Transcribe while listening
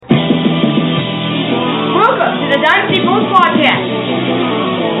Podcast.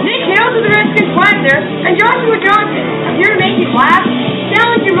 Nick Hales of the Redskins Blaster and Joshua Johnson are here to make you laugh,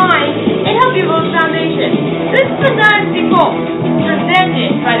 challenge your mind, and help you build a foundation. This is the Dynasty Pulse,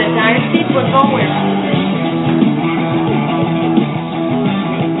 presented by the Dynasty Football Warehouse.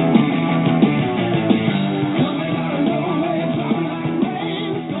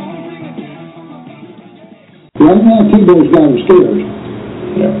 Right now, Tebow's got him scared.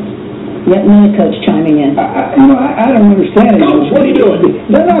 Yeah. Yet another coach chiming in. I don't understand it. Coach, what are you doing?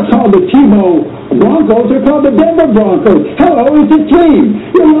 They're not called the Tebow Broncos. They're called the Denver Broncos. Hello, it's a team.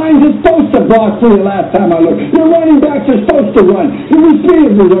 Your lines are supposed to block for you last time I looked. Your running backs are supposed to run. Your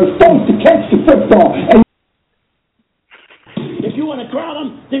receivers are supposed to catch the football. And if you want to crown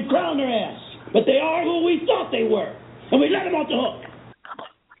them, then crown their ass. But they are who we thought they were. And we let them off the hook.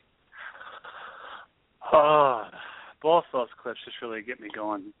 Both those clips just really get me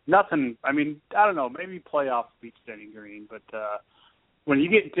going. Nothing, I mean, I don't know, maybe playoff beats Denny Green, but when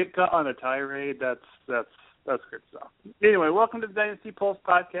you get Ditka on a tirade, that's good stuff. Anyway, welcome to the Dynasty Pulse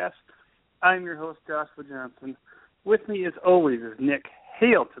Podcast. I'm your host, Joshua Johnson. With me, as always, is Nick.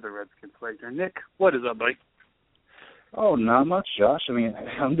 Hail to the Redskins Slater. Nick, what is up, buddy? Oh, not much, Josh. I mean,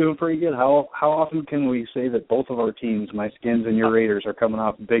 I'm doing pretty good. How often can we say that both of our teams, my Skins and your Raiders, are coming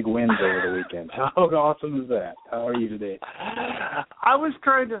off big wins over the weekend? How awesome is that? How are you today? I was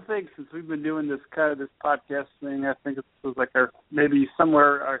trying to think, since we've been doing this podcast thing, I think it was like maybe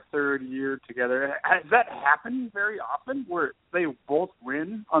somewhere our third year together. Has that happened very often, where they both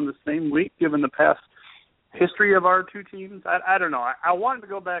win on the same week, given the past history of our two teams? I don't know. I wanted to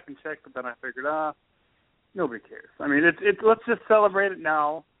go back and check, but then I figured, nobody cares. I mean, let's just celebrate it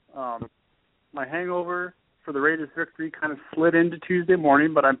now. My hangover for the Raiders' victory kind of slid into Tuesday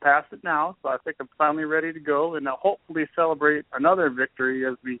morning, but I'm past it now, so I think I'm finally ready to go and now hopefully celebrate another victory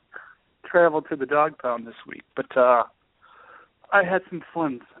as we travel to the dog pound this week. But I had some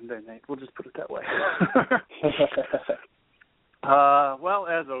fun Sunday night. We'll just put it that way. Well,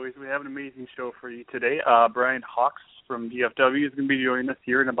 as always, we have an amazing show for you today. Brian Hawks from DFW is going to be joining us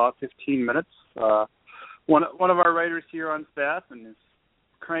here in about 15 minutes. One of our writers here on staff and is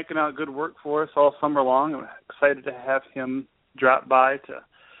cranking out good work for us all summer long. I'm excited to have him drop by to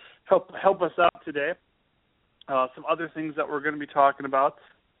help us out today. Some other things that we're going to be talking about.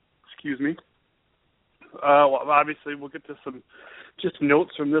 Excuse me. Well, obviously, we'll get to some just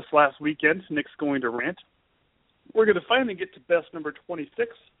notes from this last weekend. Nick's going to rant. We're going to finally get to best number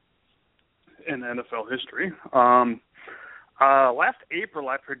 26 in NFL history. Last April,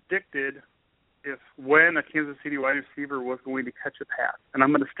 I predicted when a Kansas City wide receiver was going to catch a pass. And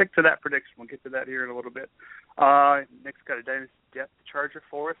I'm going to stick to that prediction. We'll get to that here in a little bit. Nick's got a Dynasty depth charger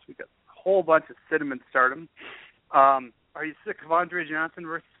for us. We got a whole bunch of cinnamon stardom. Are you sick of Andre Johnson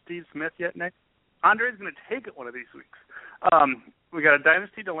versus Steve Smith yet, Nick? Andre's going to take it one of these weeks. We got a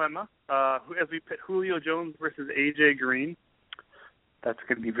Dynasty dilemma as we pit Julio Jones versus A.J. Green. That's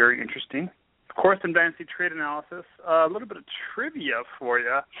going to be very interesting. Of course, some Dynasty trade analysis. A little bit of trivia for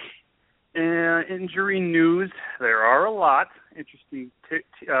you. Injury news, there are a lot. Interesting.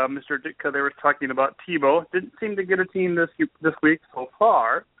 Mr. Ditka there was talking about Tebow. Didn't seem to get a team this week so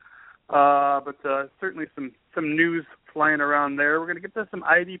far, but certainly some news flying around there. We're going to get to some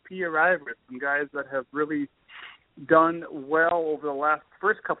IDP arrivals, some guys that have really done well over the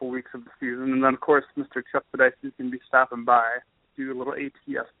first couple weeks of the season. And then, of course, Mr. Chuck Bedice is going to be stopping by, do a little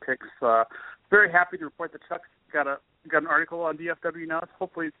ATS picks. Very happy to report that Chuck's got an article on DFW now.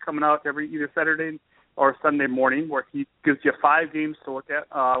 Hopefully it's coming out every either Saturday or Sunday morning where he gives you 5 games to look at.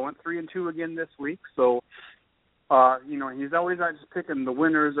 Went 3-2 again this week. So, he's always not just picking the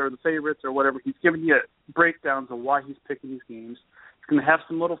winners or the favorites or whatever. He's giving you breakdowns of why he's picking these games. He's going to have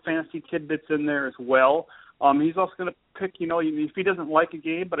some little fantasy tidbits in there as well. He's also going to pick, if he doesn't like a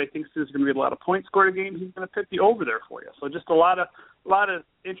game, but I think there's going to be a lot of points scored a game, he's going to pick the over there for you. So just a lot of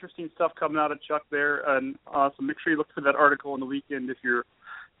interesting stuff coming out of Chuck there, and so make sure you look for that article on the weekend if you're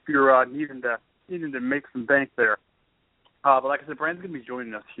needing to make some bank there. But like I said, Brian's going to be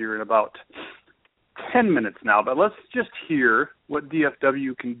joining us here in about 10 minutes now. But let's just hear what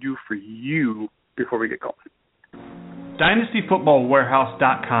DFW can do for you before we get going.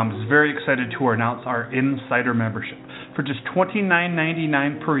 DynastyFootballWarehouse.com is very excited to announce our Insider membership. For just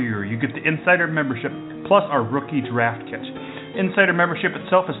 $29.99 per year, you get the Insider membership plus our Rookie Draft Kit. Insider membership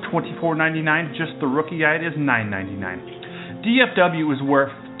itself is $24.99. Just the Rookie Guide is $9.99. DFW is where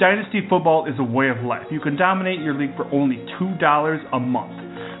Dynasty Football is a way of life. You can dominate your league for only $2 a month.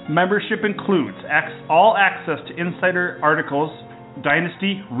 Membership includes all access to Insider articles,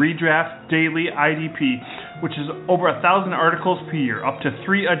 Dynasty, Redraft, Daily, IDP, which is over 1,000 articles per year, up to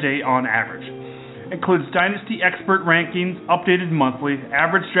 3 a day on average. Includes Dynasty expert rankings, updated monthly,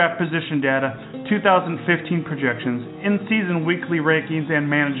 average draft position data, 2015 projections, in-season weekly rankings and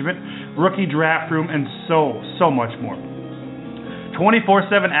management, rookie draft room, and so much more.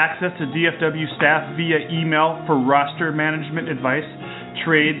 24/7 access to DFW staff via email for roster management advice,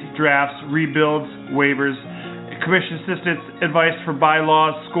 trades, drafts, rebuilds, waivers, commission assistance, advice for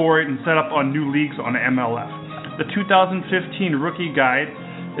bylaws, scoring, and setup on new leagues on MLF. The 2015 rookie guide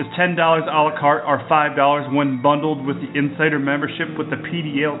is $10 a la carte or $5 when bundled with the Insider membership with the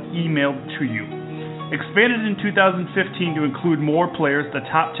PDL emailed to you. Expanded in 2015 to include more players, the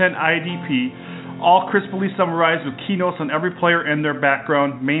top 10 IDP, all crisply summarized with keynotes on every player and their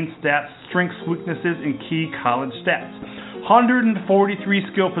background, main stats, strengths, weaknesses, and key college stats. 143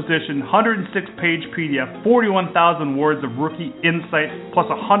 skill position, 106-page PDF, 41,000 words of rookie insight, plus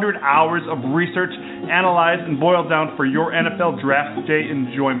 100 hours of research, analyzed and boiled down for your NFL draft day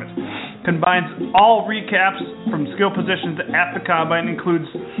enjoyment. Combines all recaps from skill positions at the combine, includes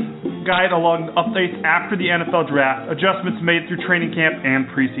guide along updates after the NFL draft, adjustments made through training camp and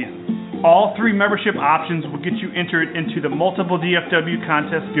preseason. All three membership options will get you entered into the multiple DFW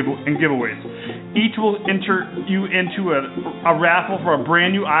contests and giveaways. Each will enter you into a raffle for a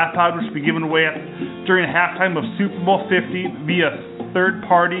brand new iPod, which will be given away during halftime of Super Bowl 50 via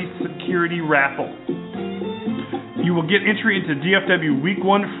third-party security raffle. You will get entry into DFW Week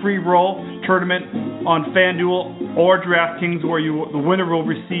 1 free roll tournament on FanDuel or DraftKings, where the winner will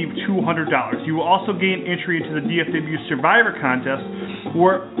receive $200. You will also gain entry into the DFW Survivor contest,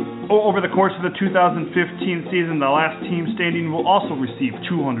 where over the course of the 2015 season, the last team standing will also receive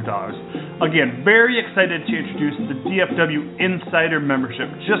 $200. Again, very excited to introduce the DFW Insider membership,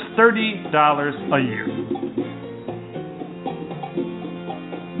 just $30 a year.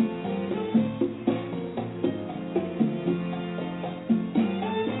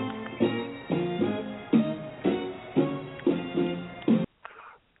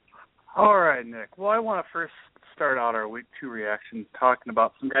 All right, Nick. Well, I want to first start out our Week 2 reaction talking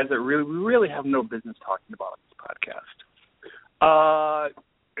about some guys that we really have no business talking about on this podcast.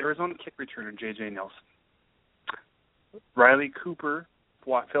 Arizona kick returner J.J. Nelson, Riley Cooper,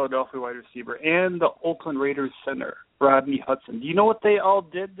 Philadelphia wide receiver, and the Oakland Raiders center, Rodney Hudson. Do you know what they all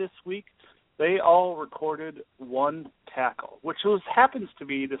did this week? They all recorded one tackle, which happens to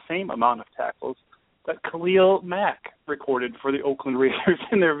be the same amount of tackles that Khalil Mack recorded for the Oakland Raiders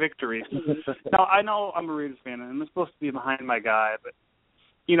in their victory. Now, I know I'm a Raiders fan, and I'm supposed to be behind my guy, but,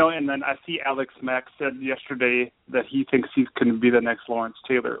 and then I see Alex Mack said yesterday that he thinks he can be the next Lawrence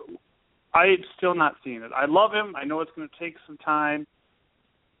Taylor. I'm still not seeing it. I love him. I know it's going to take some time.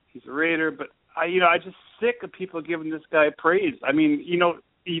 He's a Raider, but I'm just sick of people giving this guy praise. I mean, you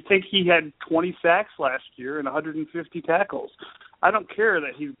think he had 20 sacks last year and 150 tackles. I don't care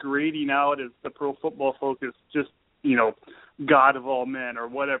that he's grading out as the Pro Football Focus, just, God of all men or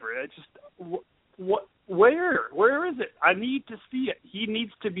whatever. It's just, where is it? I need to see it. He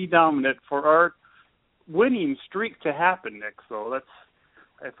needs to be dominant for our winning streak to happen, Nick. So that's,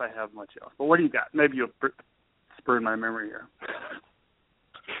 if I have much else. But what do you got? Maybe you'll spur my memory here.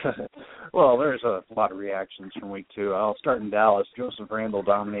 Well, there's a lot of reactions from Week 2. I'll start in Dallas. Joseph Randle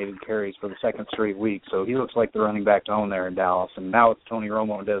dominated carries for the second straight week, so he looks like the running back to own there in Dallas. And now it's Tony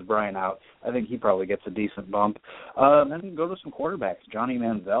Romo and Des Bryant out. I think he probably gets a decent bump. Then go to some quarterbacks. Johnny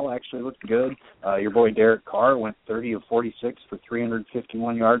Manziel actually looked good. Your boy Derek Carr went 30 of 46 for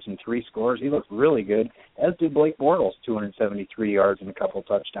 351 yards and 3 scores. He looked really good, as did Blake Bortles, 273 yards and a couple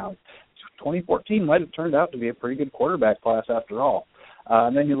touchdowns. 2014 might have turned out to be a pretty good quarterback class after all.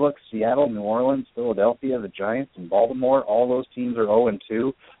 And then you look Seattle, New Orleans, Philadelphia, the Giants, and Baltimore. All those teams are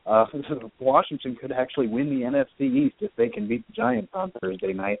 0-2. Washington could actually win the NFC East if they can beat the Giants on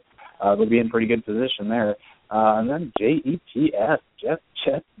Thursday night. They'll be in pretty good position there. And then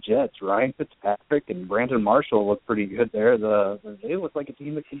Jets. Ryan Fitzpatrick and Brandon Marshall look pretty good there. They look like a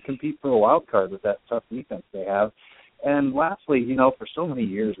team that can compete for a wild card with that tough defense they have. And lastly, for so many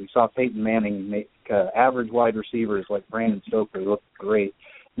years, we saw Peyton Manning make average wide receivers like Brandon Stoker look great.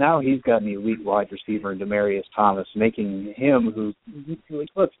 Now he's got an elite wide receiver in Demaryius Thomas, making him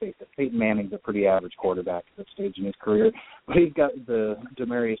let's face it, Peyton Manning's a pretty average quarterback at this stage in his career, but he's got the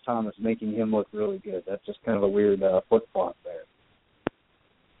Demaryius Thomas making him look really good. That's just kind of a weird flip-flop there.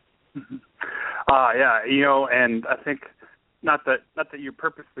 Yeah, and I think not that you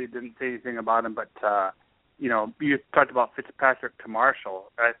purposely didn't say anything about him, but you talked about Fitzpatrick to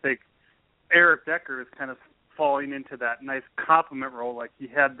Marshall. I think Eric Decker is kind of falling into that nice compliment role like he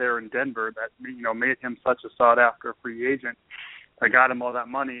had there in Denver that, made him such a sought-after free agent. I got him all that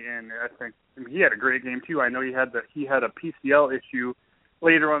money, and I think he had a great game, too. I know he had a PCL issue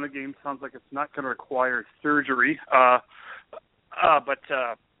later on in the game. Sounds like it's not going to require surgery. But I'm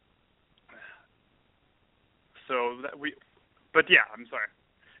sorry.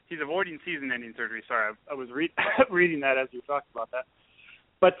 He's avoiding season-ending surgery. Sorry, I was reading that as you talked about that.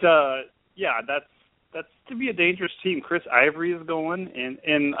 But that's to be a dangerous team. Chris Ivory is going,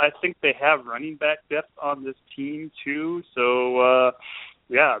 and I think they have running back depth on this team too. So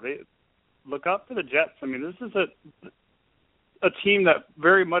they look out for the Jets. I mean, this is a team that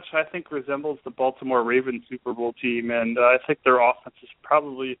very much I think resembles the Baltimore Ravens Super Bowl team, and I think their offense is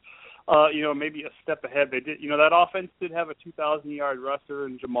probably maybe a step ahead. They did, that offense did have a 2,000-yard rusher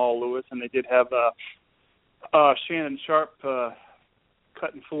in Jamal Lewis, and they did have Shannon Sharp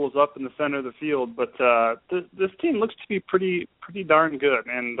cutting fools up in the center of the field. But this team looks to be pretty darn good,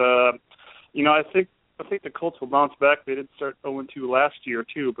 and I think the Colts will bounce back. They did start 0-2 last year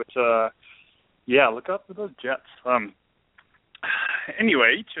too, but look out for those Jets.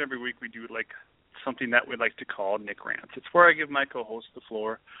 Anyway, each and every week we do like something that we like to call Nick Rants. It's where I give my co-host the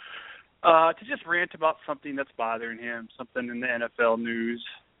floor to just rant about something that's bothering him, something in the NFL news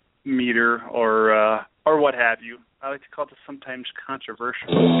meter or what have you. I like to call this sometimes controversial.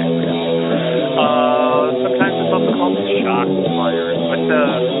 Sometimes it's also called the shock fire. But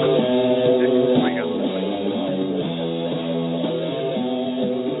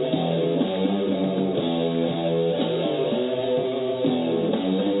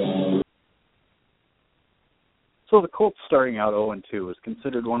So the Colts starting out 0-2 is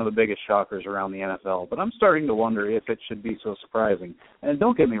considered one of the biggest shockers around the NFL, but I'm starting to wonder if it should be so surprising. And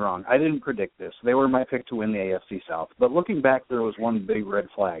don't get me wrong, I didn't predict this. They were my pick to win the AFC South. But looking back, there was one big red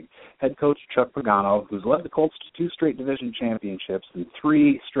flag. Head coach Chuck Pagano, who's led the Colts to 2 straight division championships and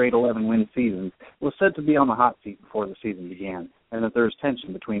 3 straight 11-win seasons, was said to be on the hot seat before the season began, and that there was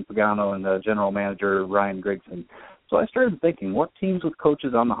tension between Pagano and the general manager, Ryan Grigson. So I started thinking, what teams with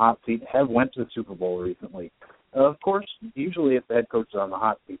coaches on the hot seat have went to the Super Bowl recently? Of course, usually if the head coach is on the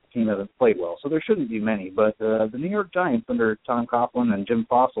hot seat, the team hasn't played well, so there shouldn't be many. But the New York Giants under Tom Coughlin and Jim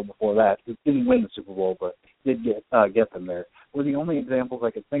Fossil before that, who didn't win the Super Bowl but did get them there, were the only examples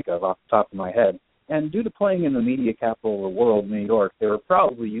I could think of off the top of my head. And due to playing in the media capital of the world, New York, they were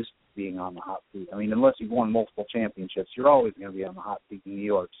probably used to being on the hot seat. I mean, unless you've won multiple championships, you're always going to be on the hot seat in New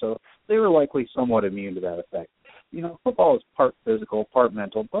York. So they were likely somewhat immune to that effect. Football is part physical, part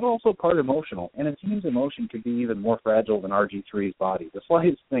mental, but also part emotional, and a team's emotion could be even more fragile than RG3's body. The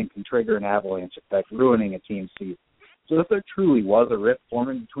slightest thing can trigger an avalanche effect, ruining a team's season. So if there truly was a rift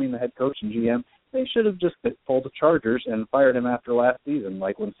forming between the head coach and GM, they should have just pulled the Chargers and fired him after last season,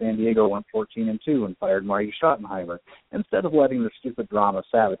 like when San Diego went 14-2 and fired Marty Schottenheimer, instead of letting the stupid drama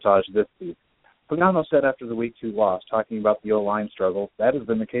sabotage this season. Pagano said after the Week 2 loss, talking about the O-line struggles, that has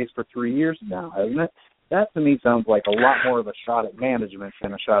been the case for 3 years now, hasn't it? That, to me, sounds like a lot more of a shot at management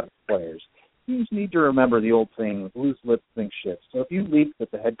than a shot at players. Teams need to remember the old saying, with loose lips sink ships. So if you leak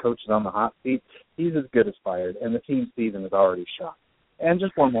that the head coach is on the hot seat, he's as good as fired, and the team's season is already shot. And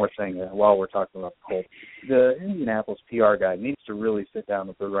just one more thing while we're talking about the Colts. The Indianapolis PR guy needs to really sit down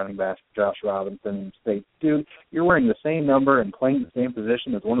with the running back, Josh Robinson, and say, dude, you're wearing the same number and playing the same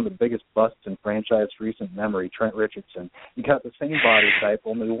position as one of the biggest busts in franchise recent memory, Trent Richardson. You got the same body type,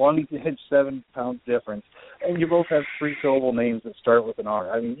 only 1 inch 7 pounds difference, and you both have 3 syllable names that start with an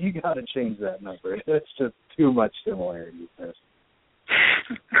R. I mean, you got to change that number. It's just too much similarity there.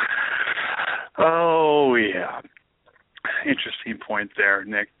 Oh, yeah. Interesting point there,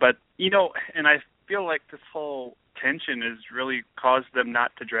 Nick. But, and I feel like this whole tension has really caused them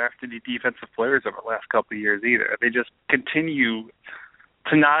not to draft any defensive players over the last couple of years either. They just continue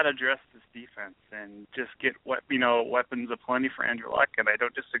to not address this defense and just get weapons aplenty for Andrew Luck. And I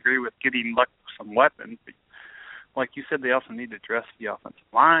don't disagree with getting Luck some weapons. But like you said, they also need to address the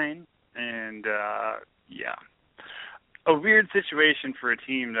offensive line. And, a weird situation for a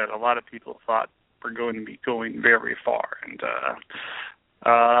team that a lot of people thought were going to be going very far. And,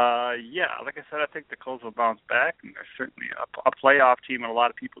 like I said, I think the Colts will bounce back, and they're certainly a playoff team in a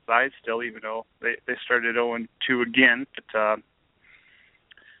lot of people's eyes still, even though they started 0-2 again. But,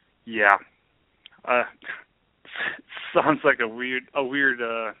 sounds like a weird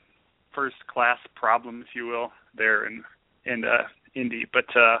first-class problem, if you will, there in Indy. But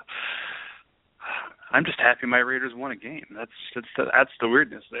I'm just happy my Raiders won a game. That's the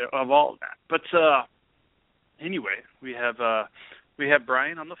weirdness of all of that. But anyway, we have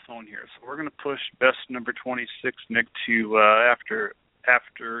Brian on the phone here, so we're going to push best number 26, Nick, to after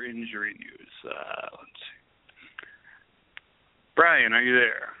injury news. Let's see. Brian, are you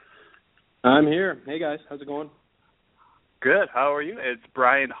there? I'm here. Hey guys, how's it going? Good. How are you? It's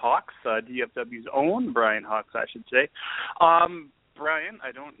Brian Hawks, DFW's own Brian Hawks, I should say. Brian,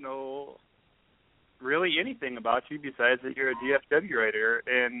 I don't know really anything about you besides that you're a DFW writer,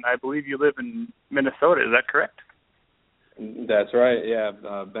 and I believe you live in Minnesota. Is that correct? That's right. Yeah,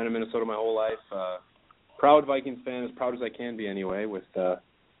 been in Minnesota my whole life. Proud Vikings fan, as proud as I can be anyway, with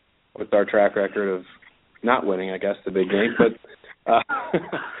our track record of not winning, I guess, the big game. But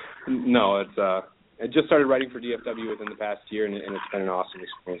no, it's I just started writing for DFW within the past year, and it's been an awesome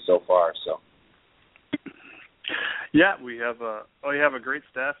experience so far. So. Yeah, we have a great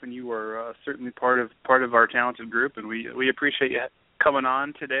staff, and you are certainly part of our talented group, and we appreciate you coming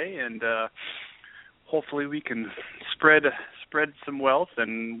on today, and hopefully we can spread some wealth.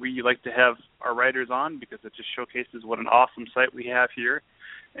 And we like to have our writers on because it just showcases what an awesome site we have here,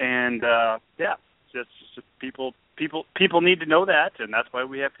 and just people need to know that, and that's why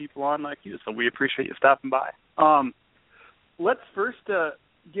we have people on like you. So we appreciate you stopping by. Let's first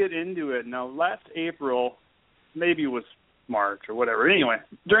get into it. Now, last April, maybe it was March or whatever. Anyway,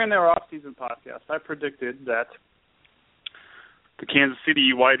 during their off-season podcast, I predicted that the Kansas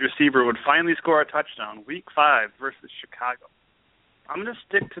City wide receiver would finally score a touchdown Week 5 versus Chicago. I'm going to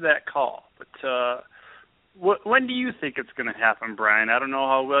stick to that call. But when do you think it's going to happen, Brian? I don't know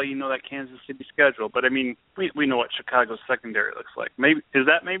how well you know that Kansas City schedule, but, I mean, we know what Chicago's secondary looks like. Is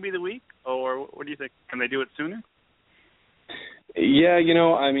that maybe the week, or what do you think? Can they do it sooner? Yeah,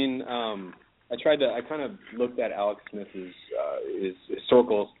 I mean, I kind of looked at Alex Smith's his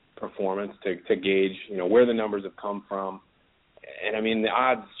historical performance to gauge, where the numbers have come from. And, I mean, the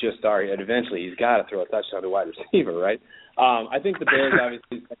odds just are that eventually he's got to throw a touchdown to wide receiver, right? I think the Bears,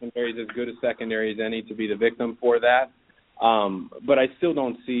 obviously, secondary is as good a secondary as any to be the victim for that. But I still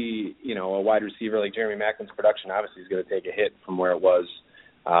don't see, a wide receiver like Jeremy Maclin's production obviously is going to take a hit from where it was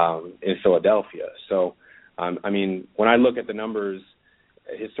in Philadelphia. So, I mean, when I look at the numbers,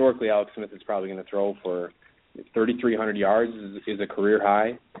 historically, Alex Smith is probably going to throw for 3,300 yards is a career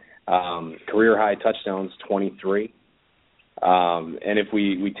high. Career high touchdowns, 23. And if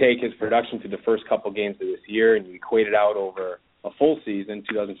we take his production through the first couple games of this year and you equate it out over a full season,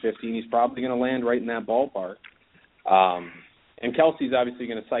 2015, he's probably going to land right in that ballpark. And Kelsey's obviously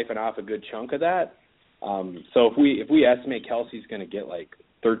going to siphon off a good chunk of that. So if we estimate Kelsey's going to get like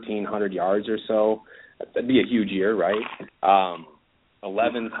 1,300 yards or so, that'd be a huge year, right?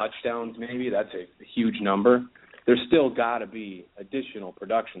 11 touchdowns maybe, that's a huge number. There's still got to be additional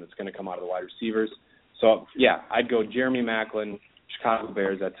production that's going to come out of the wide receivers. So, yeah, I'd go Jeremy Maclin, Chicago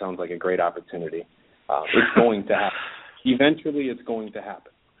Bears. That sounds like a great opportunity. It's going to happen. Eventually it's going to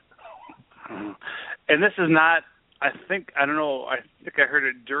happen. And this is not, I think I heard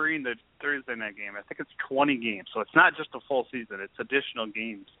it during the Thursday night game. I think it's 20 games. So it's not just a full season. It's additional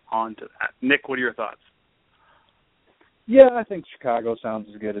games onto that. Nick, what are your thoughts? Yeah, I think Chicago sounds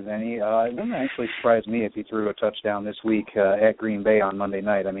as good as any. It wouldn't actually surprise me if he threw a touchdown this week at Green Bay on Monday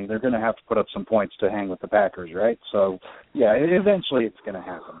night. I mean, they're going to have to put up some points to hang with the Packers, right? So, yeah, eventually it's going to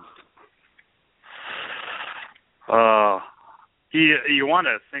happen. You want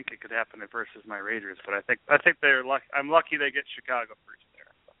to think it could happen versus my Raiders, but I think they're lucky. I'm lucky they get Chicago first there.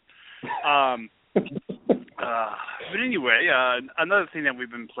 But anyway, another thing that we've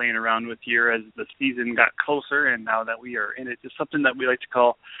been playing around with here as the season got closer and now that we are in it is something that we like to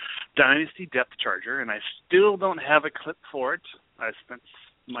call Dynasty Depth Charger, and I still don't have a clip for it. I spent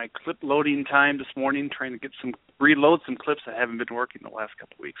my clip loading time this morning trying to reload some clips that haven't been working the last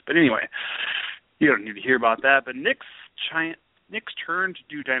couple of weeks. But anyway, you don't need to hear about that. But Nick's turn to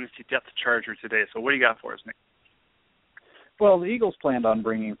do Dynasty Depth Charger today. So what do you got for us, Nick? Well, the Eagles planned on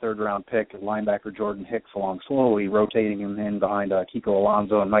bringing third-round pick linebacker Jordan Hicks along slowly, rotating him in behind Kiko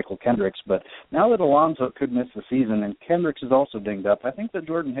Alonso and Michael Kendricks. But now that Alonso could miss the season and Kendricks is also dinged up, I think that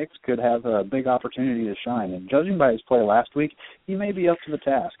Jordan Hicks could have a big opportunity to shine. And judging by his play last week, he may be up to the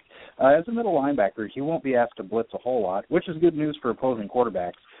task. As a middle linebacker, he won't be asked to blitz a whole lot, which is good news for opposing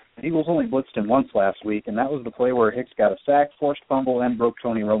quarterbacks. The Eagles only blitzed him once last week, and that was the play where Hicks got a sack, forced fumble, and broke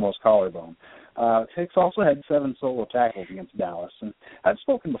Tony Romo's collarbone. Hicks also had 7 solo tackles against Dallas. And I've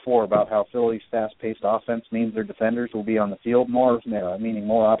spoken before about how Philly's fast-paced offense means their defenders will be on the field more, meaning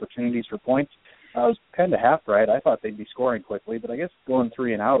more opportunities for points. I was kind of half right. I thought they'd be scoring quickly, but I guess going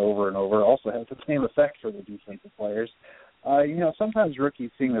 3 and out over and over also has the same effect for the defensive players. Sometimes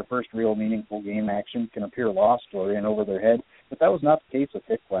rookies seeing their first real meaningful game action can appear lost or in over their head, but that was not the case with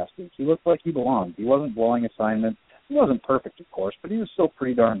Hicks last week. He looked like he belonged. He wasn't blowing assignments. He wasn't perfect, of course, but he was still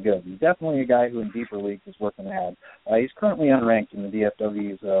pretty darn good. He's definitely a guy who in deeper leagues is working ahead. He's currently unranked in the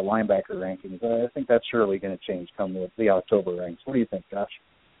DFW's linebacker rankings. I think that's surely going to change come the October ranks. What do you think, Josh?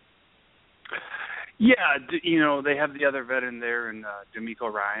 Yeah, they have the other veteran there in D'Amico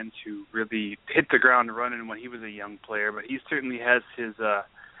Ryans, who really hit the ground running when he was a young player, but he certainly has his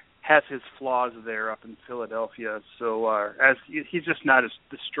flaws there up in Philadelphia. So as he's just not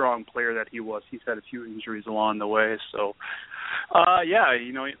the strong player that he was. He's had a few injuries along the way. So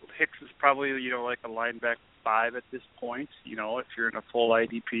Hicks is probably like a linebacker 5 at this point. If you're in a full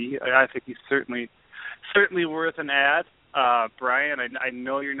IDP, I think he's certainly worth an ad. Brian, I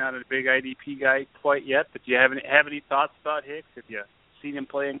know you're not a big IDP guy quite yet, but do you have any thoughts about Hicks? Have you seen him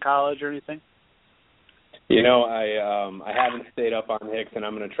play in college or anything? I haven't stayed up on Hicks, and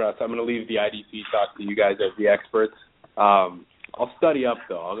I'm going to leave the IDP talk to you guys as the experts. I'll study up,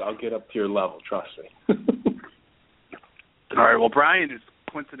 though. I'll get up to your level, trust me. All right, well, Brian is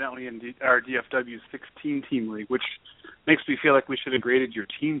coincidentally in our DFW 16-team league, which makes me feel like we should have graded your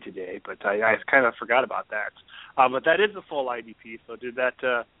team today, but I kind of forgot about that. But that is a full IDP, so do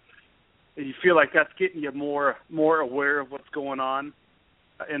you feel like that's getting you more aware of what's going on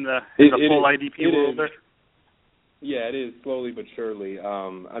in the full IDP world there? Yeah, it is, slowly but surely.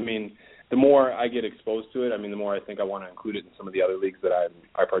 The more I get exposed to it, the more I think I want to include it in some of the other leagues that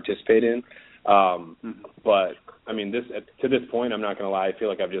I participate in. But, to this point, I'm not going to lie, I feel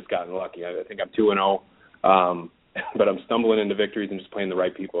like I've just gotten lucky. I think I'm 2-0, but I'm stumbling into victories and just playing the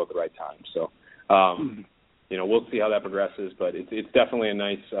right people at the right time. So, we'll see how that progresses, but it's definitely a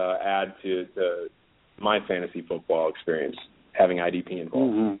nice add to my fantasy football experience, having IDP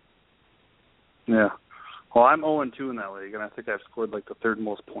involved. Mm-hmm. Yeah. Well, I'm 0-2 in that league, and I think I've scored like the third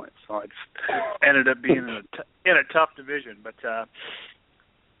most points. So I just ended up being in a tough division. But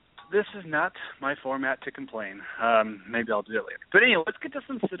this is not my format to complain. Maybe I'll do it later. But anyway, let's get to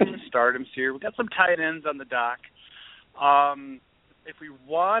some stardoms here. We've got some tight ends on the dock. If we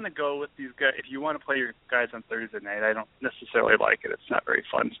want to go with these guys, if you want to play your guys on Thursday night, I don't necessarily like it. It's not very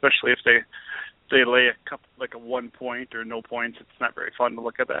fun, especially if they lay a couple, like a 1 point or no points. It's not very fun to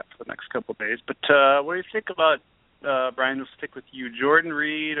look at that for the next couple of days. But what do you think about, Brian, we'll stick with you, Jordan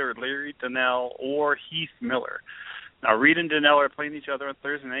Reed or Larry Donnell or Heath Miller? Now, Reed and Donnell are playing each other on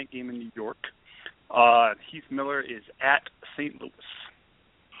Thursday night game in New York. Heath Miller is at St. Louis.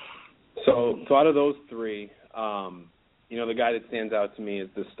 So out of those three, the guy that stands out to me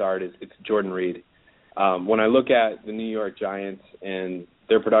at the start it's Jordan Reed. When I look at the New York Giants and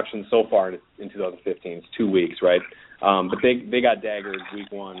their production so far in 2015, it's 2 weeks, right? But they got daggered week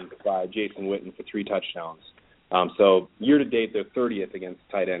 1 by Jason Witten for 3 touchdowns. So year to date, they're 30th against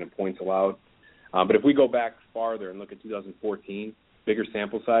tight end in points allowed. But if we go back farther and look at 2014, bigger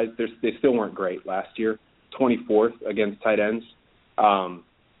sample size, they still weren't great last year, 24th against tight ends.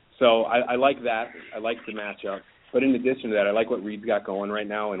 So I like that. I like the matchup. But in addition to that, I like what Reed's got going right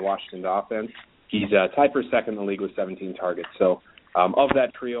now in Washington's offense. He's tied for second in the league with 17 targets. So of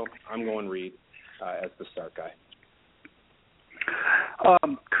that trio, I'm going Reed as the start guy.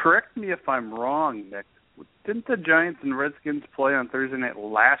 Correct me if I'm wrong, Nick. Didn't the Giants and Redskins play on Thursday night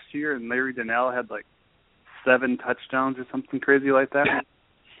last year, and Larry Donnell had like 7 touchdowns or something crazy like that?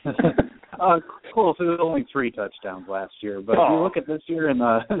 Close. It was only 3 touchdowns last year. But if you look at this year, and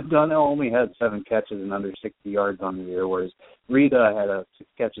Donnell only had 7 catches and under 60 yards on the year, whereas Reed had 6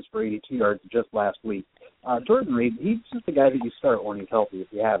 catches for 82 yards just last week. Jordan Reed, he's just the guy that you start when he's healthy if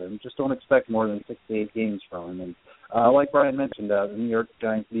you have him. Just don't expect more than 6 to 8 games from him. And like Brian mentioned, the New York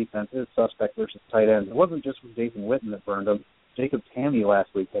Giants defense is suspect versus tight ends. It wasn't just with Jason Witten that burned him. Jacob Tamme last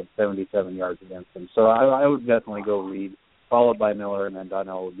week had 77 yards against him. So I would definitely go Reed, followed by Miller, and then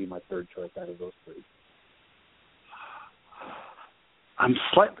Donnell would be my third choice out of those 3. I'm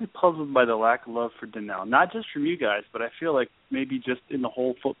slightly puzzled by the lack of love for Donnell, not just from you guys, but I feel like maybe just in the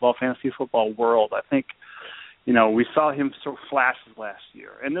whole fantasy football world. I think, we saw him sort of flashes last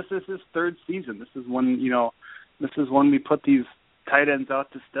year, and this is his 3rd season. This is when we put these tight ends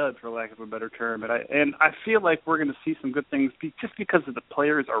out to stud, for lack of a better term. And I feel like we're going to see some good things just because of the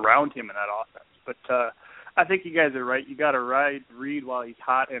players around him in that offense. But I think you guys are right. You got to ride Reed while he's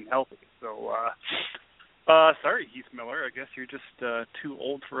hot and healthy. So, sorry, Heath Miller. I guess you're just too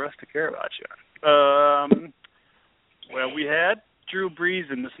old for us to care about you. Well, we had Drew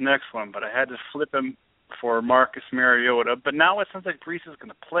Brees in this next one, but I had to flip him for Marcus Mariota. But now it sounds like Brees is going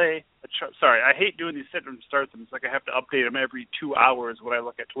to play. Sorry, I hate doing these sit-em starts. It's like I have to update them every 2 hours when I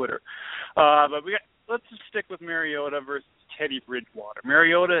look at Twitter. But let's just stick with Mariota versus Teddy Bridgewater.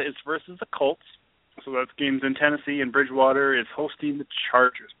 Mariota is versus the Colts. So that's games in Tennessee, and Bridgewater is hosting the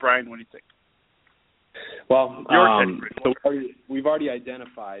Chargers. Brian, what do you think? Well, so we've already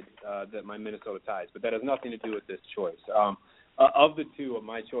identified that my Minnesota ties, but that has nothing to do with this choice. Of the two,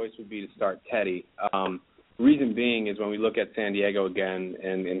 my choice would be to start Teddy. Reason being is when we look at San Diego again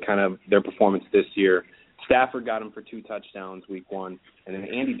and kind of their performance this year, Stafford got him for 2 touchdowns week 1, and then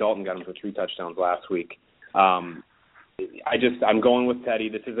Andy Dalton got him for 3 touchdowns last week. I'm going with Teddy.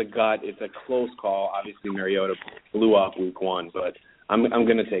 This is a gut. It's a close call. Obviously, Mariota blew up week 1, but I'm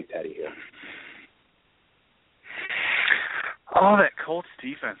going to take Teddy here. Oh, that Colts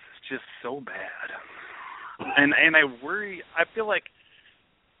defense is just so bad. And I worry. I feel like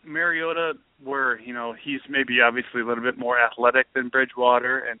Mariota, where, he's maybe obviously a little bit more athletic than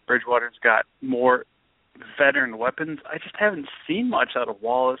Bridgewater, and Bridgewater's got more veteran weapons. I just haven't seen much out of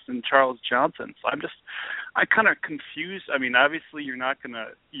Wallace and Charles Johnson. So I'm kind of confused. I mean, obviously you're not going to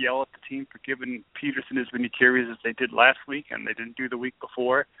yell at the team for giving Peterson as many carries as they did last week, and they didn't do the week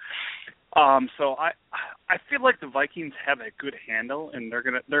before. So I feel like the Vikings have a good handle, and they're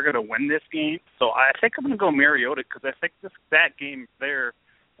gonna win this game. So I think I'm gonna go Mariota, because I think that game there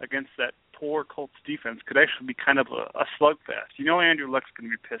against that poor Colts defense could actually be kind of a slugfest. Andrew Luck's going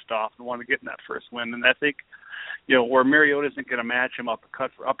to be pissed off and want to get in that first win. And I think, where Mariota isn't going to match him uppercut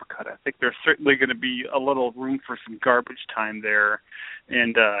for uppercut, I think there's certainly going to be a little room for some garbage time there.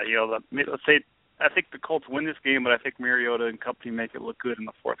 And, let's say, I think the Colts win this game, but I think Mariota and company make it look good in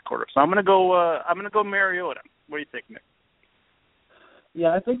the fourth quarter. So I'm going to go Mariota. What do you think, Nick?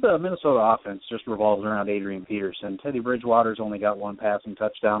 Yeah, I think the Minnesota offense just revolves around Adrian Peterson. Teddy Bridgewater's only got 1 passing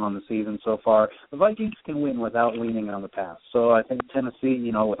touchdown on the season so far. The Vikings can win without leaning on the pass. So I think Tennessee,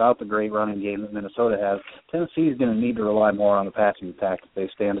 without the great running game that Minnesota has, Tennessee is going to need to rely more on the passing attack if they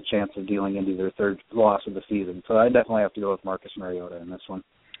stand a chance of dealing into their 3rd loss of the season. So I definitely have to go with Marcus Mariota in this one.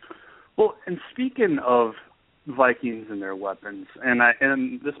 Well, and speaking of Vikings and their weapons, and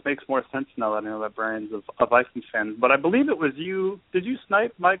this makes more sense now that I know that Brian's a Vikings fan, but I believe it was you. Did you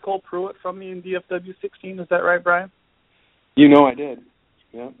snipe Michael Pruitt from me in DFW 16? Is that right, Brian? I did.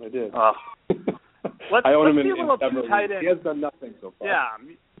 Yeah, I did. Let's I own him see in a little several too tight leagues. end. He has done nothing so far. Yeah,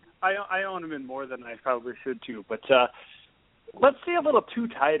 I own him in more than I probably should too. But let's see a little too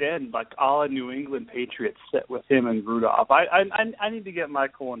tight end, like all New England Patriots sit with him and Rudolph. I need to get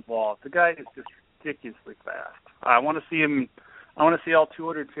Michael involved. The guy is just ridiculously fast. I want to see him. I want to see all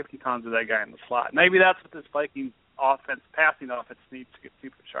 250 pounds of that guy in the slot. Maybe that's what this Vikings passing offense needs to get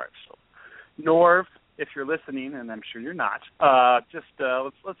supercharged. So, Norv, if you're listening, and I'm sure you're not, let's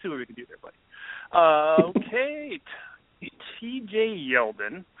see what we can do there, buddy. Okay, T.J.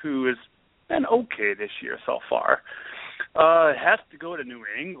 Yeldon, who has been okay this year so far, has to go to New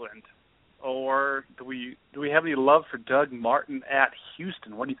England. Or do we have any love for Doug Martin at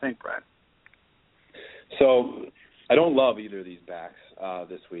Houston? What do you think, Brad? So I don't love either of these backs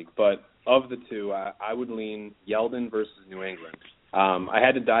this week, but of the two, I would lean Yeldon versus New England. I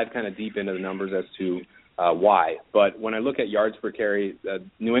had to dive kind of deep into the numbers as to why, but when I look at yards per carry,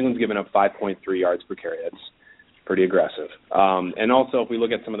 New England's given up 5.3 yards per carry. That's pretty aggressive. And also, if we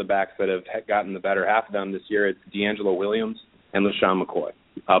look at some of the backs that have gotten the better half of them this year, it's D'Angelo Williams and LaShawn McCoy.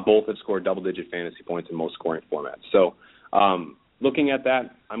 Both have scored double-digit fantasy points in most scoring formats. So looking at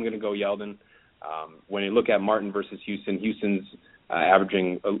that, I'm going to go Yeldon. When you look at Martin versus Houston, Houston's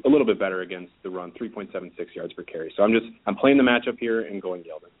averaging a little bit better against the run, 3.76 yards per carry. So I'm playing the matchup here and going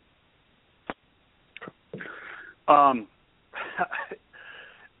Yeldon.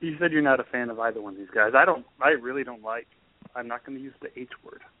 You said you're not a fan of either one of these guys. I really don't like. I'm not going to use the H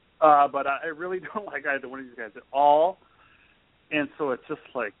word, but I really don't like either one of these guys at all. And so it's just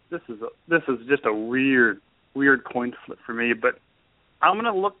like this is just a weird coin flip for me. But I'm going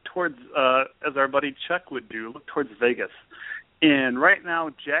to look towards, as our buddy Chuck would do, look towards Vegas. And right now,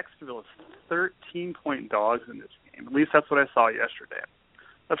 Jacksonville is 13-point dogs in this game. At least that's what I saw yesterday.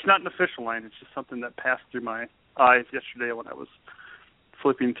 That's not an official line. It's just something that passed through my eyes yesterday when I was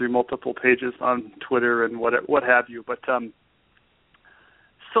flipping through multiple pages on Twitter and what have you. But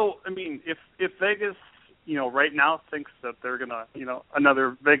so, I mean, if Vegas, right now thinks that they're going to,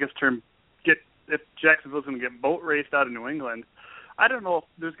 another Vegas term, if Jacksonville's going to get boat raced out of New England, I don't know if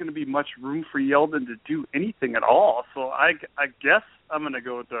there's going to be much room for Yeldon to do anything at all. So I guess I'm going to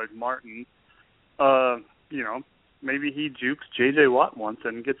go with Doug Martin. Maybe he jukes J.J. Watt once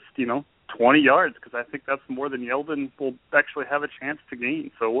and gets, 20 yards, because I think that's more than Yeldon will actually have a chance to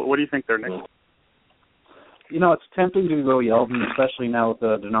gain. So what do you think there, Nick? It's tempting to go Yeldon, especially now with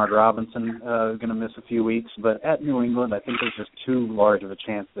Denard Robinson going to miss a few weeks. But at New England, I think there's just too large of a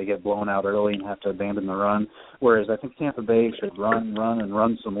chance they get blown out early and have to abandon the run. Whereas I think Tampa Bay should run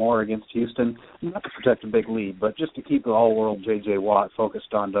some more against Houston, not to protect a big lead, but just to keep the all-world J.J. Watt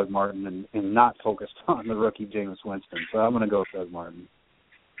focused on Doug Martin and not focused on the rookie Jameis Winston. So I'm going to go with Doug Martin.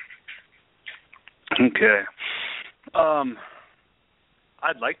 Okay.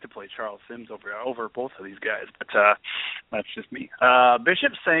 I'd like to play Charles Sims over both of these guys, but that's just me.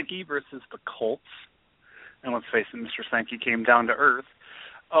 Bishop Sankey versus the Colts, and let's face it, Mr. Sankey came down to earth.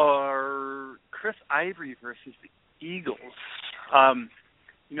 Or Chris Ivory versus the Eagles.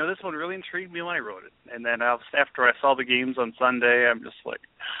 This one really intrigued me when I wrote it, and then after I saw the games on Sunday, I'm just like,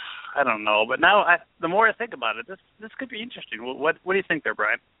 I don't know. But now, the more I think about it, this could be interesting. What do you think there,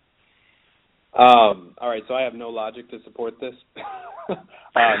 Brian? All right, so I have no logic to support this.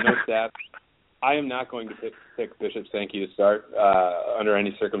 No stats. I am not going to pick Bishop Sankey to start under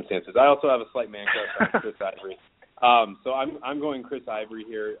any circumstances. I also have a slight man crush on Chris Ivory. So I'm going Chris Ivory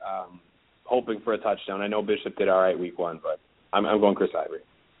here, hoping for a touchdown. I know Bishop did all right week 1, but I'm going Chris Ivory.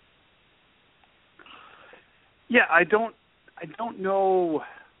 Yeah, I don't know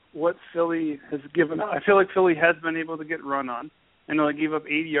what Philly has given up. I feel like Philly has been able to get run on. I know they gave up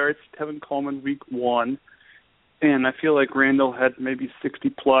 80 yards to Tevin Coleman week 1, and I feel like Randall had maybe 60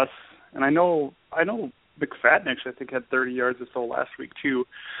 plus, and I know McFadden actually I think had 30 yards or so last week too.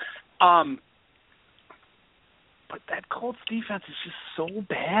 But that Colts defense is just so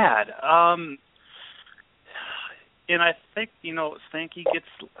bad. And I think, Sankey gets,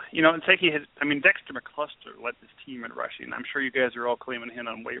 and Sankey has, Dexter McCluster led this team in rushing. I'm sure you guys are all claiming him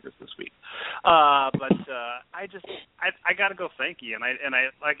on waivers this week. But I got to go Sankey. And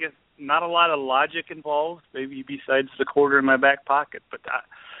I guess not a lot of logic involved, maybe besides the quarter in my back pocket. But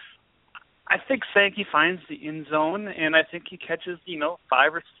I think Sankey finds the end zone, and I think he catches,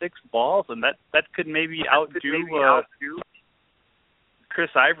 5 or 6 balls, and that could maybe outdo Chris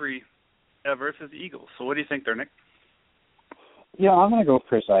Ivory versus the Eagles. So what do you think there, Nick? Yeah, I'm going to go with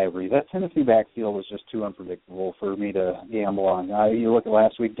Chris Ivory. That Tennessee backfield was just too unpredictable for me to gamble on. You look at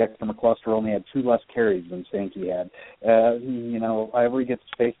last week, Dexter McCluster only had 2 less carries than Sankey had. Ivory gets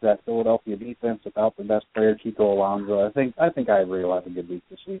to face that Philadelphia defense without the best player, Kiko Alonso. I think Ivory will have a good week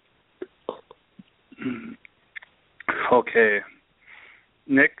this week. Okay.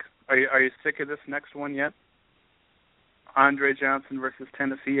 Nick, are you sick of this next one yet? Andre Johnson versus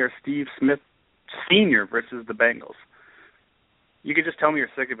Tennessee, or Steve Smith Sr. versus the Bengals? You could just tell me you're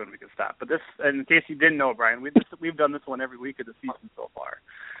sick of it and we can stop. But this, in case you didn't know, Brian, we've done this one every week of the season so far.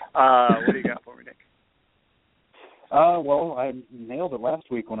 What do you got for me, Nick? Well, I nailed it last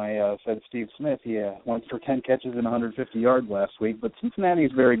week when I said Steve Smith. He went for 10 catches and 150 yards last week, but Cincinnati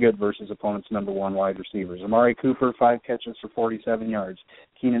is very good versus opponents' number 1 wide receivers. Amari Cooper, 5 catches for 47 yards.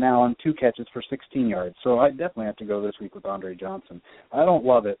 Keenan Allen, 2 catches for 16 yards. So I definitely have to go this week with Andre Johnson. I don't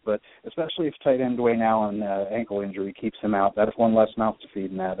love it, but especially if tight end Dwayne Allen ankle injury keeps him out, that's one less mouth to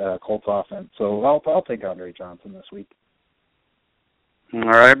feed in that Colts offense. So I'll take Andre Johnson this week. All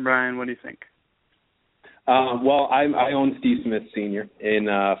right, Brian, what do you think? Well, I own Steve Smith Sr. in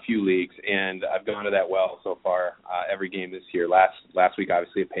a few leagues, and I've gone to that well so far every game this year. Last week,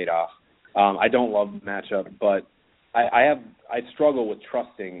 obviously, it paid off. I don't love the matchup, but I struggle with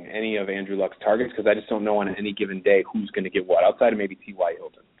trusting any of Andrew Luck's targets because I just don't know on any given day who's going to get what, outside of maybe T.Y.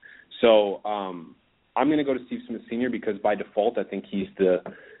 Hilton. So I'm going to go to Steve Smith Sr. because by default, I think he's the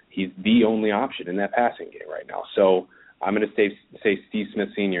only option in that passing game right now. So I'm going to say Steve Smith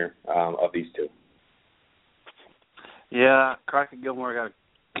Sr. Of these two. Yeah, Crockett Gilmore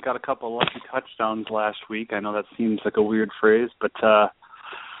got a couple of lucky touchdowns last week. I know that seems like a weird phrase, but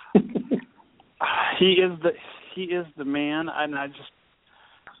he is the man. And I just,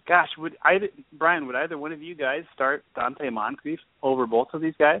 gosh, would either one of you guys start Dante Moncrief over both of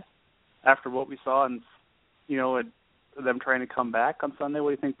these guys after what we saw and them trying to come back on Sunday? What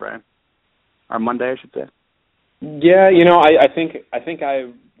do you think, Brian? Or Monday, I should say. Yeah, I think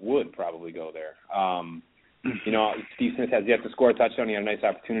I would probably go there. Steve Smith has yet to score a touchdown. He had a nice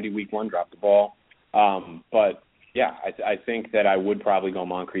opportunity week 1, dropped the ball. But, yeah, I think that I would probably go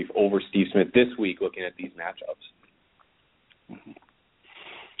Moncrief over Steve Smith this week looking at these matchups.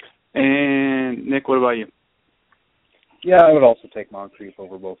 And, Nick, what about you? Yeah, I would also take Moncrief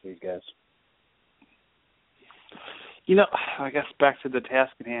over both these guys. I guess back to the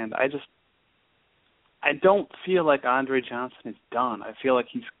task at hand. I don't feel like Andre Johnson is done. I feel like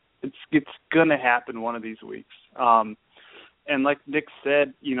it's gonna happen one of these weeks. And like Nick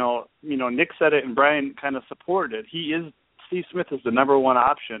said, Nick said it and Brian kind of supported it. Steve Smith is the number 1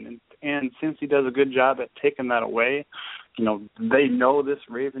 option, and since he does a good job at taking that away, they know this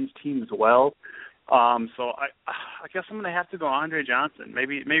Ravens team as well. So I guess I'm gonna have to go Andre Johnson.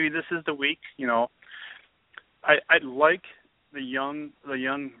 Maybe this is the week. I like the young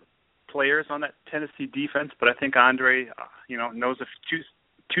players on that Tennessee defense, but I think Andre, knows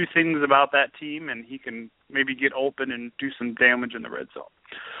two things about that team, and he can maybe get open and do some damage in the red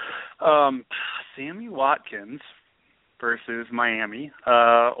zone. Sammy Watkins versus Miami,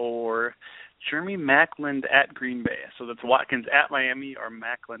 or Jeremy Maclin at Green Bay. So that's Watkins at Miami or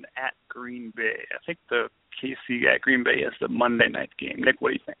Maclin at Green Bay. I think the KC at Green Bay is the Monday night game. Nick, what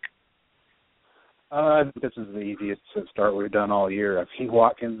do you think? I think this is the easiest start we've done all year. I think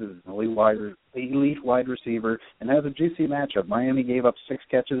Watkins is an elite wide receiver and has a juicy matchup. Miami gave up 6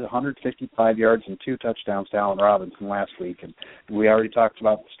 catches, 155 yards, and 2 touchdowns to Allen Robinson last week. And we already talked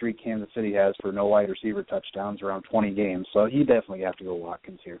about the streak Kansas City has for no wide receiver touchdowns around 20 games. So you definitely have to go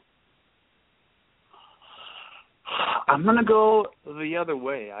Watkins here. I'm going to go the other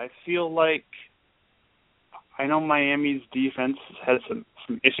way. I feel like I know Miami's defense has some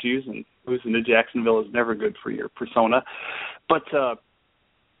issues, and losing to Jacksonville is never good for your persona. But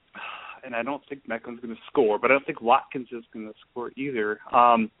and I don't think Mecklin's going to score, but I don't think Watkins is going to score either.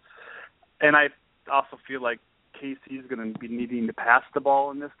 And I also feel like KC is going to be needing to pass the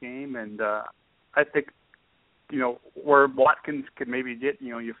ball in this game, and I think, where Watkins could maybe get,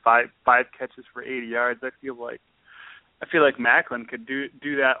 you five catches for 80 yards, I feel like Maclin could do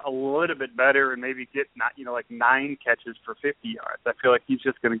that a little bit better and maybe get 9 catches for 50 yards. I feel like he's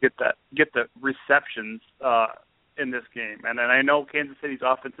just going to get the receptions in this game. And I know Kansas City's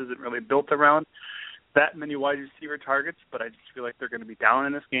offense isn't really built around that many wide receiver targets, but I just feel like they're going to be down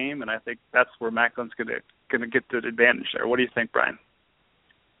in this game, and I think that's where Maclin's going to get the advantage there. What do you think, Brian?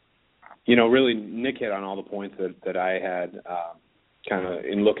 Really, Nick hit on all the points that I had kind of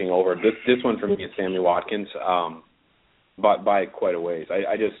in looking over. This one for me is Sammy Watkins. By quite a ways.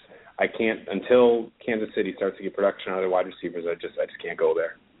 I can't until Kansas City starts to get production on other wide receivers. I just can't go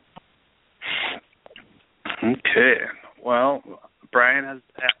there. Okay. Well, Brian has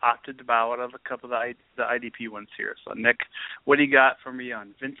opted to bow out of a couple of the IDP ones here. So, Nick, what do you got for me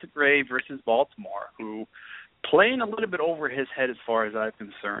on Vincent Ray versus Baltimore, who playing a little bit over his head as far as I'm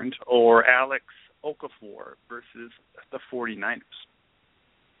concerned, or Alex Okafor versus the 49ers?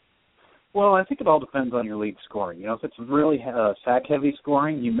 Well, I think it all depends on your league scoring. If it's really sack-heavy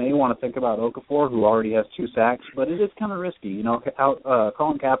scoring, you may want to think about Okafor, who already has 2 sacks, but it is kind of risky.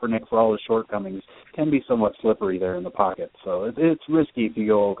 Colin Kaepernick, for all his shortcomings, can be somewhat slippery there in the pocket, so it's risky if you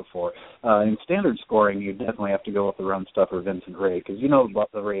go Okafor. In standard scoring, you definitely have to go with the run stuffer Vincent Ray, because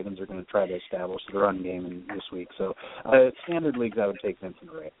the Ravens are going to try to establish the run game this week. So standard leagues, I would take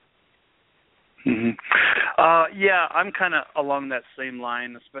Vincent Ray. Mm-hmm. Yeah, I'm kind of along that same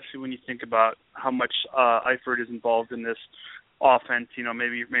line, especially when you think about how much Eifert is involved in this offense.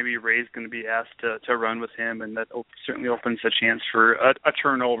 Maybe Ray's going to be asked to run with him, and that certainly opens a chance for a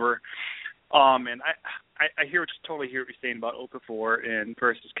turnover. And I totally hear what you're saying about Okafor and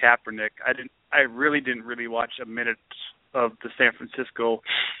versus Kaepernick. I really didn't watch a minute of the San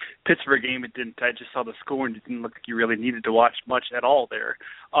Francisco-Pittsburgh game. I just saw the score, and it didn't look like you really needed to watch much at all there.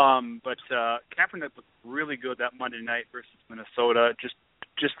 But Kaepernick looked really good that Monday night versus Minnesota.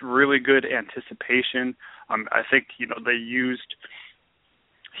 Just really good anticipation. I think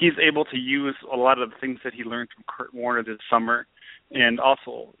he's able to use a lot of the things that he learned from Kurt Warner this summer, and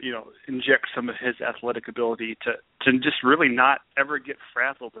also inject some of his athletic ability to just really not ever get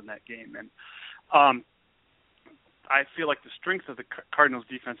frazzled in that game. And I feel like the strength of the Cardinals'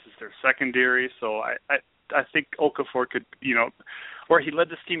 defense is their secondary, so I think Okafor could, where he led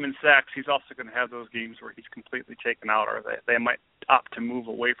this team in sacks, he's also going to have those games where he's completely taken out, or they might opt to move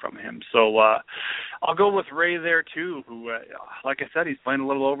away from him. So I'll go with Ray there too, who, like I said, he's playing a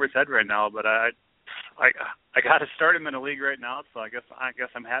little over his head right now, but I got to start him in a league right now, so I guess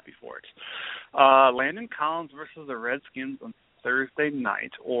I'm happy for it. Landon Collins versus the Redskins on Thursday night,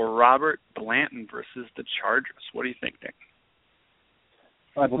 or Robert Blanton versus the Chargers. What do you think, Nick?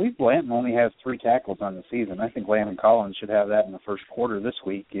 I believe Blanton only has 3 tackles on the season. I think Landon Collins should have that in the first quarter this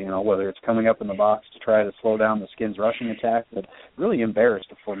week, whether it's coming up in the box to try to slow down the Skins' rushing attack, but really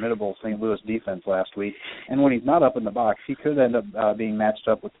embarrassed a formidable St. Louis defense last week. And when he's not up in the box, he could end up being matched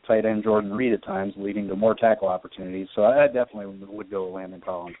up with the tight end Jordan Reed at times, leading to more tackle opportunities. So I definitely would go with Landon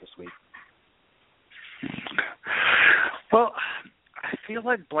Collins this week. Well, I feel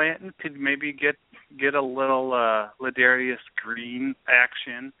like Blanton could maybe get a little Ladarius Green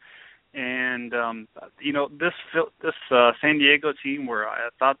action, and this San Diego team, where I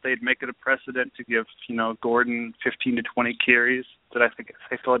thought they'd make it a precedent to give Gordon 15 to 20 carries. Did I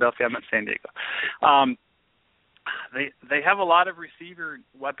say Philadelphia? I meant San Diego. They have a lot of receiver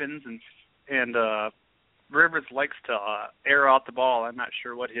weapons, and Rivers likes to air out the ball. I'm not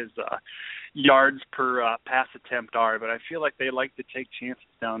sure what his yards per pass attempt are, but I feel like they like to take chances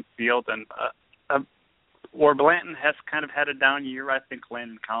downfield. And where Blanton has kind of had a down year, I think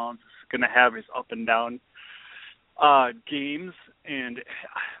Landon Collins is going to have his up and down games. And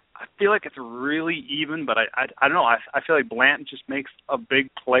I feel like it's really even, but I don't know. I feel like Blanton just makes a big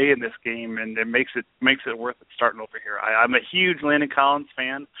play in this game, and it makes it worth it starting over here. I'm a huge Landon Collins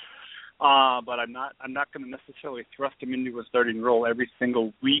fan, but I'm not going to necessarily thrust him into a starting role every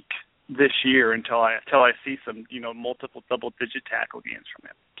single week this year until I see some multiple double-digit tackle gains from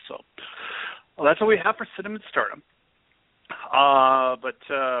him. So that's what we have for sit him and start him. But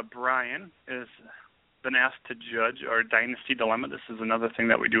Brian has been asked to judge our Dynasty Dilemma. This is another thing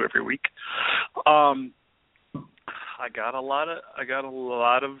that we do every week. I got a lot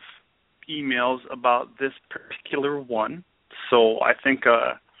of emails about this particular one, so I think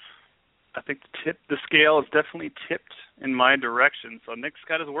the scale is definitely tipped in my direction. So Nick's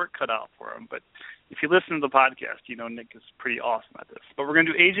got his work cut out for him. But if you listen to the podcast, Nick is pretty awesome at this. But we're going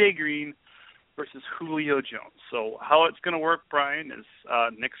to do AJ Green versus Julio Jones. So how it's going to work, Brian, is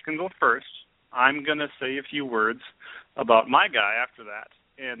Nick's going to go first. I'm going to say a few words about my guy after that,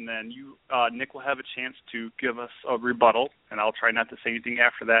 and then Nick will have a chance to give us a rebuttal, and I'll try not to say anything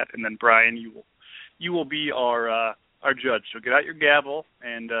after that. And then Brian, you will be our judge. So get out your gavel,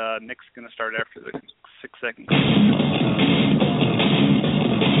 and Nick's going to start after the 6 seconds.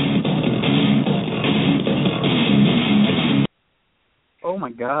 Oh,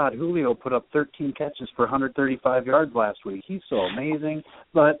 my God. Julio put up 13 catches for 135 yards last week. He's so amazing.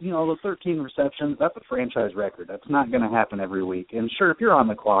 But, the 13 receptions, that's a franchise record. That's not going to happen every week. And, sure, if you're on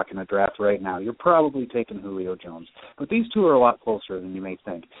the clock in a draft right now, you're probably taking Julio Jones. But these two are a lot closer than you may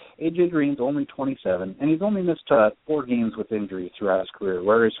think. A.J. Green's only 27, and he's only missed 4 games with injury throughout his career,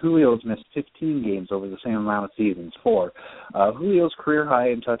 whereas Julio's missed 15 games over the same amount of seasons, 4. Julio's career high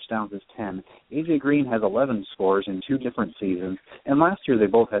in touchdowns is 10. A.J. Green has 11 scores in 2 different seasons, and last year they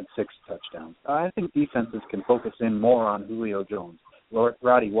both had 6 touchdowns. I think defenses can focus in more on Julio Jones.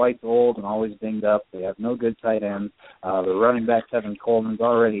 Roddy White's old and always dinged up. They have no good tight ends. The running back Tevin Coleman's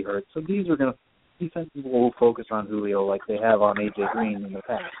already hurt. So defenses will focus on Julio like they have on A.J. Green in the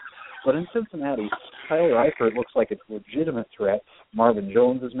past. But in Cincinnati, Tyler Eifert looks like a legitimate threat. Marvin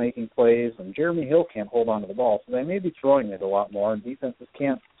Jones is making plays, and Jeremy Hill can't hold on to the ball. So they may be throwing it a lot more, and defenses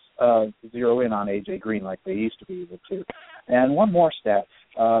can't zero in on A.J. Green like they used to be able to. And one more stat.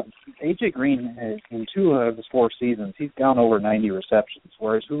 A.J. Green, in 2 of his 4 seasons, he's gone over 90 receptions,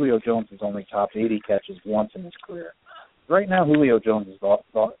 whereas Julio Jones has only topped 80 catches once in his career. Right now, Julio Jones'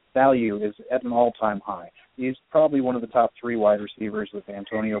 value is at an all-time high. He's probably one of the top 3 wide receivers with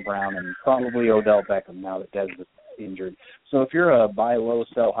Antonio Brown and probably Odell Beckham now that Dez is injured. So if you're a buy low,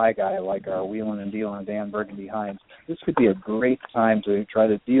 sell high guy like our wheeling and dealing Dan Burgundy Hines, this could be a great time to try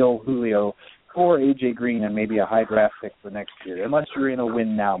to deal Julio for A.J. Green and maybe a high draft pick for next year, unless you're in a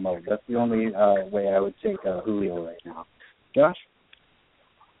win-now mode. That's the only way I would take Julio right now. Josh?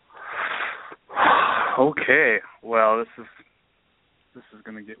 Okay. Well, this is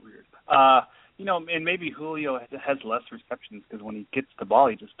going to get weird. And maybe Julio has less receptions because when he gets the ball,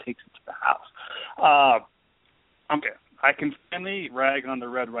 he just takes it to the house. Okay. I can finally rag on the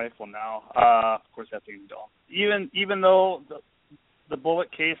red rifle now. Of course, that's Andy Dalton. Even though the bullet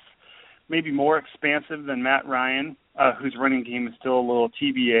case may be more expansive than Matt Ryan, whose running game is still a little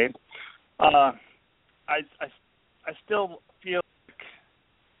TBA, I still feel like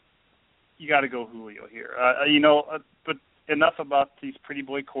you got to go Julio here. But enough about these pretty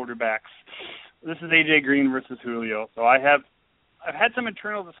boy quarterbacks. This is A.J. Green versus Julio. So I've had some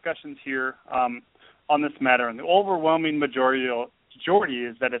internal discussions here on this matter, and the overwhelming majority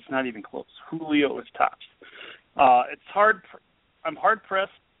is that it's not even close. Julio is tops. I'm hard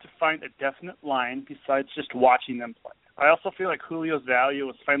pressed to find a definite line besides just watching them play. I also feel like Julio's value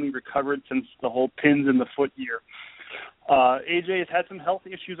has finally recovered since the whole pins in the foot year. AJ has had some health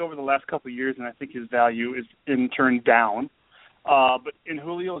issues over the last couple of years, and I think his value is in turn down. But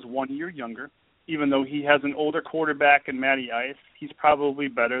Julio is 1 year younger. Even though he has an older quarterback in Matty Ice, he's probably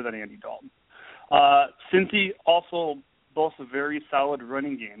better than Andy Dalton. Cincy also boasts a very solid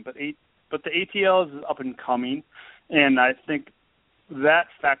running game, but the ATL is up and coming, and I think that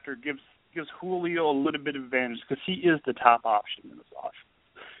factor gives Julio a little bit of advantage because he is the top option in this offense.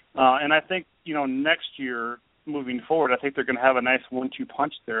 And I think, next year, moving forward, I think they're going to have a nice 1-2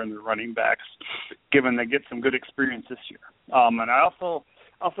 punch there in the running backs, given they get some good experience this year. And I also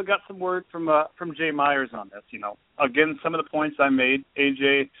got some word from Jay Myers on this. Again, some of the points I made,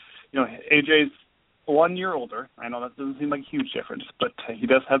 AJ's 1 year older. I know that doesn't seem like a huge difference, but he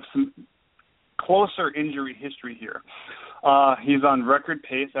does have some closer injury history here. He's on record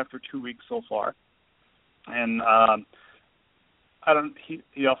pace after 2 weeks so far. And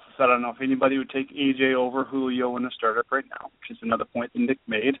He also said, I don't know if anybody would take AJ over Julio in the startup right now, which is another point that Nick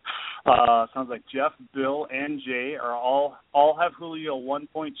made. Sounds like Jeff, Bill, and Jay are all have Julio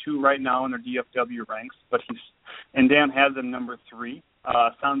 1.2 right now in their DFW ranks, and Dan has him number 3.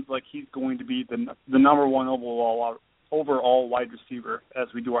 Sounds like he's going to be the number 1 overall wide receiver as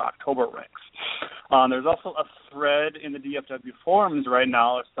we do our October ranks. There's also a thread in the DFW forums right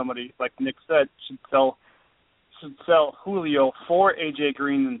now, if somebody, like Nick said, should sell Julio for AJ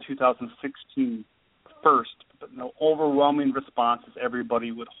Green in 2016 first, but no overwhelming response as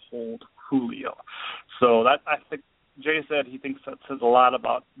everybody would hold Julio. So that, I think Jay said he thinks that says a lot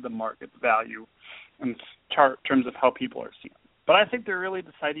about the market value in terms of how people are seeing. But I think the really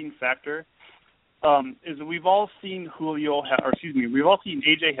deciding factor is that we've all seen we've all seen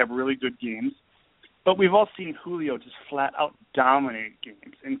AJ have really good games, but we've all seen Julio just flat out dominate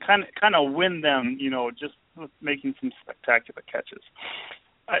games and kind of win them, just with making some spectacular catches.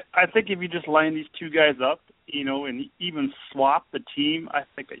 I think if you just line these two guys up, and even swap the team, I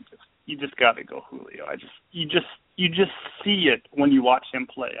think you just got to go Julio. You just see it when you watch him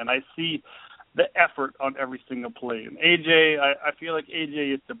play, and I see the effort on every single play. And AJ, I feel like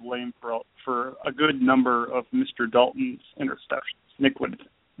AJ is to blame for a good number of Mr. Dalton's interceptions. Nick,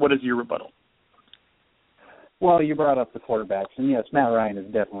 what is your rebuttal? Well, you brought up the quarterbacks, and yes, Matt Ryan is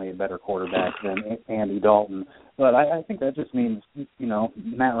definitely a better quarterback than Andy Dalton. But I think that just means,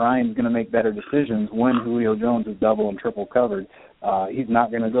 Matt Ryan's going to make better decisions when Julio Jones is double and triple covered. He's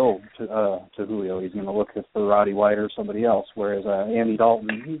not going to go to Julio. He's going to look for Roddy White or somebody else, whereas Andy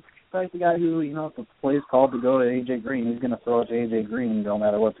Dalton, he's the guy who, if the play's called to go to A.J. Green, he's going to throw it to A.J. Green no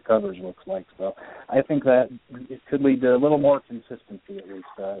matter what the coverage looks like. So I think that it could lead to a little more consistency, at least,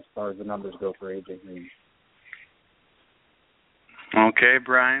 as far as the numbers go for A.J. Green. Okay,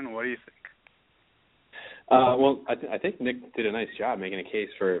 Brian, what do you think? Well, I think Nick did a nice job making a case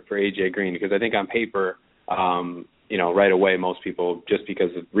for A.J. Green, because I think on paper, right away most people, just because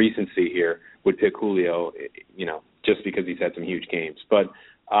of recency here, would pick Julio, just because he's had some huge games. But,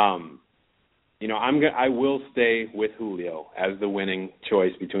 I will stay with Julio as the winning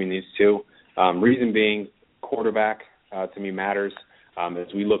choice between these two. Reason being, quarterback to me matters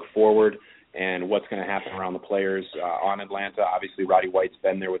as we look forward and what's going to happen around the players on Atlanta. Obviously, Roddy White's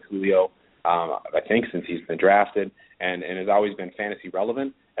been there with Julio, I think, since he's been drafted, and has always been fantasy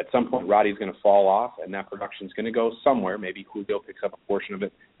relevant. At some point, Roddy's going to fall off, and that production's going to go somewhere. Maybe Julio picks up a portion of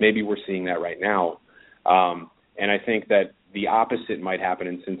it. Maybe we're seeing that right now. And I think that the opposite might happen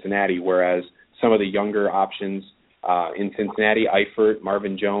in Cincinnati, whereas some of the younger options in Cincinnati, Eifert,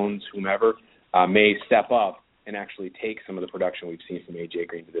 Marvin Jones, whomever, may step up and actually take some of the production we've seen from A.J.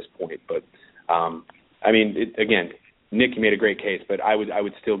 Green to this point. But, again, Nick, you made a great case, but I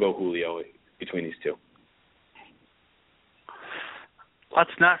would still go Julio between these two.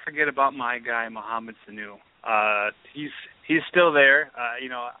 Let's not forget about my guy, Mohamed Sanu. He's still there.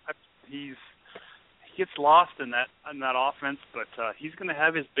 He gets lost in that offense, but he's going to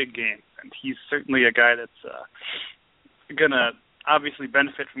have his big game, and he's certainly a guy that's going to obviously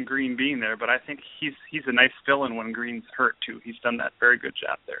benefit from Green being there. But I think he's a nice fill-in when Green's hurt too. He's done that very good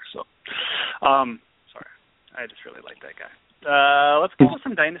job there. So, sorry, I just really like that guy. Let's go with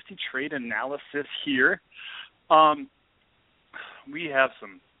some dynasty trade analysis here. We have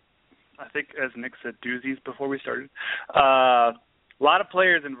some, I think, as Nick said, doozies before we started. A lot of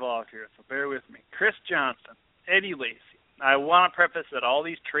players involved here, so bear with me. Chris Johnson, Eddie Lacy. I want to preface that all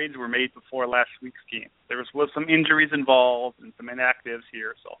these trades were made before last week's game. There was some injuries involved and some inactives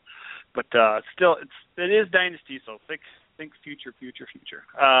here, but still, it is dynasty, so think future.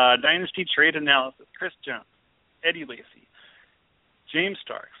 Dynasty trade analysis: Chris Johnson, Eddie Lacy, James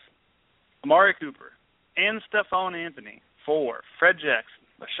Starks, Amari Cooper, and Stephon Anthony for Fred Jackson,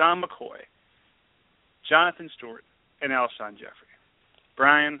 LaShawn McCoy, Jonathan Stewart, and Alshon Jeffrey.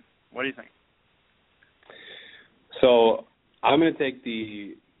 Brian, what do you think? So I'm going to take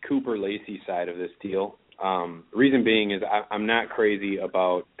the Cooper-Lacey side of this deal. Reason being is I'm not crazy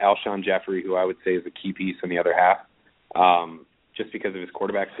about Alshon Jeffrey, who I would say is a key piece in the other half, just because of his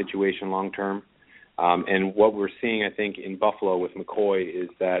quarterback situation long term. And what we're seeing, I think, in Buffalo with McCoy is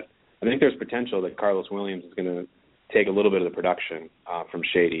that I think there's potential that Carlos Williams is going to take a little bit of the production from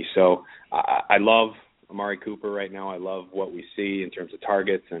Shady. So I love Amari Cooper right now. I love what we see in terms of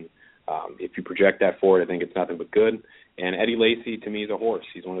targets, and if you project that forward, I think it's nothing but good. And Eddie Lacy, to me, is a horse.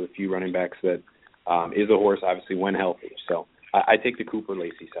 He's one of the few running backs that is a horse, obviously, when healthy. So I take the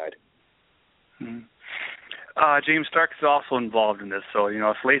Cooper-Lacey side. Mm-hmm. James Starks is also involved in this. So,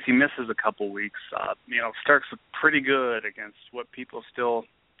 if Lacy misses a couple weeks, Starks look pretty good against what people still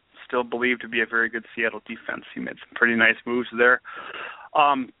still believe to be a very good Seattle defense. He made some pretty nice moves there.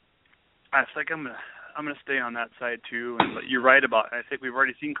 I think I'm gonna stay on that side too. And but you're right about. I think we've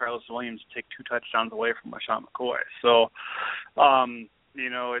already seen Carlos Williams take 2 touchdowns away from LaShawn McCoy. So,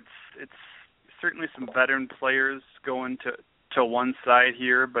 it's certainly some veteran players going to one side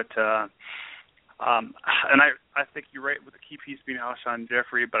here, but and I think you're right with the key piece being Alshon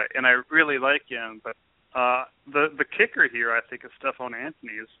Jeffrey, and I really like him, but the kicker here I think is Stephon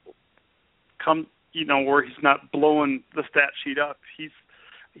Anthony is where he's not blowing the stat sheet up.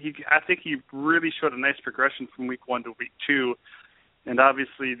 I think he really showed a nice progression from week 1 to week 2, and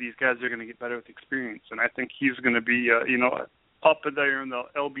obviously these guys are going to get better with experience, and I think he's going to be up there in the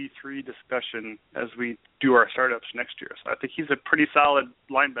LB3 discussion as we do our startups next year. So I think he's a pretty solid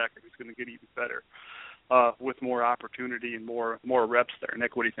linebacker who's going to get even better with more opportunity and more reps there.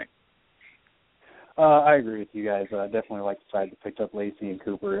 Nick, what do you think? I agree with you guys. I definitely like the side that picked up Lacey and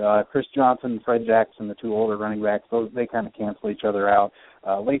Cooper. Chris Johnson, Fred Jackson, the 2 older running backs, they kind of cancel each other out.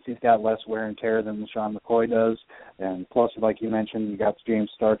 Lacey's got less wear and tear than LaShawn McCoy does, and plus, like you mentioned, you got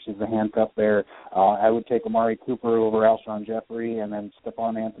James Starks as the handcuff there. I would take Amari Cooper over Alshon Jeffrey, and then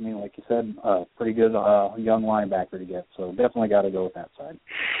Stephon Anthony, like you said, pretty good young linebacker to get. So definitely got to go with that side.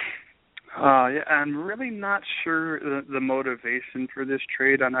 Yeah, I'm really not sure the motivation for this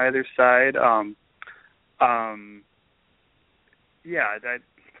trade on either side. I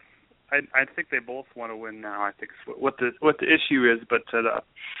think they both want to win now. I think what the issue is, but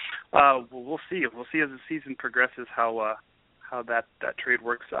we'll see. We'll see as the season progresses how that trade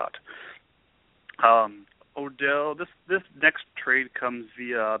works out. Odell, this next trade comes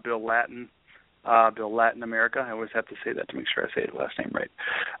via Bill Latin America. I always have to say that to make sure I say the last name right.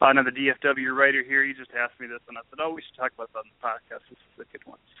 Now the DFW writer here, he just asked me this, and I said, we should talk about that on the podcast. This is a good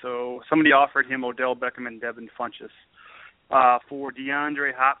one. So somebody offered him Odell Beckham and Devin Funchess for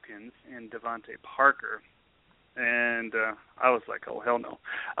DeAndre Hopkins and Devontae Parker, and I was like, oh hell no.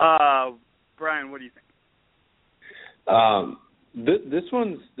 Brian, what do you think? This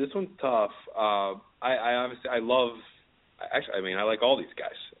one's tough. I like all these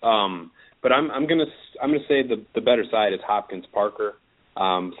guys. But I'm gonna say the better side is Hopkins Parker.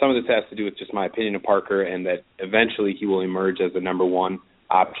 Some of this has to do with just my opinion of Parker, and that eventually he will emerge as the number 1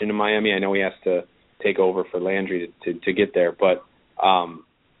 option in Miami. I know he has to take over for Landry to get there, but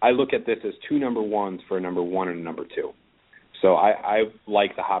I look at this as 2 number 1s for a number 1 and a number 2. So I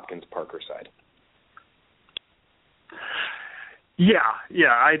like the Hopkins Parker side. Yeah,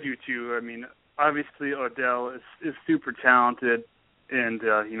 I do too. I mean, obviously Odell is super talented. And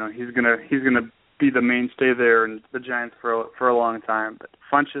he's gonna be the mainstay there in the Giants for a long time. But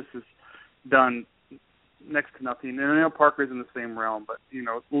Funchess has done next to nothing. And I know Parker's in the same realm, but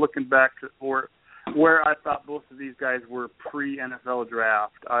looking back to where I thought both of these guys were pre-NFL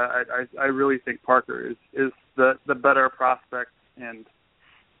draft, I really think Parker is the better prospect. And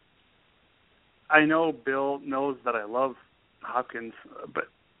I know Bill knows that I love Hopkins,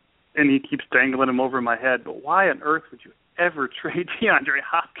 and he keeps dangling him over my head. But why on earth would you ever trade DeAndre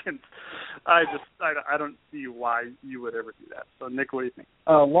Hopkins? I don't see why you would ever do that. So, Nick, what do you think?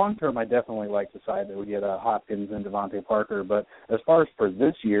 Long term, I definitely like the side that we get Hopkins and Devontae Parker. But as far as for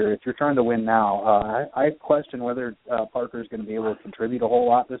this year, if you're trying to win now, I question whether Parker's going to be able to contribute a whole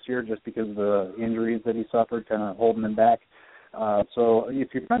lot this year just because of the injuries that he suffered, kind of holding him back. So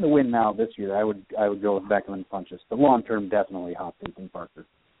if you're trying to win now this year, I would go with Beckham and Funchess. But long term, definitely Hopkins and Parker.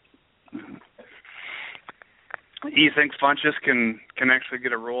 Mm-hmm. You think Funchess can actually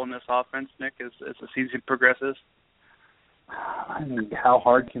get a role in this offense, Nick, as the season progresses? I mean, how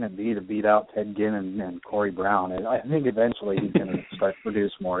hard can it be to beat out Ted Ginn and Corey Brown? I think eventually he's going to start to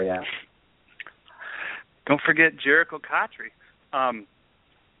produce more, yeah. Don't forget Jericho Cotry. Okay,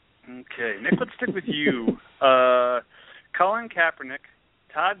 Nick, let's stick with you. Colin Kaepernick,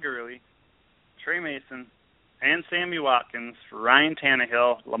 Todd Gurley, Trey Mason, and Sammy Watkins for Ryan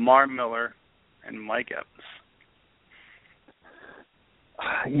Tannehill, Lamar Miller, and Mike Evans.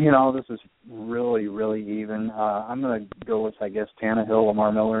 This is really, really even. I'm going to go with, I guess, Tannehill,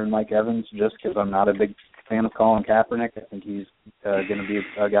 Lamar Miller, and Mike Evans just because I'm not a big fan of Colin Kaepernick. I think he's going to be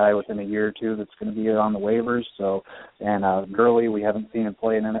a guy within a year or two that's going to be on the waivers. So, and Gurley, we haven't seen him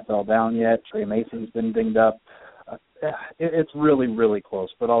play an NFL down yet. Trey Mason's been dinged up. It's really, really close,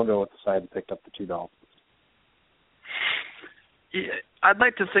 but I'll go with the side that picked up the 2 Dolphins. Yeah, I'd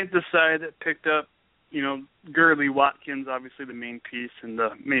like to think the side that picked up, Gurley, Watkins, obviously the main piece, and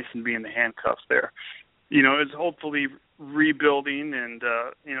the Mason being the handcuffs there, is hopefully rebuilding, and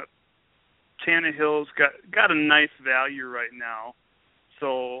Tannehill's got a nice value right now,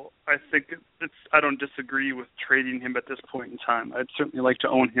 So I think I don't disagree with trading him at this point in time. I'd certainly like to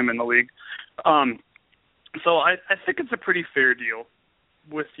own him in the league. So I think it's a pretty fair deal.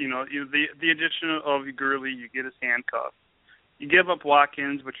 With the addition of Gurley, you get his handcuff. You give up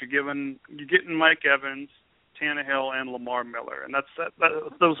Watkins, but you're getting Mike Evans, Tannehill, and Lamar Miller, and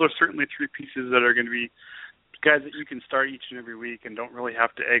those are certainly three pieces that are going to be guys that you can start each and every week and don't really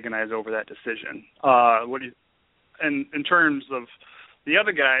have to agonize over that decision. And in terms of the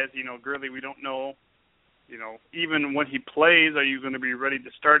other guys, Gurley, we don't know. Even when he plays, are you going to be ready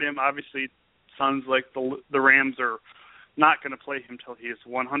to start him? Obviously, it sounds like the Rams are not going to play him until he is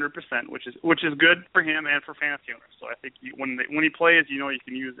 100%, which is good for him and for fantasy owners. So I think when he plays, you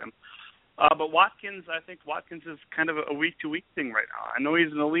can use him. But Watkins, I think Watkins is kind of a week-to-week thing right now. I know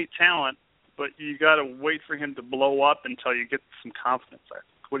he's an elite talent, but you got to wait for him to blow up until you get some confidence. I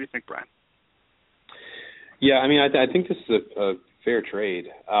think. What do you think, Brian? Yeah, I mean, I think this is a fair trade.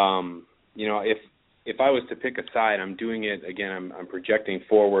 If I was to pick a side, I'm doing it again. I'm projecting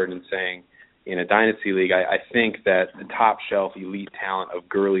forward and saying, in a dynasty league, I think that the top shelf elite talent of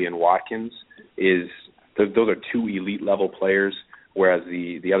Gurley and Watkins those are two elite level players. Whereas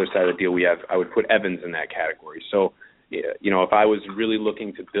the other side of the deal I would put Evans in that category. So, if I was really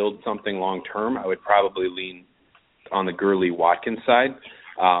looking to build something long term, I would probably lean on the Gurley Watkins side.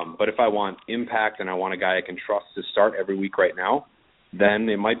 But if I want impact and I want a guy I can trust to start every week right now, then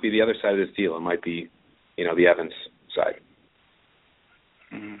it might be the other side of this deal. It might be, the Evans side.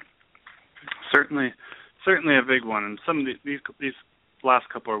 Mm-hmm. Certainly a big one, and some of these last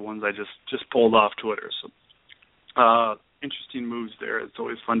couple are ones I just pulled off Twitter. So, interesting moves there. It's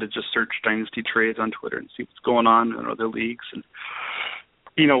always fun to just search Dynasty trades on Twitter and see what's going on in other leagues. And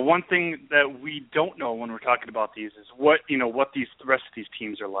one thing that we don't know when we're talking about these is what the rest of these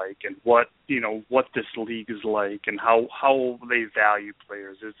teams are like, and what this league is like, and how they value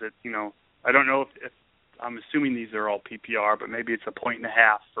players. Is it I don't know if I'm assuming these are all PPR, but maybe it's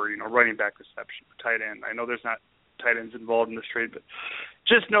 1.5 for running back reception for tight end. I know there's not tight ends involved in this trade, but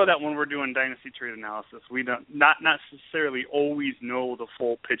just know that when we're doing dynasty trade analysis, we not necessarily always know the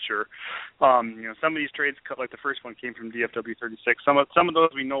full picture. Some of these trades, like the first one, came from DFW 36. Some of those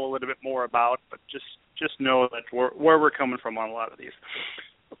we know a little bit more about, but just know that where we're coming from on a lot of these.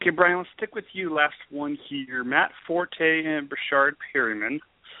 Okay, Brian, let's stick with you. Last one here: Matt Forte and Brashard Perryman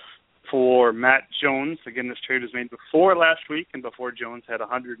for Matt Jones. Again, this trade was made before last week and before Jones had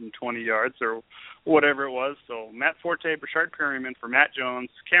 120 yards or whatever it was. So Matt Forte, Brashard Perryman for Matt Jones,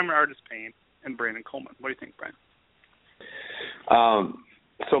 Cameron Artis-Payne, and Brandon Coleman. What do you think, Brian?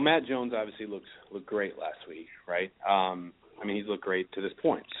 So Matt Jones obviously looked great last week, right? He's looked great to this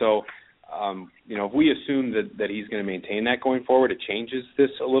point. So, if we assume that he's going to maintain that going forward, it changes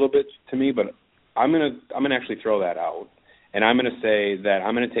this a little bit to me. But I'm gonna actually throw that out. And I'm going to say that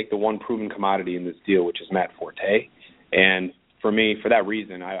I'm going to take the one proven commodity in this deal, which is Matt Forte. And for me, for that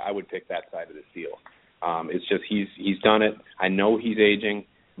reason, I would pick that side of this deal. It's just he's done it. I know he's aging,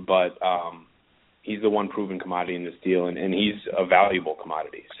 but he's the one proven commodity in this deal, and he's a valuable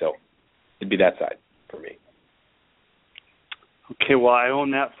commodity. So it'd be that side for me. Okay, well, I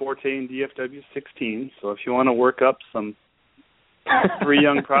own Matt Forte in DFW 16. So if you want to work up some three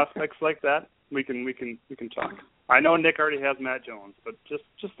young prospects like that, we can talk. I know Nick already has Matt Jones, but just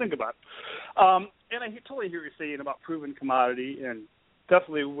think about it. And I totally hear what you're saying about proven commodity, and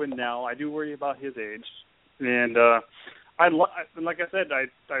definitely win now. I do worry about his age, and like I said,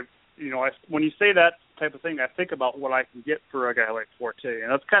 when you say that type of thing, I think about what I can get for a guy like Forte, and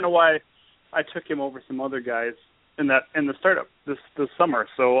that's kind of why I took him over some other guys in the startup this summer.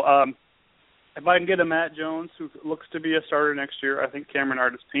 So if I can get a Matt Jones who looks to be a starter next year, I think Cameron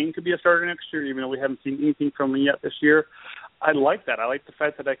Artis-Payne could be a starter next year, even though we haven't seen anything from him yet this year. I like that. I like the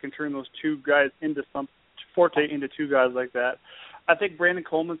fact that I can turn those two guys into Forte into two guys like that. I think Brandon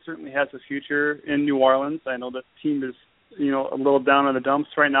Coleman certainly has a future in New Orleans. I know that team is, a little down in the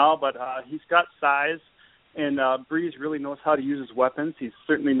dumps right now, but he's got size, and Breeze really knows how to use his weapons. He's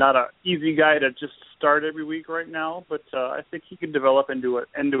certainly not an easy guy to just start every week right now, but I think he can develop into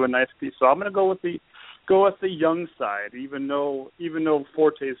a nice piece. So I'm going to go with the young side, even though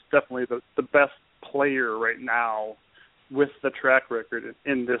Forte is definitely the best player right now with the track record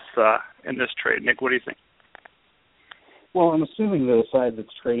in this trade. Nick, what do you think? Well, I'm assuming the side that's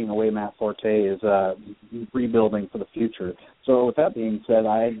trading away Matt Forte is rebuilding for the future. So with that being said,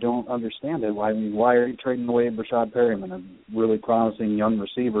 I don't understand it. Why are you trading away Brashard Perryman, a really promising young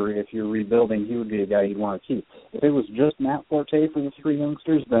receiver? If you're rebuilding, he would be a guy you'd want to keep. If it was just Matt Forte for the three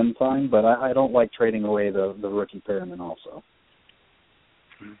youngsters, then fine, but I don't like trading away the rookie Perryman also.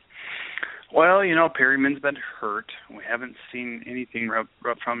 Well, Perryman's been hurt. We haven't seen anything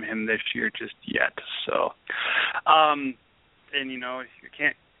from him this year just yet. So, and you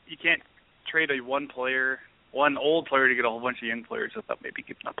can't trade one old player to get a whole bunch of young players without maybe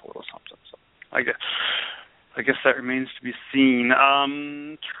giving up a little something. So, I guess that remains to be seen.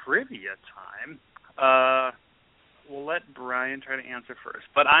 Trivia time. We'll let Brian try to answer first.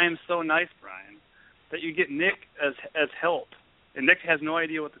 But I am so nice, Brian, that you get Nick as help. And Nick has no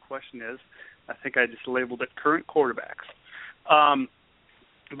idea what the question is. I think I just labeled it current quarterbacks.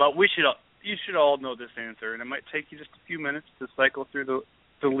 But you should all know this answer, and it might take you just a few minutes to cycle through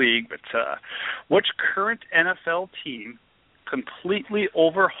the league. But which current NFL team completely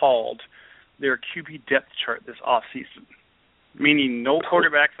overhauled their QB depth chart this offseason? Meaning no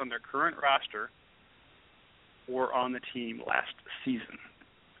quarterbacks on their current roster were on the team last season.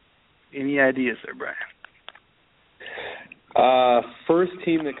 Any ideas there, Brian? First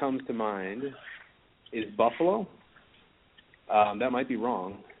team that comes to mind is Buffalo. That might be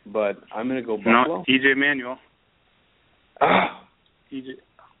wrong, but I'm going to go Buffalo. No, EJ Manuel. EJ.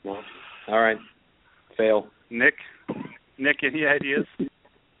 No. All right. Fail. Nick, any ideas?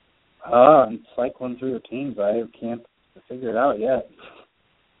 I'm cycling through the teams. I can't figure it out yet.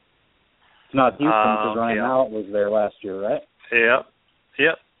 It's not Houston because Ryan Mallett was there last year, right?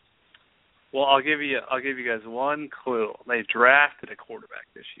 Yep. Well, I'll give you guys one clue. They drafted a quarterback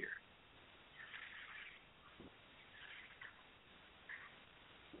this year.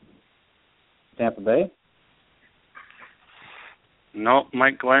 Tampa Bay? No,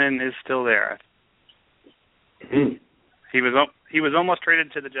 Mike Glennon is still there. He was almost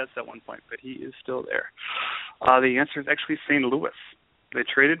traded to the Jets at one point, but he is still there. The answer is actually St. Louis. They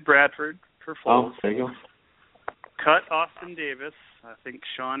traded Bradford for Foles. Oh, there you go. Cut Austin Davis. I think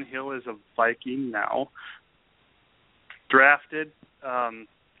Sean Hill is a Viking now. Drafted,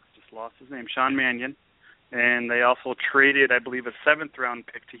 just lost his name, Sean Mannion. And they also traded, I believe, a 7th-round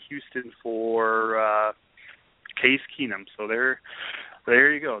pick to Houston for Case Keenum. So there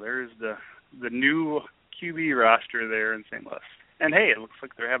you go. There's the new QB roster there in St. Louis. And, hey, it looks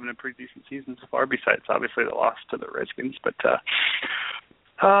like they're having a pretty decent season so far, besides, obviously, the loss to the Redskins. But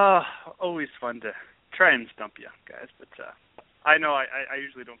always fun to try and stump you guys. But I know I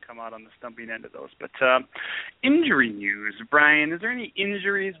usually don't come out on the stumping end of those. But injury news, Brian, is there any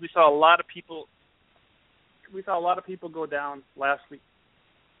injuries? We saw a lot of people go down last week.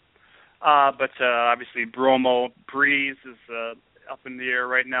 But obviously Breeze is up in the air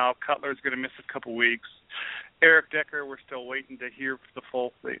right now. Cutler's going to miss a couple weeks. Eric Decker, we're still waiting to hear the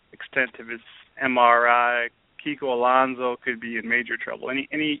full extent of his MRI. Kiko Alonso could be in major trouble.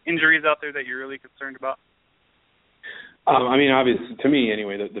 Any injuries out there that you're really concerned about? Obviously, to me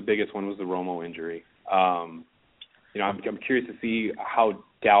anyway, the biggest one was the Romo injury. I'm curious to see how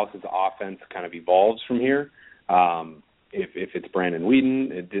Dallas's offense kind of evolves from here. If it's Brandon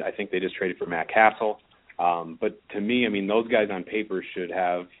Whedon, I think they just traded for Matt Castle. But to me, those guys on paper should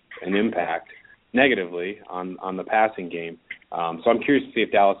have an impact negatively on the passing game. So I'm curious to see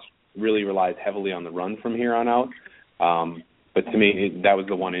if Dallas really relies heavily on the run from here on out. But to me, that was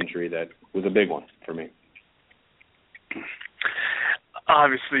the one injury that was a big one for me.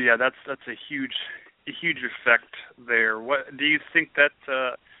 Obviously, yeah, that's a huge effect there. What do you think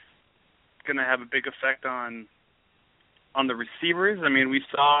that's going to have a big effect on the receivers? We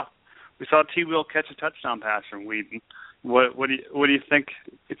saw T. Will catch a touchdown pass from Whedon. What do you think?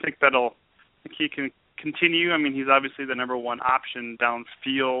 You think he can continue? He's obviously the number one option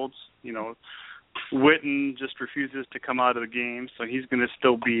downfield. Witten just refuses to come out of the game, so he's going to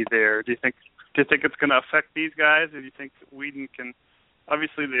still be there. Do you think it's going to affect these guys? Or do you think Whedon can?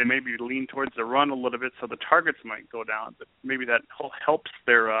 Obviously, they maybe lean towards the run a little bit, so the targets might go down, but maybe that helps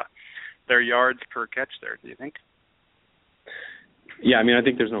their yards per catch there. Do you think? Yeah, I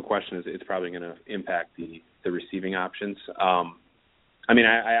think there's no question it's probably going to impact the receiving options.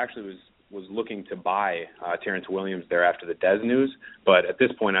 I actually was looking to buy Terrence Williams there after the Dez news, but at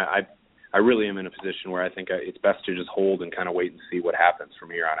this point, I really am in a position where I think it's best to just hold and kind of wait and see what happens from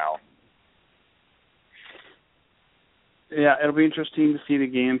here on out. Yeah, it'll be interesting to see the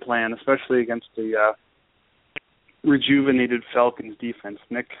game plan, especially against the rejuvenated Falcons defense.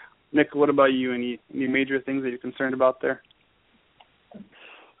 Nick, what about you? Any major things that you're concerned about there?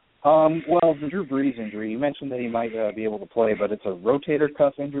 Well, the Drew Brees injury, you mentioned that he might be able to play, but it's a rotator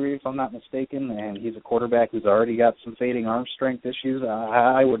cuff injury, if I'm not mistaken, and he's a quarterback who's already got some fading arm strength issues.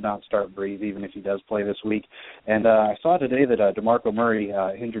 I would not start Brees even if he does play this week. And I saw today that DeMarco Murray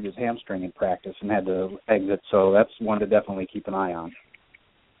injured his hamstring in practice and had to exit, so that's one to definitely keep an eye on.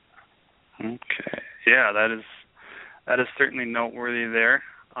 Okay. Yeah, that is certainly noteworthy there.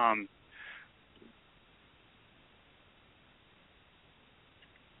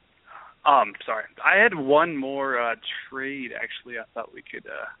 Sorry. I had one more trade actually. I thought we could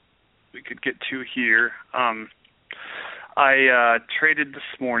get to here. I traded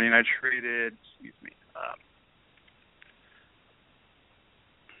this morning. I traded.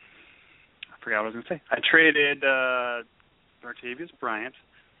 I forgot what I was going to say. I traded Martavius Bryant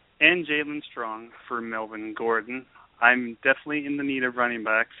and Jalen Strong for Melvin Gordon. I'm definitely in the need of running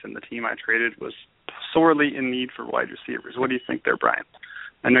backs, and the team I traded was sorely in need for wide receivers. What do you think there, Brian?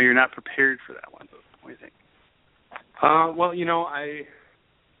 I know you're not prepared for that one, but what do you think? Well, you know, I'm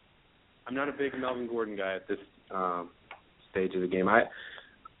not a big Melvin Gordon guy at this stage of the game. I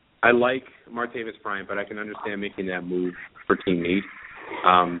like Martavius Bryant, but I can understand making that move for team need.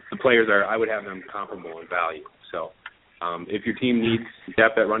 The players I would have them comparable in value. So if your team needs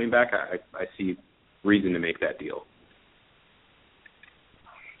depth at running back, I see reason to make that deal.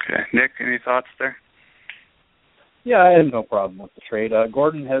 Okay. Nick, any thoughts there? Yeah, I have no problem with the trade.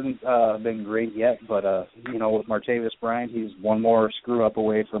 Gordon hasn't been great yet, but, with Martavius Bryant, he's one more screw-up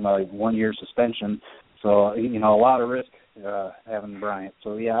away from a 1-year suspension. So, a lot of risk having Bryant.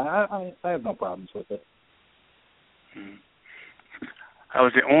 So, yeah, I have no problems with it. I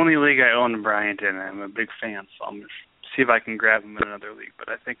was the only league I owned Bryant in, and I'm a big fan, so I'm going to see if I can grab him in another league. But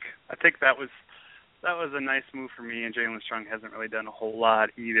I think that was a nice move for me, and Jalen Strong hasn't really done a whole lot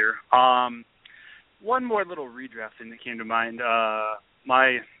either. One more little redraft thing that came to mind.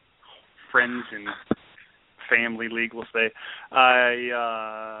 My friends and family league will say,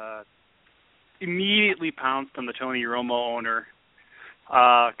 I immediately pounced on the Tony Romo owner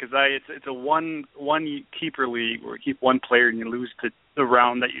because it's a one keeper league where you keep one player and you lose to the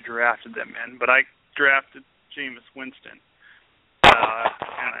round that you drafted them in. But I drafted Jameis Winston. And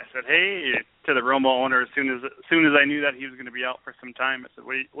I said, hey, to the Romo owner as soon as I knew that he was going to be out for some time. I said,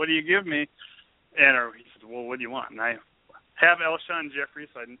 what do you give me? And he said, well, what do you want? And I have Alshon Jeffrey,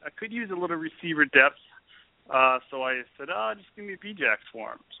 so I could use a little receiver depth. So I said, just give me P-Jax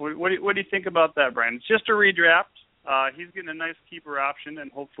for him. So what do you think about that, Brian? It's just a redraft. He's getting a nice keeper option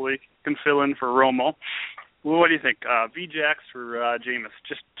and hopefully can fill in for Romo. Well, what do you think? V-Jax for Jameis,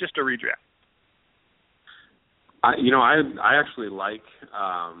 just a redraft. I actually like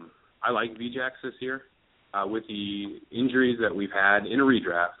V-Jax this year with the injuries that we've had in a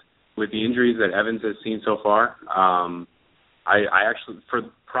redraft. With the injuries that Evans has seen so far, I actually, for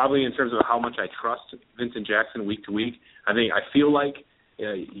probably in terms of how much I trust Vincent Jackson week to week, I feel like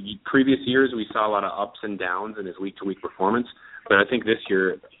previous years we saw a lot of ups and downs in his week to week performance, but I think this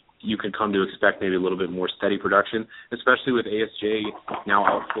year you can come to expect maybe a little bit more steady production, especially with ASJ now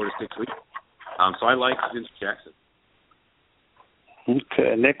out 4 to 6 weeks. So I like Vincent Jackson.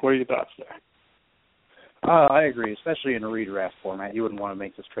 Okay, Nick, what are your thoughts there? I agree, especially in a redraft format. You wouldn't want to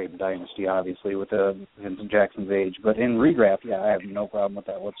make this trade in Dynasty, obviously, with Vincent Jackson's age. But in redraft, yeah, I have no problem with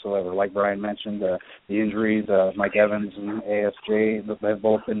that whatsoever. Like Brian mentioned, the injuries, Mike Evans and ASJ, they've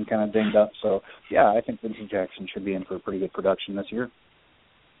both been kind of dinged up. So, yeah, I think Vincent Jackson should be in for a pretty good production this year.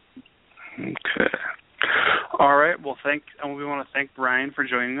 Okay. All right. Well, we want to thank Brian for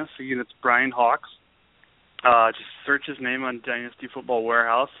joining us. Again, it's Brian Hawks. Just search his name on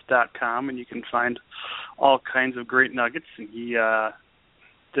dynastyfootballwarehouse.com, and you can find all kinds of great nuggets. And he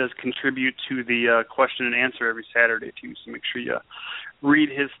does contribute to the question and answer every Saturday, too. So make sure you read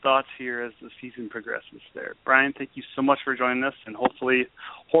his thoughts here as the season progresses there. Brian, thank you so much for joining us, and hopefully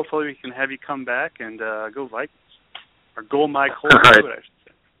we can have you come back and go Vikings. Or go my Colts, I should say.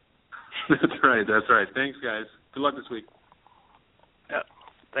 That's right. Thanks, guys. Good luck this week. Yeah.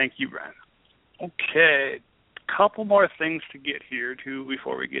 Thank you, Brian. Okay. Couple more things to get here too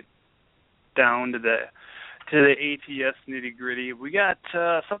before we get down to the ATS nitty gritty. We got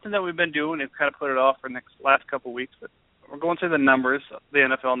something that we've been doing. We've kind of put it off for the last couple of weeks, but we're going through the numbers, the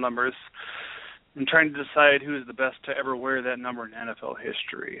NFL numbers, and trying to decide who is the best to ever wear that number in NFL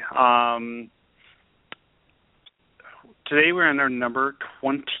history. Today we're on our number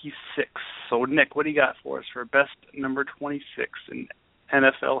 26. So Nick, what do you got for us for best number 26 in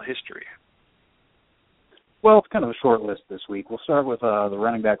NFL history? Well, it's kind of a short list this week. We'll start with the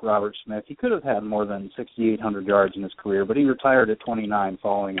running back Robert Smith. He could have had more than 6,800 yards in his career, but he retired at 29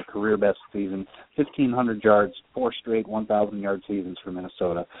 following a career-best season, 1,500 yards, 4 straight 1,000-yard seasons for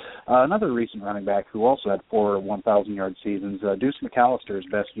Minnesota. Another recent running back who also had 4 1,000-yard seasons, Deuce McAllister's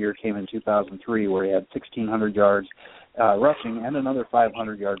best year came in 2003, where he had 1,600 yards rushing and another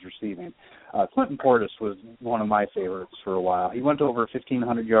 500 yards receiving. Clinton Portis was one of my favorites for a while. He went over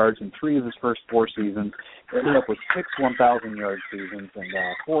 1,500 yards in 3 of his first 4 seasons, ended up with 6 1,000-yard seasons and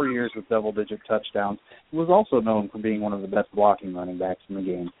 4 years with double-digit touchdowns. He was also known for being one of the best blocking running backs in the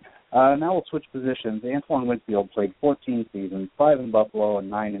game. Now we'll switch positions. Antoine Winfield played 14 seasons, 5 in Buffalo and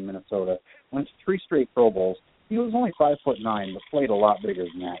 9 in Minnesota. Went to 3 straight Pro Bowls. He was only 5'9", but played a lot bigger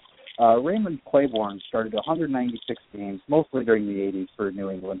than that. Raymond Claiborne started 196 games, mostly during the 80s for New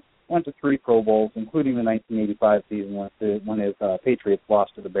England. Went to 3 Pro Bowls, including the 1985 season when his Patriots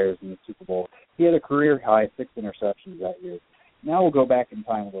lost to the Bears in the Super Bowl. He had a career-high 6 interceptions that year. Now we'll go back in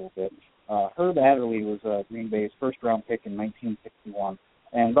time a little bit. Herb Adderley was Green Bay's first-round pick in 1961,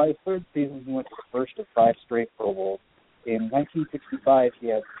 and by his third season, he went to the first of 5 straight Pro Bowls. In 1965, he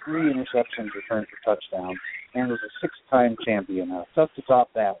had 3 interceptions returned for touchdowns and was a 6-time champion. Tough to top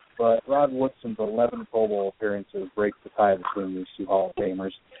that, but Rod Woodson's 11 Pro Bowl appearances breaks the tie between these 2 Hall of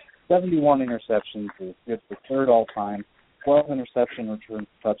Famers. 71 interceptions is good for third all-time. 12 interception returns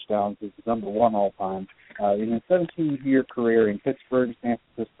for touchdowns is number 1 all-time. In his 17-year career in Pittsburgh, San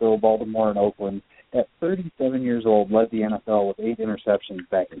Francisco, Baltimore, and Oakland, at 37 years old, led the NFL with 8 interceptions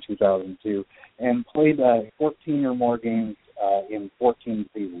back in 2002 and played 14 or more games in 14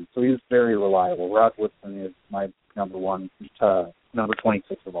 seasons. So he was very reliable. Rod Woodson is my number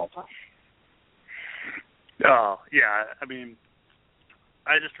 26 of all time. Oh, yeah. I mean,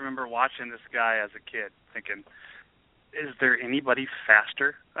 I just remember watching this guy as a kid thinking, is there anybody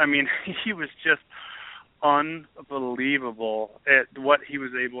faster? I mean, he was just unbelievable at what he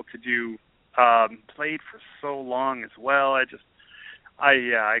was able to do. Played for so long as well. I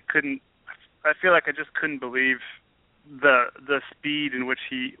feel like I just couldn't believe the speed in which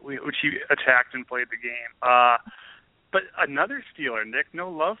he attacked and played the game. But another Steeler, Nick,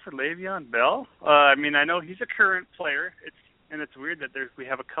 no love for Le'Veon Bell. I mean, I know he's a current player. It's weird that we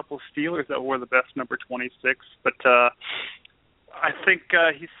have a couple Steelers that wore the best number 26, but I think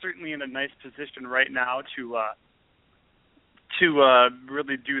he's certainly in a nice position right now to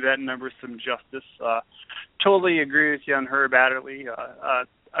really do that number some justice. Totally agree with you on Herb Adderley,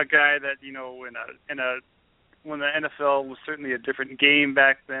 a guy that, you know, when the NFL was certainly a different game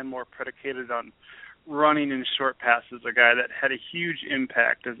back then, more predicated on running in short passes, a guy that had a huge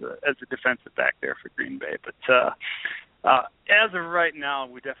impact as a defensive back there for Green Bay. But as of right now,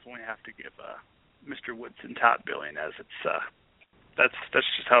 we definitely have to give Mr. Woodson top billing, as that's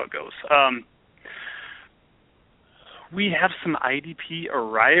just how it goes. We have some IDP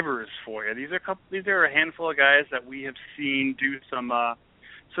arrivers for you. These are a handful of guys that we have seen do some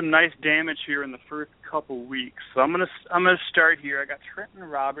nice damage here in the first couple weeks. So I'm gonna start here. I got Trenton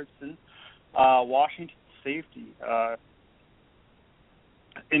Robertson, Washington safety.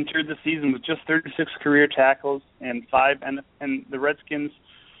 Entered the season with just 36 career tackles and 5 NFL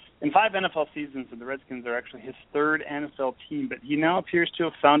seasons, and the Redskins are actually his third NFL team. But he now appears to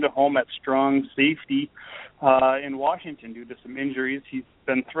have found a home at strong safety in Washington due to some injuries. He's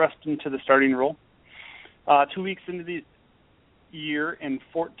been thrust into the starting role. 2 weeks into the year and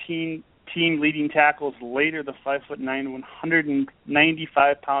 14 team leading tackles later, the 5'9",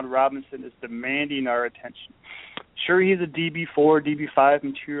 195-pound Robinson is demanding our attention. Sure, he's a DB4, DB5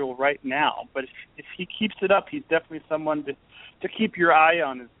 material right now, but if he keeps it up, he's definitely someone to keep your eye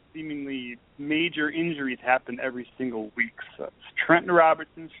on, as seemingly major injuries happen every single week. So it's Trenton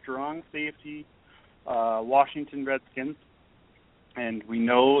Robertson, strong safety, Washington Redskins, and we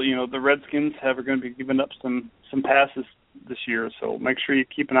know, the Redskins are going to be giving up some passes this year, so make sure you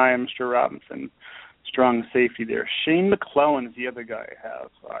keep an eye on Mr. Robinson. Strong safety there. Shane McClellan is the other guy I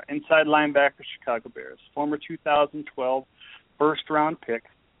have. Inside linebacker, Chicago Bears. Former 2012 first-round pick.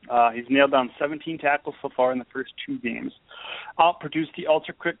 He's nailed down 17 tackles so far in the first 2 games. Outproduced the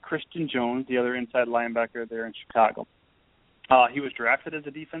ultra-quick Christian Jones, the other inside linebacker there in Chicago. He was drafted as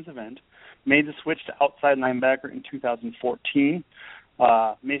a defensive end. Made the switch to outside linebacker in 2014.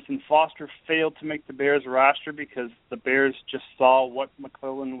 Mason Foster failed to make the Bears roster because the Bears just saw what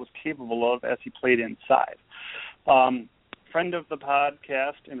McClellan was capable of as he played inside. Friend of the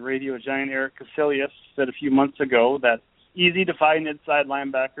podcast and radio giant Eric Casillas said a few months ago that it's easy to find inside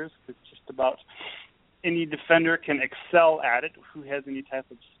linebackers because just about any defender can excel at it who has any type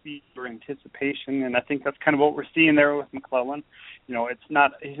of speed or anticipation, and I think that's kind of what we're seeing there with McClellan. He's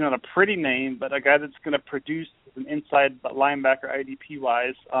not a pretty name, but a guy that's going to produce as an inside linebacker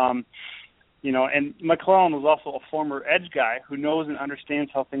IDP-wise. And McClellan was also a former edge guy who knows and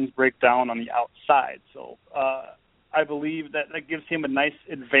understands how things break down on the outside. So I believe that gives him a nice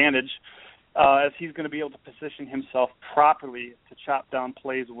advantage as he's going to be able to position himself properly to chop down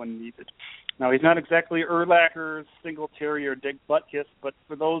plays when needed. Now, he's not exactly Urlacher, Singletary, or Dick Butkus, but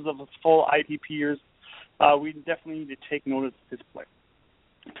for those of us full IDPers, we definitely need to take notice of his play.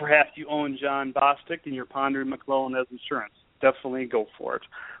 Perhaps you own John Bostic and you're pondering McClellan as insurance. Definitely go for it.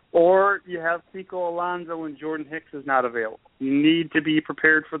 or you have Pico Alonso and Jordan Hicks is not available. You need to be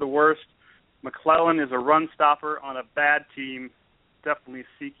prepared for the worst. McClellan is a run stopper on a bad team, definitely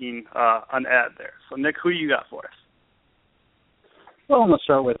seeking an ad there. So, Nick, who you got for us? Well, I'm going to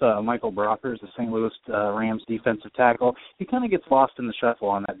start with Michael Brockers, the St. Louis Rams defensive tackle. He kind of gets lost in the shuffle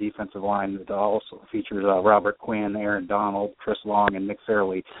on that defensive line that also features Robert Quinn, Aaron Donald, Chris Long, and Nick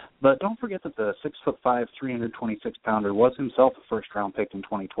Fairley. But don't forget that the 6'5", 326-pounder was himself a first-round pick in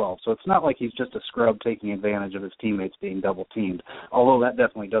 2012. So it's not like he's just a scrub taking advantage of his teammates being double-teamed, although that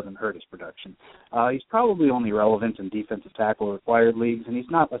definitely doesn't hurt his production. He's probably only relevant in defensive tackle required leagues, and he's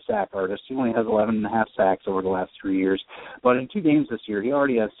not a sack artist. He only has 11.5 sacks over the last 3 years. But in 2 games this year, he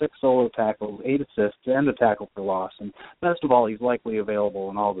already has 6 solo tackles, 8 assists, and a tackle for loss. And best of all, he's likely available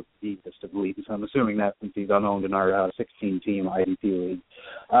in all the deepest of leagues. I'm assuming that since he's unowned in our 16-team IDP league.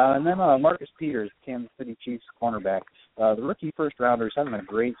 And then Marcus Peters, Kansas City Chiefs cornerback. The rookie first-rounder is having a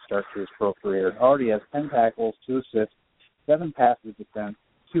great start to his pro career. Already has 10 tackles, 2 assists, 7 passes defense,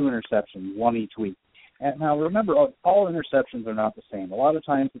 2 interceptions, 1 each week. And now, remember, all interceptions are not the same. A lot of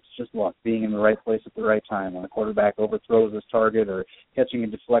times it's just luck, being in the right place at the right time when a quarterback overthrows his target or catching a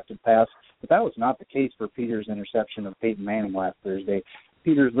deflected pass. But that was not the case for Peters' interception of Peyton Manning last Thursday.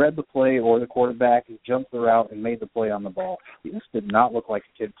 Peters read the play or the quarterback, jumped the route, and made the play on the ball. He just did not look like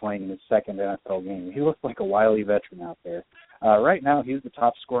a kid playing in his second NFL game. He looked like a wily veteran out there. Right now, he's the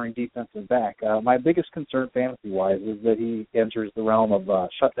top-scoring defensive back. My biggest concern fantasy-wise is that he enters the realm of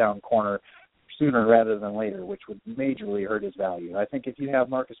shutdown corner sooner rather than later, which would majorly hurt his value. I think if you have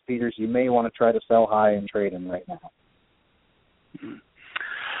Marcus Peters, you may want to try to sell high and trade him right now.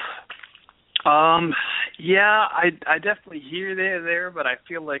 Yeah, I definitely hear there, but I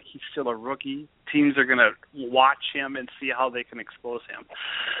feel like he's still a rookie. Teams are going to watch him and see how they can expose him.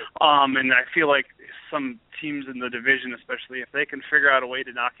 And I feel like some teams in the division, especially if they can figure out a way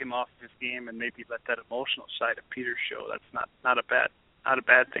to knock him off his game and maybe let that emotional side of Peters show, that's not a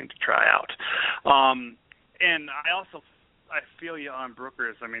bad thing to try out. And I feel you on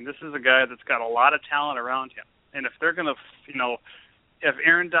Brookers. I mean, this is a guy that's got a lot of talent around him. And if they're going to, if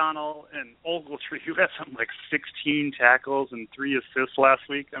Aaron Donald and Ogletree, who had something like 16 tackles and 3 assists last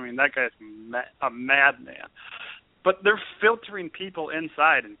week, I mean, that guy's a madman. But they're filtering people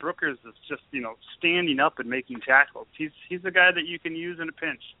inside, and Brookers is just, standing up and making tackles. He's a guy that you can use in a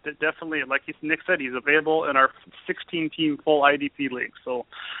pinch. That definitely, like Nick said, he's available in our 16-team full IDP league. So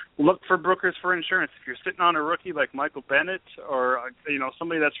look for Brookers for insurance. If you're sitting on a rookie like Michael Bennett or,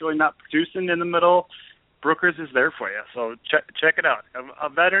 somebody that's really not producing in the middle, Brookers is there for you. So check it out. A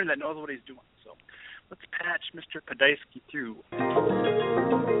veteran that knows what he's doing. So let's patch Mr. Podolsky through.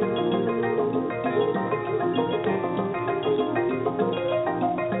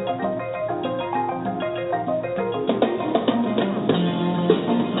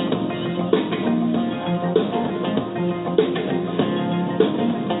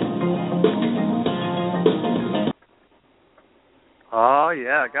 Oh,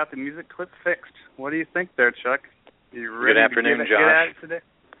 yeah, I got the music clip fixed. What do you think there, Chuck? You ready Good afternoon, to Josh. get at it today?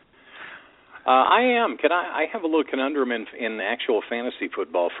 I am. I have a little conundrum in actual fantasy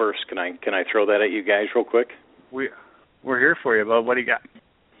football first. Can I throw that at you guys real quick? We're here for you, bud. What do you got?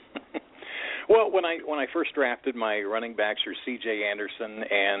 Well, when I first drafted, my running backs are C.J. Anderson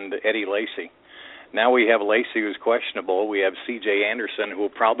and Eddie Lacy. Now we have Lacy, who's questionable. We have C.J. Anderson, who will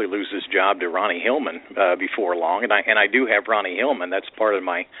probably lose his job to Ronnie Hillman before long, and I do have Ronnie Hillman. That's part of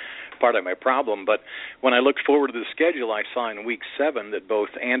my problem. But when I looked forward to the schedule, I saw in Week 7 that both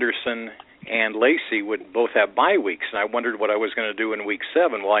Anderson and Lacy would both have bye weeks, and I wondered what I was going to do in Week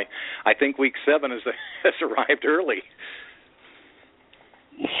 7. Well, I think Week 7 has arrived early.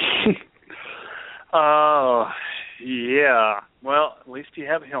 Oh, yeah. Well, at least you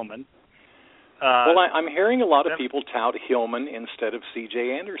have Hillman. Well, I'm hearing a lot of people tout Hillman instead of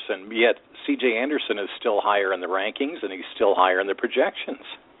C.J. Anderson, yet C.J. Anderson is still higher in the rankings, and he's still higher in the projections.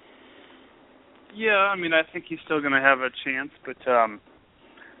 Yeah, I mean, I think he's still going to have a chance, but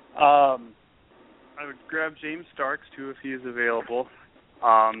I would grab James Starks, too, if he is available.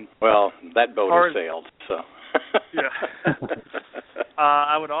 Well, that boat has sailed, so. Yeah.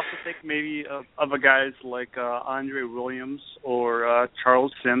 I would also think maybe of a guys like Andre Williams or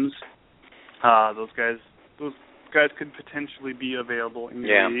Charles Sims. Those guys could potentially be available in the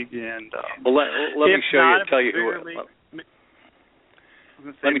league. And well, let me tell you who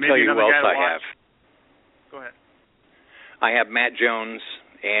else I have. Go ahead. I have Matt Jones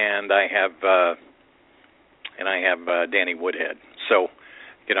and I have Danny Woodhead. So,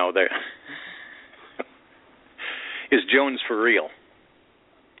 is Jones for real?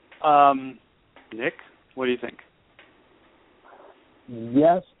 Nick, what do you think?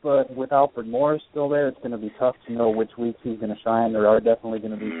 Yes, but with Alfred Morris still there, it's going to be tough to know which weeks he's going to shine. There are definitely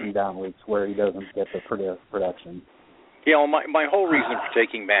going to be some down weeks where he doesn't get the production. You know, my whole reason for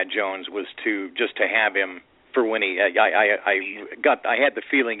taking Matt Jones was to have him for when I had the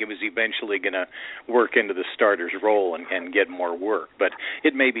feeling he was eventually going to work into the starter's role and get more work, but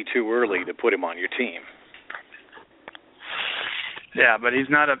it may be too early to put him on your team. Yeah, but he's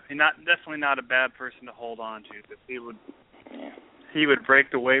definitely not a bad person to hold on to. Because he would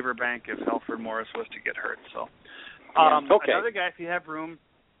break the waiver bank if Alfred Morris was to get hurt. So, okay. Another guy, if you have room,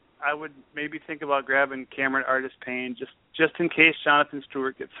 I would maybe think about grabbing Cameron Artis-Payne just in case Jonathan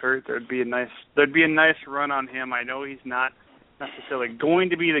Stewart gets hurt. There'd be a nice run on him. I know he's not necessarily going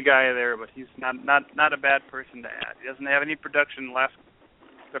to be the guy there, but he's not a bad person to add. He doesn't have any production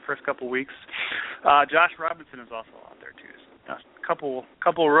the first couple weeks. Josh Robinson is also out there too. So a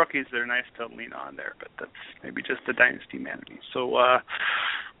couple rookies that are nice to lean on there, but that's maybe just the dynasty management. So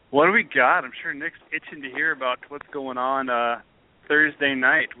what do we got? I'm sure Nick's itching to hear about what's going on Thursday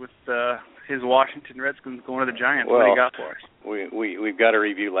night with his Washington Redskins going to the Giants. Well, what do you got for us? We've got to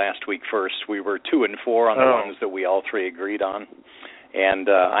review last week first. We were 2-4 on the ones that we all three agreed on, and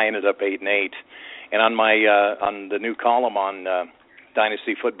I ended up 8-8. And on my on the new column on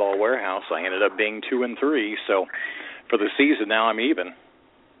Dynasty Football Warehouse, I ended up being 2-3. So for the season now, I'm even.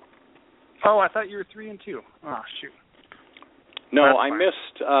 Oh, I thought you were 3-2. Oh, shoot. No, I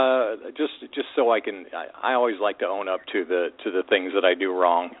missed just so I can. I always like to own up to the things that I do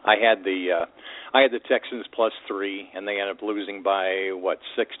wrong. I had the Texans +3, and they ended up losing by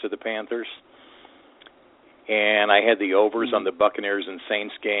 6 to the Panthers. And I had the overs on the Buccaneers and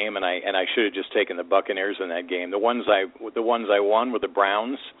Saints game, and I should have just taken the Buccaneers in that game. The ones I won were the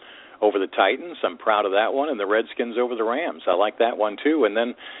Browns over the Titans. I'm proud of that one, and the Redskins over the Rams. I like that one too. And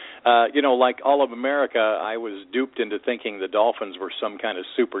then, like all of America, I was duped into thinking the Dolphins were some kind of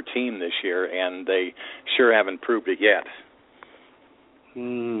super team this year, and they sure haven't proved it yet.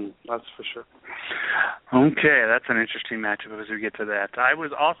 That's for sure. Okay, that's an interesting matchup as we get to that. I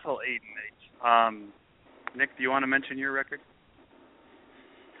was also 8-8. Nick, do you want to mention your record?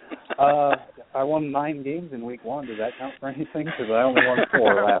 I won 9 games in week 1. Does that count for anything? Because I only won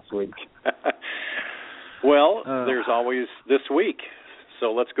 4 last week. Well, there's always this week.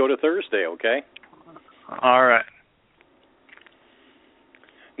 So let's go to Thursday, okay? All right.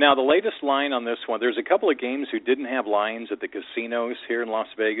 Now, the latest line on this one, there's a couple of games who didn't have lines at the casinos here in Las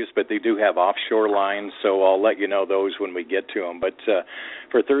Vegas, but they do have offshore lines, so I'll let you know those when we get to them. But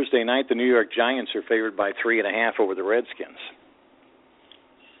for Thursday night, the New York Giants are favored by 3.5 over the Redskins.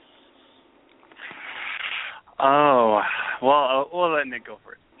 Oh, well, we'll let Nick go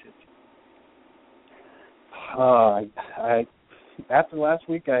for it. After last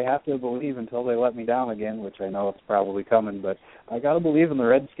week, I have to believe until they let me down again, which I know it's probably coming, but I got to believe in the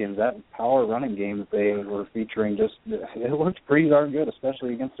Redskins. That power running game that they were featuring, it looked pretty darn good,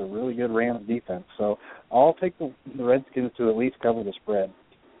 especially against a really good Rams defense. So I'll take the Redskins to at least cover the spread.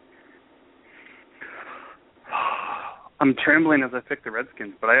 I'm trembling as I pick the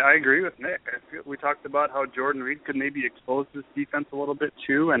Redskins, but I agree with Nick. We talked about how Jordan Reed could maybe expose this defense a little bit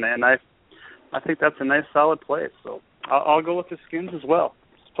too, and I think that's a nice solid play. So I'll go with the Skins as well,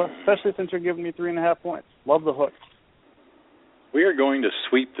 especially since you're giving me 3.5 points. Love the hook. We are going to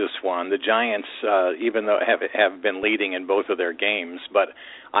sweep this one. The Giants, even though have been leading in both of their games, but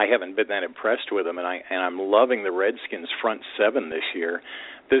I haven't been that impressed with them, and I'm loving the Redskins front 7 this year.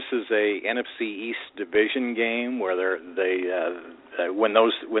 This is a NFC East division game where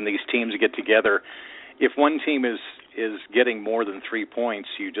when these teams get together, if one team is getting more than 3 points,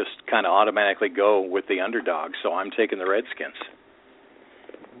 you just kind of automatically go with the underdog. So I'm taking the Redskins.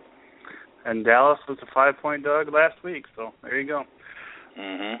 And Dallas was a 5-point dog last week, so there you go.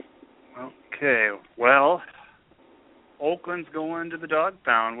 Mm-hmm. Okay, well, Oakland's going to the dog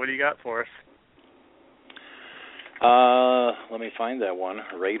pound. What do you got for us? Let me find that one.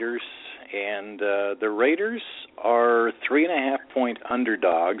 Raiders. And the Raiders are 3.5-point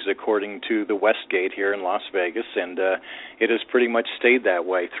underdogs, according to the Westgate here in Las Vegas, and it has pretty much stayed that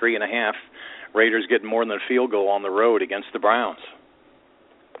way. 3.5. Raiders get more than a field goal on the road against the Browns.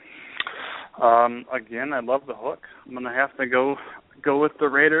 Again, I love the hook. I'm going to have to go with the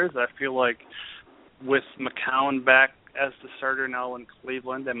Raiders. I feel like with McCown back as the starter now in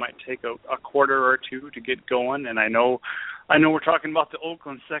Cleveland, it might take a quarter or two to get going. And I know we're talking about the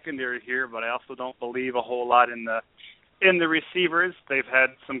Oakland secondary here, but I also don't believe a whole lot in the receivers. They've had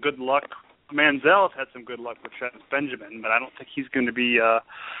some good luck. Manziel's had some good luck with Travis Benjamin, but I don't think he's going to be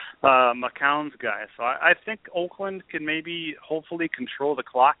McCown's guy. So I think Oakland can maybe hopefully control the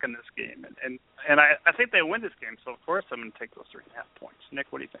clock in this game. And I think they win this game. So, of course, I'm going to take those 3.5 points. Nick,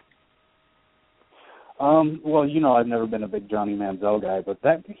 what do you think? Well, I've never been a big Johnny Manziel guy, but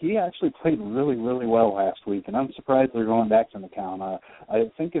he actually played really, really well last week, and I'm surprised they're going back to McCown. I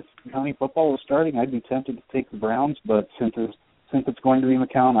think if county football was starting, I'd be tempted to take the Browns, but since it's going to be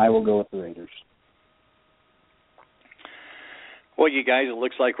McCown, I will go with the Raiders. Well, you guys, it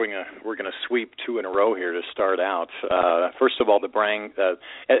looks like we're gonna sweep 2 in a row here to start out. First of all,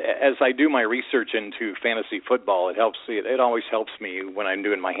 as I do my research into fantasy football, it always helps me when I'm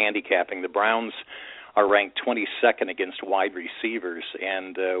doing my handicapping. The Browns are ranked 22nd against wide receivers,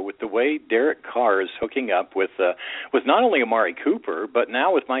 and with the way Derek Carr is hooking up with not only Amari Cooper, but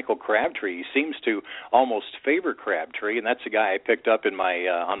now with Michael Crabtree, he seems to almost favor Crabtree, and that's a guy I picked up in my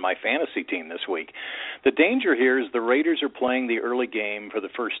on my fantasy team this week. The danger here is the Raiders are playing the early game for the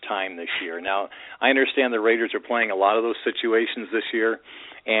first time this year. Now, I understand the Raiders are playing a lot of those situations this year,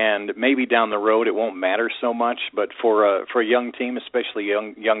 and maybe down the road it won't matter so much, but for a young team, especially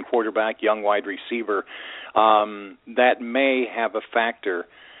young quarterback, young wide receiver, that may have a factor.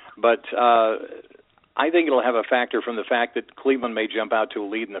 But I think it'll have a factor from the fact that Cleveland may jump out to a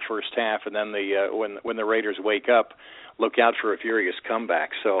lead in the first half, and then when the Raiders wake up, look out for a furious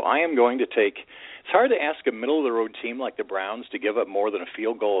comeback. So I am going to take. It's hard to ask a middle-of-the-road team like the Browns to give up more than a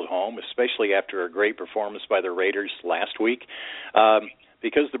field goal at home, especially after a great performance by the Raiders last week.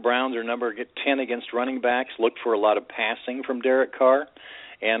 Because the Browns are number 10 against running backs, look for a lot of passing from Derek Carr,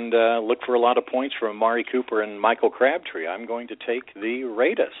 and look for a lot of points from Amari Cooper and Michael Crabtree. I'm going to take the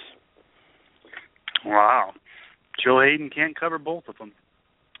Raiders. Wow. Joe Hayden can't cover both of them.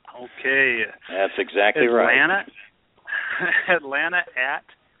 Okay. That's exactly right. Atlanta at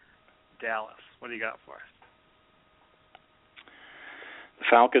Dallas. What do you got for us? The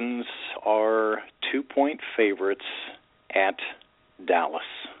Falcons are 2-point favorites at Dallas.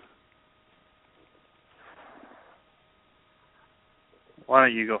 Why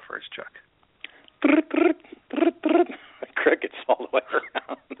don't you go first, Chuck? Crickets all the way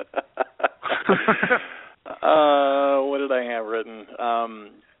around. What did I have written?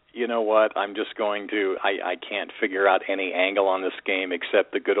 You know what? I'm just going to. I can't figure out any angle on this game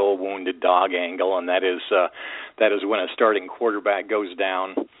except the good old wounded dog angle, and that is when a starting quarterback goes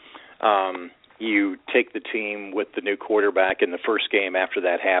down. You take the team with the new quarterback in the first game after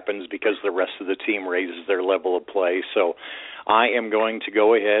that happens because the rest of the team raises their level of play. So I am going to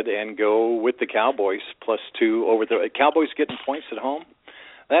go ahead and go with the Cowboys +2 over the Cowboys getting points at home.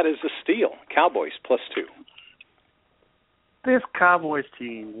 That is a steal. Cowboys +2. This Cowboys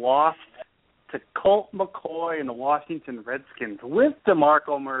team lost to Colt McCoy and the Washington Redskins with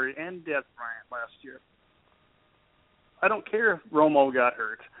DeMarco Murray and Des Bryant last year. I don't care if Romo got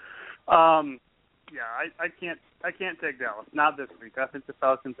hurt. I can't take Dallas. Not this week. I think the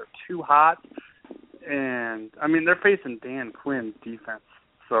Falcons are too hot, and I mean they're facing Dan Quinn's defense.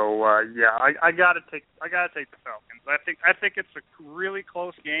 So I gotta take the Falcons. I think it's a really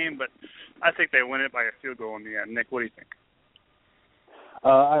close game, but I think they win it by a field goal in the end. Nick, what do you think?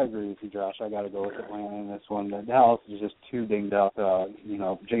 I agree with you, Josh. I got to go with Atlanta in this one. Dallas is just too dinged up.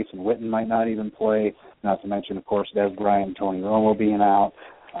 Jason Witten might not even play. Not to mention, of course, Des Bryant and Tony Romo being out.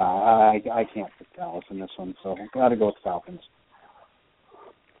 I can't pick Dallas in this one, so got to go with Falcons.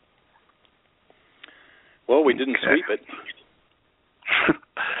 Well, we didn't sweep it.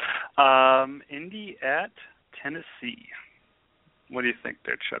 Indy at Tennessee. What do you think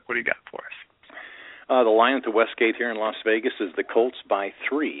there, Chuck? What do you got for us? The line at the Westgate here in Las Vegas is the Colts by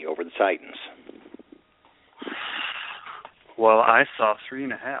 3 over the Titans. Well, I saw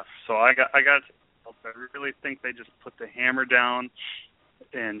 3.5, so I really think they just put the hammer down,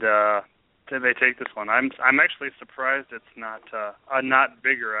 and they take this one. I'm actually surprised it's not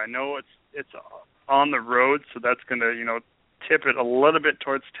bigger. I know it's on the road, so that's going to tip it a little bit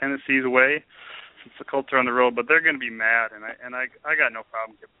towards Tennessee's way since the Colts are on the road, but they're going to be mad, and I got no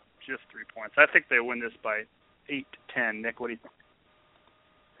problem giving them just 3 points. I think they win this by 8-10. Nick, what do you think?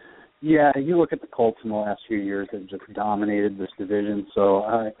 Yeah, you look at the Colts in the last few years; they've just dominated this division. So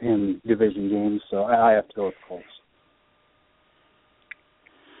in division games, so I have to go with the Colts.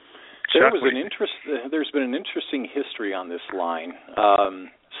 There's been an interesting history on this line.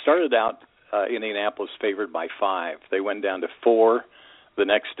 Started out Indianapolis favored by 5. They went down to 4 the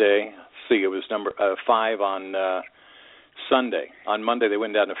next day. It was number 5 on Sunday. On Monday they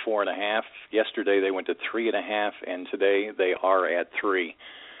went down to 4.5. Yesterday they went to 3.5, and today they are at 3.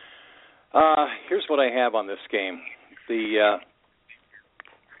 Here's what I have on this game.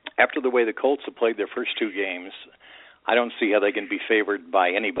 After the way the Colts have played their first 2 games, I don't see how they can be favored by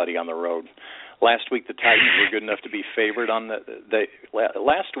anybody on the road. Last week, the Titans were good enough to be favored on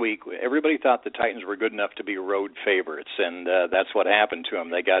last week, everybody thought the Titans were good enough to be road favorites, and that's what happened to them.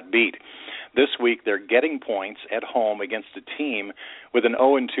 They got beat. This week, they're getting points at home against a team with an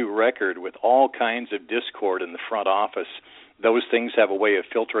 0-2 record with all kinds of discord in the front office. Those things have a way of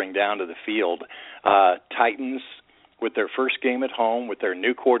filtering down to the field. Titans, with their first game at home, with their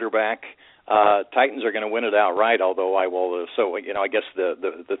new quarterback, Titans are going to win it outright, although I will. I guess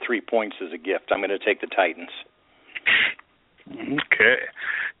the 3 points is a gift. I'm going to take the Titans. Okay.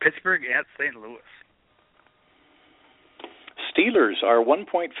 Pittsburgh at St. Louis. Steelers are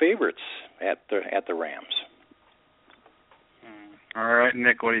 1-point favorites at the Rams. All right,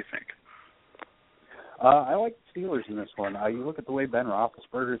 Nick, what do you think? I like the Steelers in this one. You look at the way Ben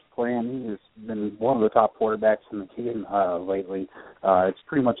Roethlisberger's playing. He has been one of the top quarterbacks in the team lately. It's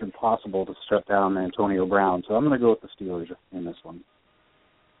pretty much impossible to shut down Antonio Brown. So I'm going to go with the Steelers in this one.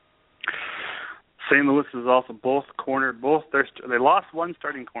 St. Louis is also they lost one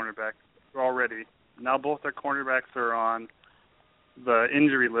starting cornerback already. Now both their cornerbacks are on the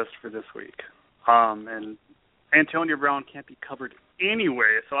injury list for this week. And Antonio Brown can't be covered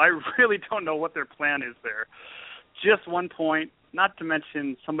anyway, so I really don't know what their plan is there. Just 1 point, not to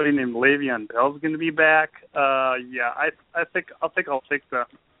mention somebody named Le'Veon Bell's going to be back. I think I'll take the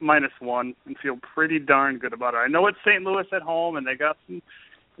 -1 and feel pretty darn good about it. I know it's St. Louis at home, and they got some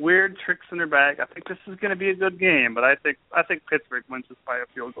weird tricks in their bag. I think this is going to be a good game, but I think Pittsburgh wins this by a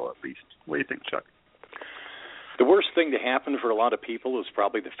field goal at least. What do you think, Chuck? The worst thing to happen for a lot of people is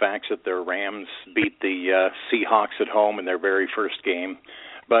probably the fact that their Rams beat the Seahawks at home in their very first game.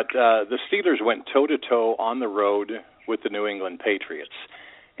 But the Steelers went toe-to-toe on the road with the New England Patriots.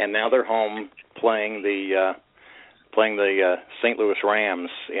 And now they're home playing the St. Louis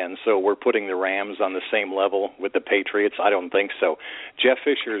Rams. And so we're putting the Rams on the same level with the Patriots? I don't think so. Jeff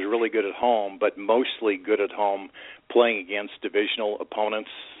Fisher is really good at home, but mostly good at home playing against divisional opponents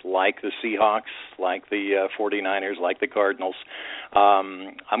like the Seahawks, like the 49ers, like the Cardinals.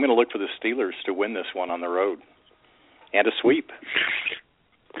 I'm going to look for the Steelers to win this one on the road and a sweep.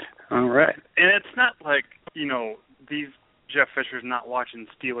 All right. And it's not like, Jeff Fisher's not watching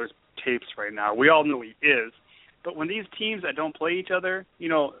Steelers tapes right now. We all know he is. But when these teams that don't play each other,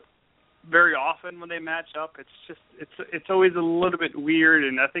 very often when they match up, it's always a little bit weird,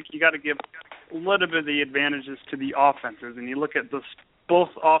 and I think you got to give a little bit of the advantages to the offenses. And you look at both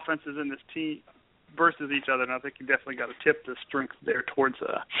offenses in this team versus each other, and I think you definitely got to tip the strength there towards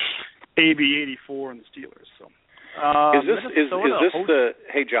AB84 and the Steelers. So, is this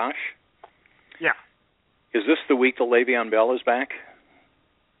hey Josh? Yeah. Is this the week that Le'Veon Bell is back?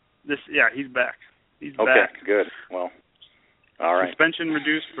 He's back. He's okay, back. Okay, good. Well, all right. Suspension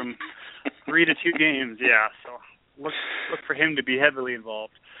reduced from 3 to 2 games. Yeah, so look for him to be heavily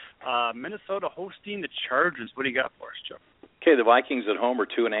involved. Minnesota hosting the Chargers. What do you got for us, Joe? Okay, the Vikings at home are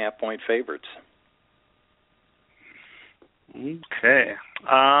 2.5-point favorites. Okay.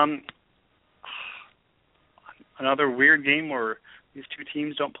 Another weird game where these two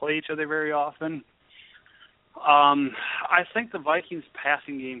teams don't play each other very often. I think the Vikings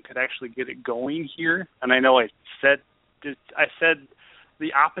passing game could actually get it going here, and I know I said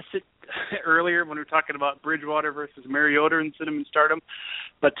the opposite earlier when we were talking about Bridgewater versus Mariota and cinnamon stardom,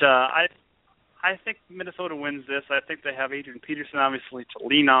 but I think Minnesota wins this. I think they have Adrian Peterson obviously to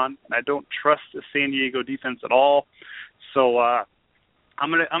lean on, and I don't trust the San Diego defense at all. So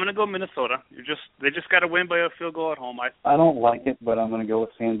I'm gonna go Minnesota. They just got to win by a field goal at home. I don't like it, but I'm gonna go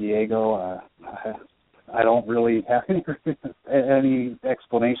with San Diego. I don't really have any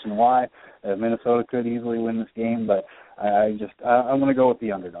explanation why. Minnesota could easily win this game, but I'm going to go with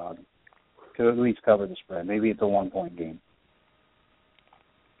the underdog to at least cover the spread. Maybe it's a 1-point game.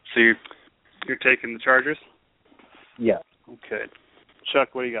 So you're taking the Chargers? Yeah. Okay.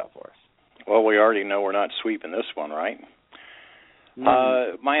 Chuck, what do you got for us? Well, we already know we're not sweeping this one, right?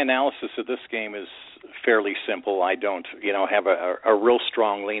 My analysis of this game is fairly simple. I don't, have a real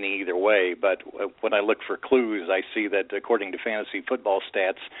strong leaning either way, but when I look for clues, I see that according to Fantasy Football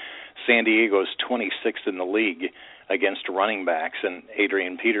Stats, San Diego is 26th in the league against running backs, and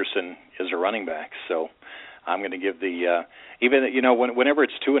Adrian Peterson is a running back. So I'm going to give whenever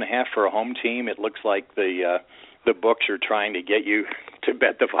it's 2.5 for a home team, it looks like the books are trying to get you to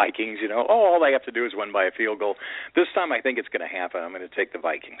bet the Vikings. All they have to do is win by a field goal. This time I think it's going to happen. I'm going to take the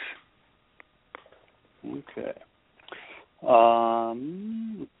Vikings. Okay.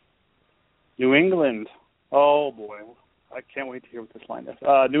 New England. Oh, boy. I can't wait to hear what this line is.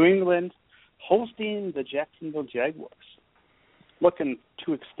 New England hosting the Jacksonville Jaguars. looking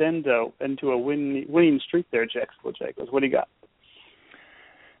to extend into a winning streak there, Jacksonville Jaguars. What do you got?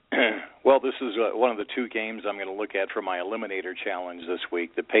 Well, this is one of the two games I'm going to look at for my Eliminator Challenge this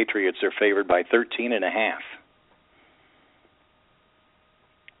week. The Patriots are favored by 13.5.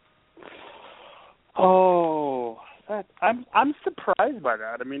 Oh, I'm surprised by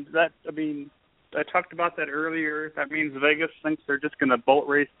that. I talked about that earlier. That means Vegas thinks they're just going to boat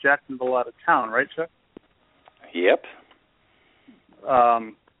race Jacksonville out of town, right, Chuck? Yep.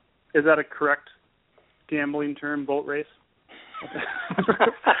 Is that a correct gambling term, boat race?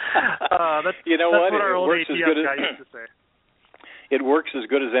 You know what? What our old works ATF as good guy as, used to say. It works as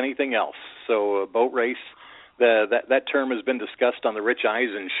good as anything else. So boat race, that term has been discussed on the Rich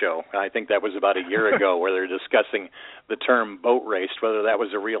Eisen show. I think that was about a year ago where they're discussing the term boat race, whether that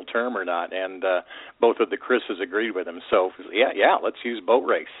was a real term or not, and both of the Chris's agreed with him. So, yeah, let's use boat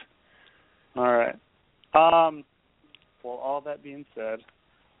race. All right. Well, all that being said,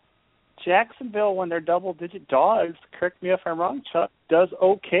 Jacksonville, when they're double-digit dogs, correct me if I'm wrong, Chuck, does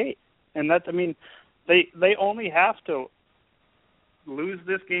okay. And that's, they only have to lose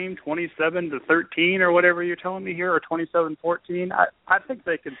this game 27-13 or whatever you're telling me here, or 27-14. I think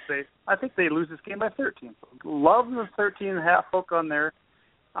they can say, I think they lose this game by 13. So love the 13.5 hook on there.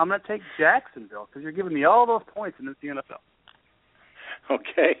 I'm going to take Jacksonville because you're giving me all those points and it's the NFL.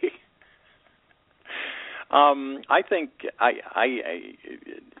 Okay. I think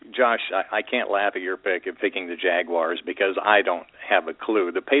Josh, I can't laugh at your pick of picking the Jaguars because I don't have a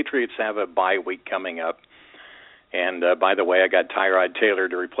clue. The Patriots have a bye week coming up, and by the way, I got Tyrod Taylor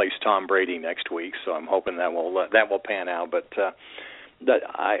to replace Tom Brady next week, so I'm hoping that will pan out. But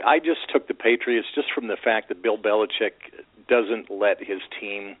I just took the Patriots just from the fact that Bill Belichick doesn't let his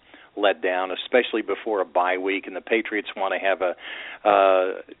team let down, especially before a bye week, and the Patriots want to have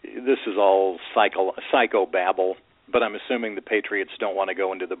this is all psycho babble, but I'm assuming the Patriots don't want to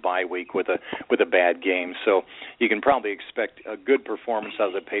go into the bye week with a bad game. So you can probably expect a good performance out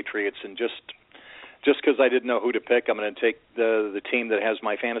of the Patriots, and just because I didn't know who to pick, I'm going to take the team that has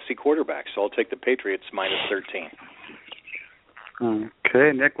my fantasy quarterback. So I'll take the Patriots minus 13.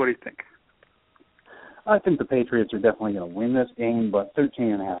 Okay, Nick, what do you think? I think the Patriots are definitely going to win this game, but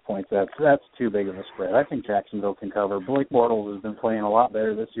 13.5 points, that's too big of a spread. I think Jacksonville can cover. Blake Bortles has been playing a lot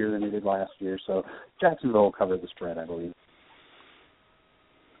better this year than he did last year, so Jacksonville will cover the spread, I believe.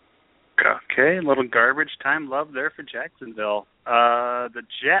 Okay, a little garbage time love there for Jacksonville. The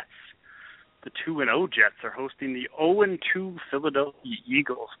Jets, the 2-0 Jets, are hosting the 0-2 Philadelphia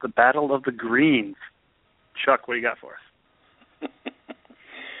Eagles, the Battle of the Greens. Chuck, what do you got for us?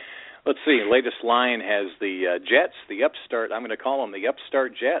 Let's see. Latest line has the Jets, the upstart. I'm going to call them the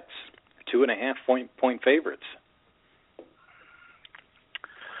upstart Jets, 2.5 point favorites.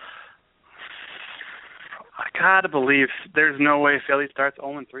 I gotta believe there's no way Philly starts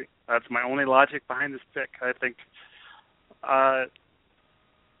 0-3. That's my only logic behind this pick. I think, I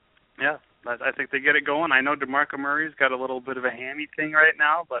think they get it going. I know DeMarco Murray's got a little bit of a hammy thing right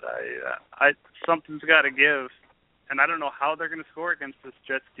now, but I something's got to give. And I don't know how they're going to score against this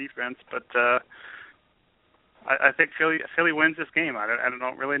Jets defense, but I think Philly wins this game. I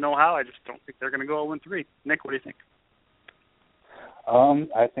don't really know how. I just don't think they're going to go 0-3. Nick, what do you think?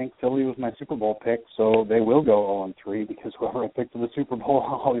 I think Philly was my Super Bowl pick, so they will go 0-3 because whoever I picked for the Super Bowl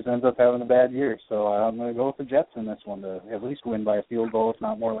always ends up having a bad year. So I'm going to go with the Jets in this one to at least win by a field goal, if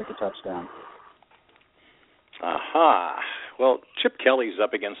not more like a touchdown. Aha. Well, Chip Kelly's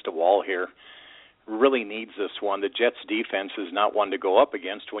up against a wall here. Really needs this one. The Jets defense is not one to go up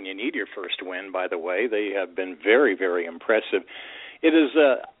against when you need your first win, by the way. They have been very, very impressive. It is,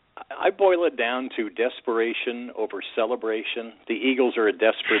 I boil it down to desperation over celebration. The Eagles are a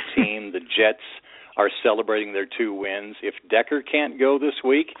desperate team. The Jets are celebrating their 2 wins. If Decker can't go this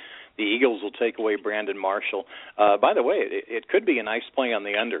week, the Eagles will take away Brandon Marshall. By the way, it could be a nice play on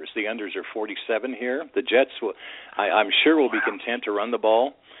the unders. The unders are 47 here. The Jets, I'm sure, will be content to run the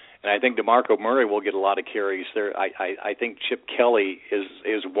ball. And I think DeMarco Murray will get a lot of carries there. I think Chip Kelly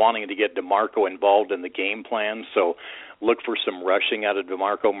is wanting to get DeMarco involved in the game plan, so look for some rushing out of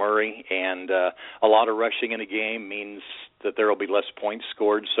DeMarco Murray. And a lot of rushing in a game means that there will be less points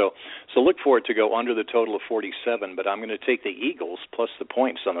scored. So look for it to go under the total of 47, but I'm going to take the Eagles plus the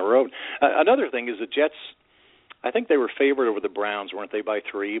points on the road. Another thing is the Jets, I think they were favored over the Browns, weren't they, by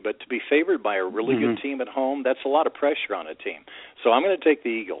 3? But to be favored by a really good team at home, that's a lot of pressure on a team. So I'm going to take the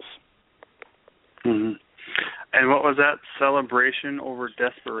Eagles. Mm-hmm. And what was that? Celebration over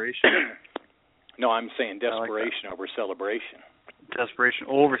desperation? No, I'm saying desperation over celebration. Desperation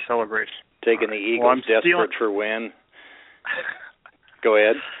over celebration. Taking the Eagles, desperate for win. Go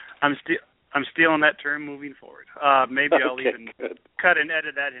ahead. I'm stealing that term moving forward. Maybe I'll even cut and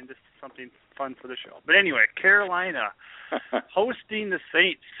edit that into something fun for the show. But anyway, Carolina hosting the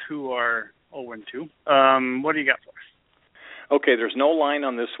Saints, who are 0-2. What do you got for us? Okay, there's no line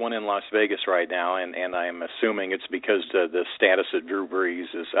on this one in Las Vegas right now, and I'm assuming it's because the status of Drew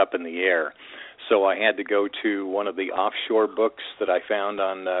Brees is up in the air. So I had to go to one of the offshore books that I found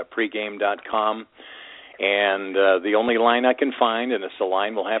on pregame.com, and the only line I can find, and it's the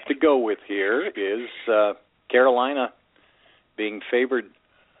line we'll have to go with here, is Carolina being favored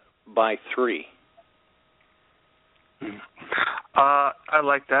by 3. I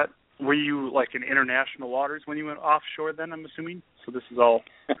like that. Were you like in international waters when you went offshore? Then I'm assuming. So this is all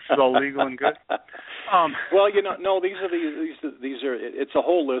legal and good. Well, no. These are. It's a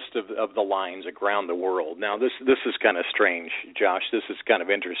whole list of the lines around the world. Now this is kind of strange, Josh. This is kind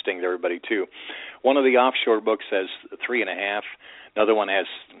of interesting to everybody too. One of the offshore books has 3.5. Another one has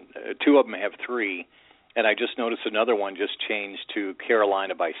 2 of them have 3. And I just noticed another one just changed to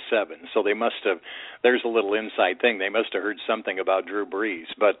Carolina by 7. So they must have. There's a little inside thing. They must have heard something about Drew Brees.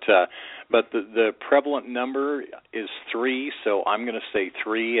 But the prevalent number is 3. So I'm going to say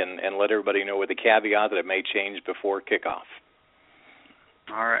 3 and let everybody know with the caveat that it may change before kickoff.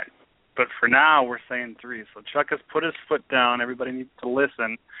 All right. But for now, we're saying 3. So Chuck has put his foot down. Everybody needs to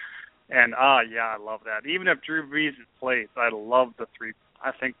listen. And yeah, I love that. Even if Drew Brees plays, I love the 3.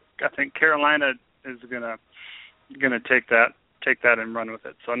 I think Carolina is gonna take that and run with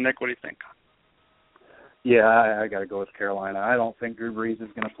it. So Nick, what do you think? Yeah, I got to go with Carolina. I don't think Drew Brees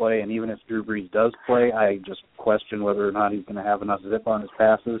is going to play, and even if Drew Brees does play, I just question whether or not he's going to have enough zip on his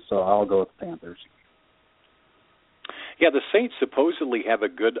passes. So I'll go with the Panthers. Yeah, the Saints supposedly have a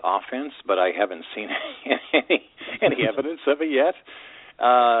good offense, but I haven't seen any evidence of it yet.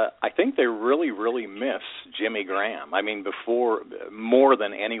 I think they really, really miss Jimmy Graham. I mean, more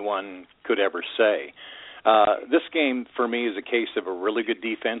than anyone could ever say. This game, for me, is a case of a really good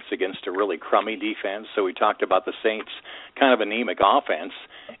defense against a really crummy defense. So we talked about the Saints' kind of anemic offense,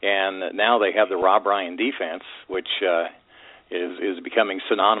 and now they have the Rob Ryan defense, which is becoming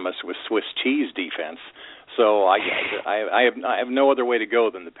synonymous with Swiss cheese defense. So I have no other way to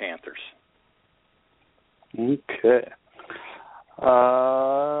go than the Panthers. Okay.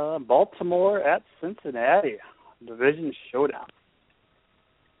 Baltimore at Cincinnati, division showdown.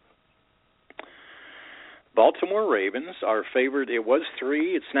 Baltimore Ravens are favored. It was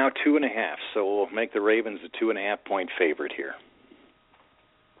 3. It's now 2.5. So we'll make the Ravens a 2.5-point favorite here.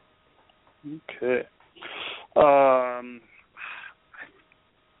 Okay.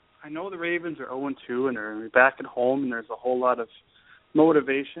 I know the Ravens are 0-2 and they're back at home, and there's a whole lot of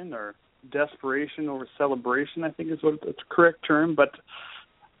motivation or desperation over celebration, I think is what the correct term. But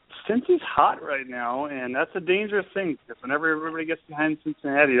Cincy's hot right now, and that's a dangerous thing because whenever everybody gets behind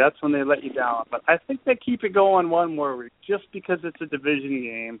Cincinnati, that's when they let you down. But I think they keep it going one more week just because it's a division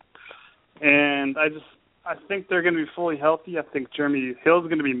game. And I think they're going to be fully healthy. I think Jeremy Hill's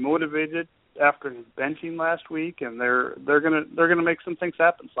going to be motivated after his benching last week, and they're going to make some things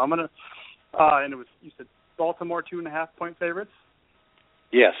happen. So I'm going to and you said Baltimore 2.5-point favorites?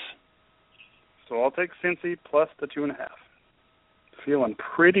 Yes. So I'll take Cincy plus the 2.5. Feeling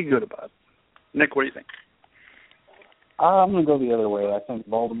pretty good about it. Nick, what do you think? I'm going to go the other way. I think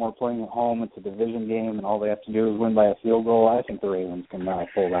Baltimore playing at home, it's a division game, and all they have to do is win by a field goal. I think the Ravens can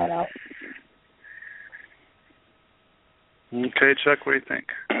pull that out. Okay, Chuck, what do you think?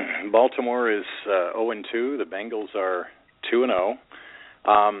 Baltimore is 0-2. The Bengals are 2-0.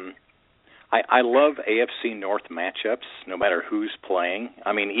 I love AFC North matchups, no matter who's playing.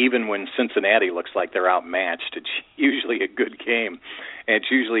 I mean, even when Cincinnati looks like they're outmatched, it's usually a good game, and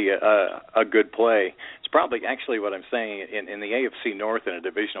it's usually a good play. It's probably actually what I'm saying in the AFC North in a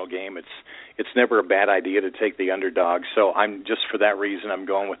divisional game. It's never a bad idea to take the underdog. So I'm just for that reason I'm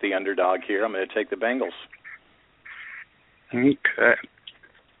going with the underdog here. I'm going to take the Bengals. Okay.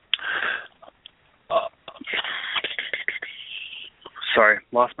 Sorry,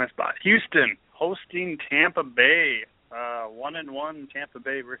 lost my spot. Houston hosting Tampa Bay. 1-1 Tampa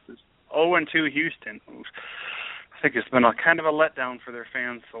Bay versus 0-2 Houston. I think it's been a kind of a letdown for their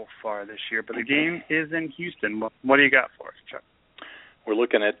fans so far this year. But the game is in Houston. What do you got for us, Chuck? We're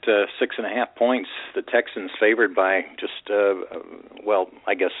looking at 6.5 points. The Texans favored by just,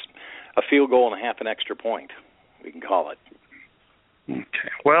 I guess a field goal and a half an extra point, we can call it.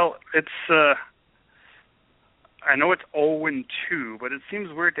 Okay. Well, it's I know it's 0-2, but it seems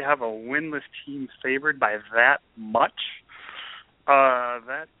weird to have a winless team favored by that much.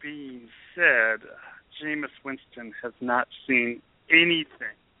 That being said, Jameis Winston has not seen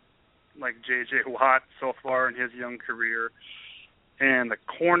anything like J.J. Watt so far in his young career. And the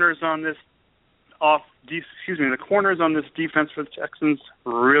corners on this the corners on this defense for the Texans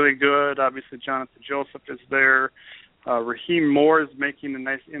really good. Obviously, Jonathan Joseph is there. Raheem Moore is making a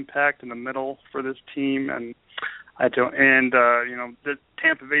nice impact in the middle for this team, and the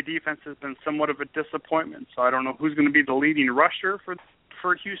Tampa Bay defense has been somewhat of a disappointment. So I don't know who's going to be the leading rusher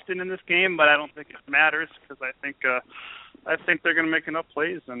for Houston in this game, but I don't think it matters because I think they're going to make enough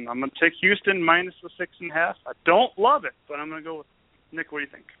plays, and I'm going to take Houston minus the 6.5. I don't love it, but I'm going to go with Nick. What do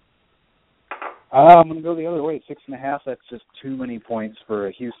you think? I'm going to go the other way. 6.5. That's just too many points for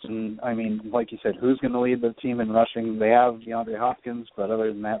Houston. I mean, like you said, who's going to lead the team in rushing? They have DeAndre Hopkins, but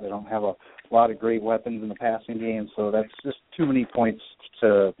other than that, they don't have a lot of great weapons in the passing game. So that's just too many points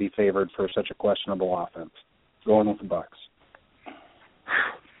to be favored for such a questionable offense. Going with the Bucs.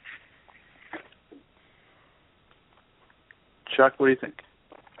 Chuck, what do you think?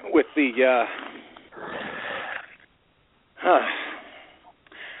 With the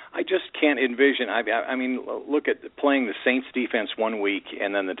I just can't envision. I mean, look at playing the Saints defense one week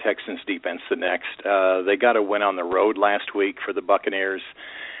and then the Texans defense the next. They got a win on the road last week for the Buccaneers.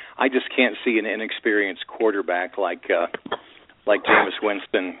 I just can't see an inexperienced quarterback like Jameis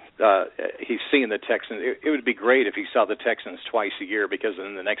Winston. He's seeing the Texans. It would be great if he saw the Texans twice a year because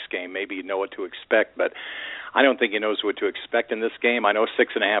in the next game maybe he'd know what to expect. But I don't think he knows what to expect in this game. I know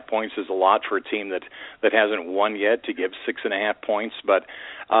 6.5 points is a lot for a team that hasn't won yet to give 6.5 points. But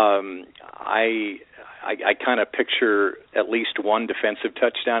I kind of picture at least one defensive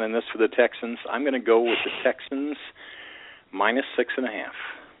touchdown in this for the Texans. I'm going to go with the Texans minus 6.5.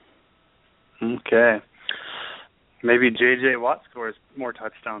 Okay. Maybe J.J. Watt scores more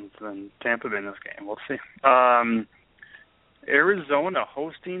touchdowns than Tampa Bay in this game. We'll see. Arizona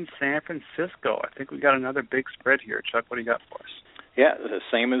hosting San Francisco. I think we got another big spread here. Chuck, what do you got for us? Yeah, the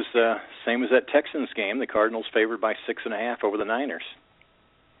same as that Texans game. The Cardinals favored by 6.5 over the Niners.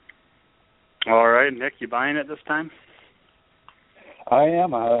 All right, Nick, you buying it this time? I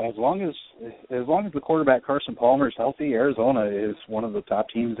am. As long as the quarterback Carson Palmer is healthy, Arizona is one of the top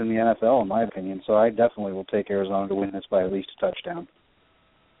teams in the NFL, in my opinion. So I definitely will take Arizona to win this by at least a touchdown.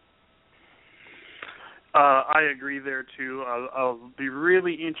 I agree there too. I'll be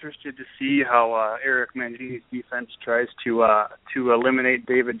really interested to see how Eric Mangini's defense tries to eliminate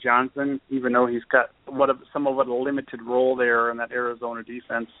David Johnson, even though he's got somewhat a limited role there in that Arizona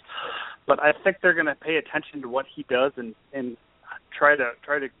defense. But I think they're going to pay attention to what he does and try to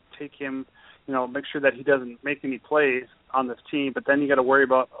take him, make sure that he doesn't make any plays on this team. But then you got to worry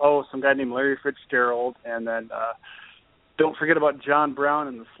about some guy named Larry Fitzgerald, and then don't forget about John Brown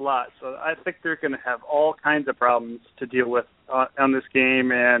in the slot. So I think they're going to have all kinds of problems to deal with on this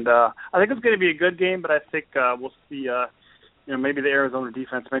game, and I think it's going to be a good game. But I think we'll see, maybe the Arizona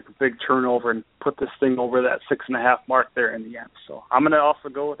defense make a big turnover and put this thing over that 6.5 mark there in the end. So I'm going to also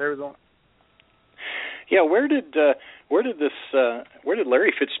go with Arizona. Yeah, where did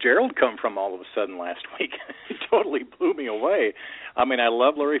Larry Fitzgerald come from all of a sudden last week? It totally blew me away. I mean, I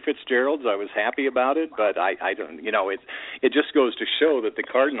love Larry Fitzgerald. I was happy about it, but I don't. It just goes to show that the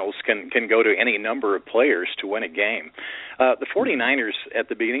Cardinals can go to any number of players to win a game. The 49ers at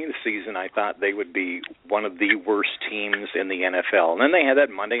the beginning of the season, I thought they would be one of the worst teams in the NFL, and then they had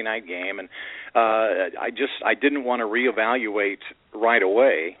that Monday night game, and I didn't want to reevaluate right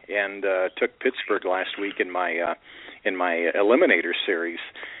away, and took Pittsburgh last week in my Eliminator series,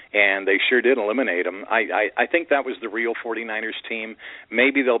 and they sure did eliminate them. I think that was the real 49ers team.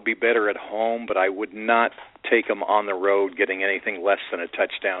 Maybe they'll be better at home, but I would not take them on the road getting anything less than a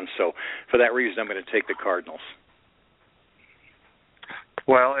touchdown. So for that reason, I'm going to take the Cardinals.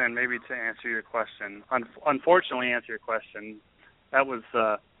 Well, and maybe to answer your question, unfortunately answer your question, that was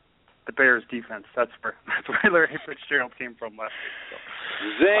the Bears defense. That's where Larry Fitzgerald came from last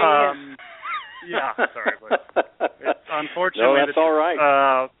week. So. Zing! Yeah, sorry, but it's unfortunately. No, that's all right.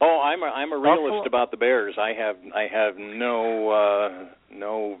 I'm a realist Buffalo. about the Bears. I have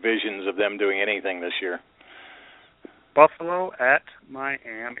no visions of them doing anything this year. Buffalo at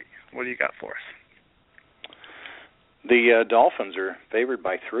Miami. What do you got for us? The Dolphins are favored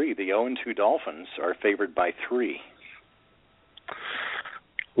by 3. The 0-2 Dolphins are favored by 3.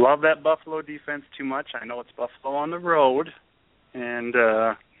 Love that Buffalo defense too much. I know it's Buffalo on the road, and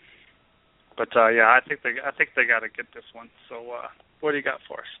I think they got to get this one. So what do you got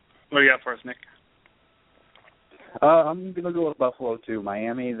for us? What do you got for us, Nick? I'm going to go with Buffalo too.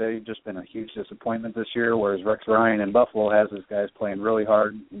 Miami, they've just been a huge disappointment this year, whereas Rex Ryan in Buffalo has his guys playing really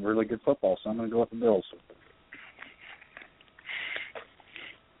hard and really good football. So I'm going to go with the Bills.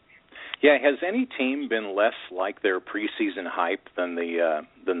 Yeah, has any team been less like their preseason hype than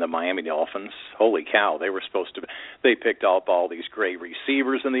the Miami Dolphins? Holy cow, they were supposed to. They picked up all these great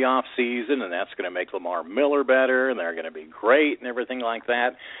receivers in the off season, and that's going to make Lamar Miller better, and they're going to be great and everything like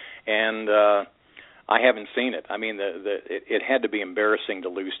that. And I haven't seen it. I mean, it had to be embarrassing to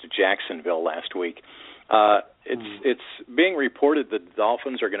lose to Jacksonville last week. It's being reported that the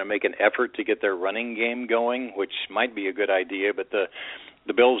Dolphins are going to make an effort to get their running game going, which might be a good idea, but the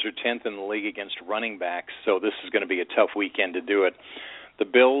Bills are 10th in the league against running backs, so this is going to be a tough weekend to do it. The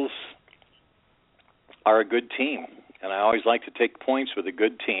Bills are a good team, and I always like to take points with a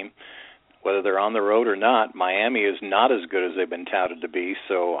good team, whether they're on the road or not. Miami is not as good as they've been touted to be,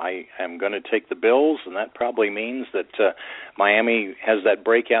 so I am going to take the Bills, and that probably means that Miami has that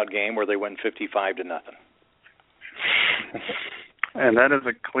breakout game where they win 55-0. And that is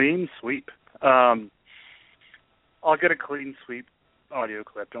a clean sweep. I'll get a clean sweep audio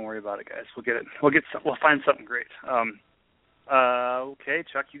clip. Don't worry about it, guys. We'll get it. We'll find something great. Okay,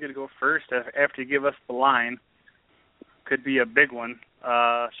 Chuck, you got to go first after you give us the line. Could be a big one.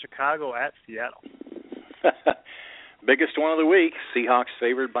 Chicago at Seattle. Biggest one of the week. Seahawks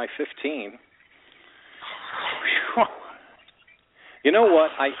favored by 15. You know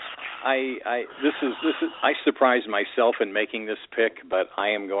what? I surprised myself in making this pick, but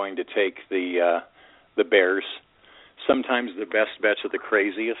I am going to take the Bears. Sometimes the best bets are the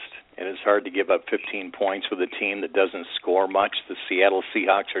craziest, and it's hard to give up 15 points with a team that doesn't score much. The Seattle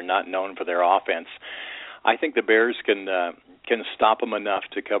Seahawks are not known for their offense. I think the Bears can stop them enough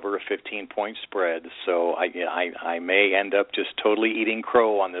to cover a 15-point spread. So I may end up just totally eating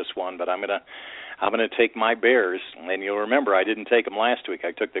crow on this one, but I'm gonna take my Bears. And you'll remember I didn't take them last week.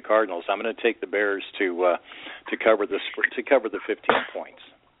 I took the Cardinals. I'm going to take the Bears to cover the 15 points.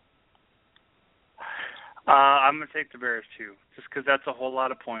 I'm going to take the Bears, too, just because that's a whole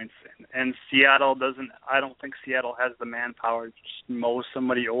lot of points. And Seattle doesn't – I don't think Seattle has the manpower to just mow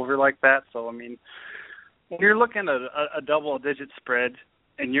somebody over like that. So, I mean, when you're looking at a double-digit spread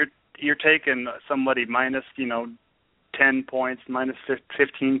and you're taking somebody minus, 10 points, minus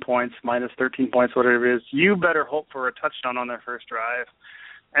 15 points, minus 13 points, whatever it is, you better hope for a touchdown on their first drive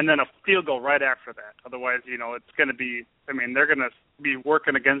and then a field goal right after that. Otherwise, it's going to be – I mean, they're going to be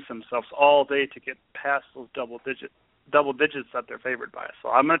working against themselves all day to get past those double digits that they're favored by. So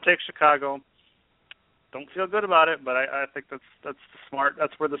I'm going to take Chicago. Don't feel good about it, but I think that's smart.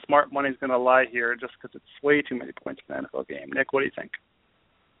 That's where the smart money is going to lie here, just because it's way too many points in an NFL game. Nick, what do you think?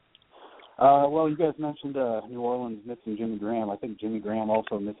 Well, you guys mentioned New Orleans missing Jimmy Graham. I think Jimmy Graham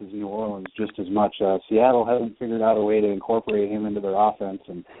also misses New Orleans just as much. Seattle hasn't figured out a way to incorporate him into their offense,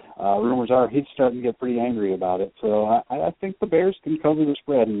 and rumors are he's starting to get pretty angry about it. So I think the Bears can cover the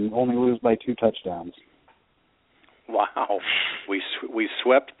spread and only lose by 2 touchdowns. Wow, we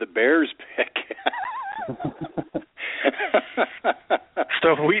swept the Bears pick.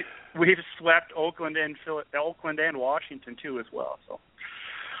 So we've swept Oakland and Washington too as well. So.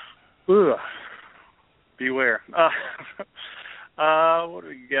 Ugh. Beware. What do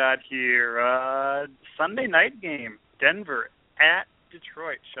we got here? Sunday night game, Denver at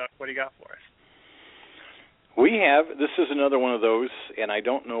Detroit. Chuck, what do you got for us? This is another one of those, and I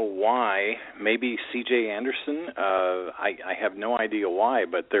don't know why. Maybe C.J. Anderson. I have no idea why,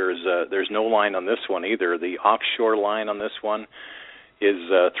 but there's no line on this one either. The offshore line on this one is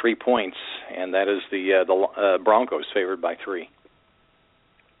 3 points, and that is the Broncos favored by 3.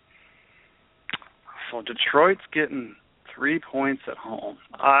 So Detroit's getting 3 points at home.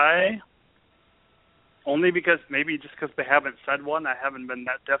 Only because they haven't said one. I haven't been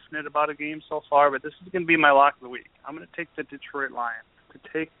that definite about a game so far, but this is going to be my lock of the week. I'm going to take the Detroit Lions to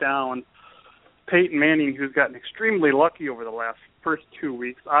take down Peyton Manning, who's gotten extremely lucky over the first 2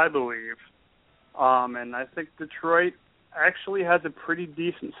 weeks, I believe. And I think Detroit actually has a pretty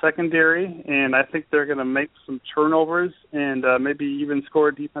decent secondary, and I think they're going to make some turnovers and maybe even score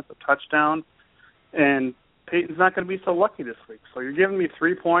a defensive touchdown. And Peyton's not going to be so lucky this week. So you're giving me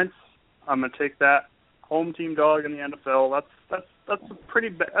 3 points. I'm going to take that home team dog in the NFL. That's a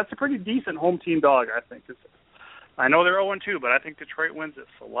pretty decent home team dog, I think. I know they're 0-2, but I think Detroit wins it.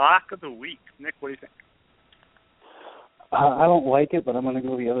 So lock of the week. Nick, what do you think? I don't like it, but I'm going to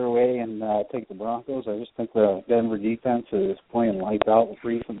go the other way and take the Broncos. I just think the Denver defense is playing lights out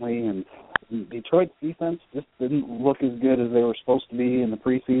recently, and Detroit's defense just didn't look as good as they were supposed to be in the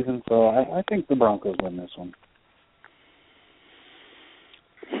preseason, so I think the Broncos win this one.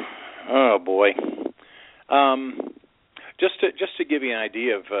 Oh, boy. Just to give you an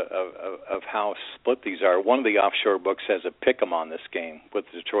idea of how split these are, one of the offshore books has a pick 'em on this game with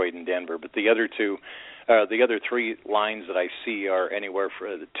Detroit and Denver, but the other three lines that I see are anywhere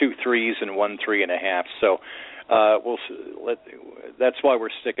from 2 3s and 1 3.5. So that's why we're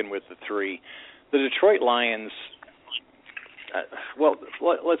sticking with the 3. The Detroit Lions. Well,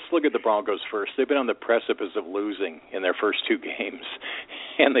 let's look at the Broncos first. They've been on the precipice of losing in their first 2 games,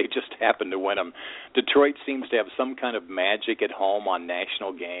 and they just happened to win them. Detroit seems to have some kind of magic at home on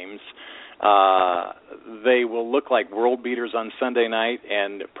national games. They will look like world beaters on Sunday night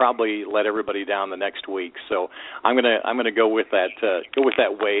and probably let everybody down the next week. So I'm gonna go with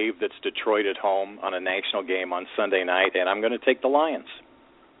that wave that's Detroit at home on a national game on Sunday night, and I'm going to take the Lions.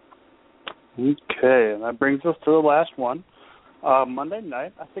 Okay, and that brings us to the last one. Monday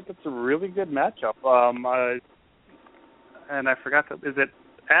night, I think it's a really good matchup. And I forgot is it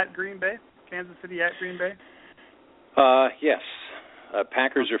at Green Bay? Kansas City at Green Bay? Yes.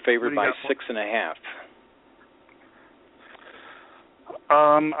 Packers are favored by 6.5.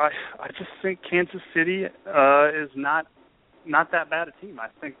 I just think Kansas City is not that bad a team. I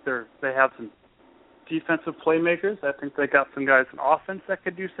think they have some defensive playmakers. I think they got some guys in offense that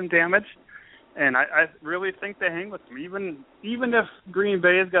could do some damage. And I really think they hang with them. Even if Green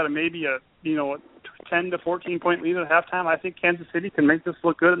Bay has got maybe a 10 to 14 point lead at halftime, I think Kansas City can make this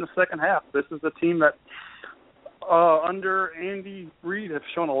look good in the second half. This is a team that under Andy Reid have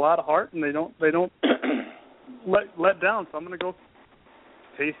shown a lot of heart, and they don't let down. So I'm going to go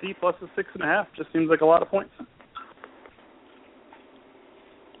KC plus the 6.5. Just seems like a lot of points.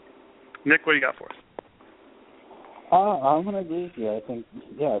 Nick, what do you got for us? I'm going to agree with you. I think,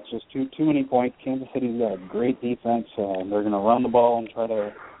 it's just too many points. Kansas City's got a great defense. They're going to run the ball and try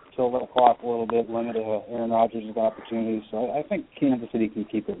to kill that clock a little bit, limit Aaron Rodgers' opportunities. So I think Kansas City can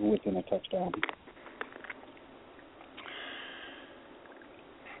keep it within a touchdown.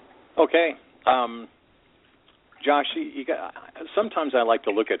 Okay. Josh, sometimes I like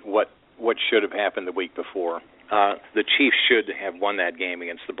to look at what should have happened the week before. The Chiefs should have won that game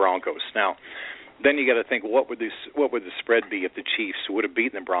against the Broncos. Now, then you got to think, what would the spread be if the Chiefs would have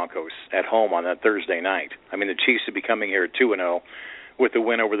beaten the Broncos at home on that Thursday night? I mean, the Chiefs would be coming here at 2-0 with the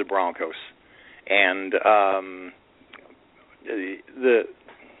win over the Broncos, and the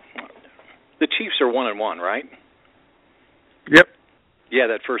Chiefs are 1-1, right? Yep. Yeah,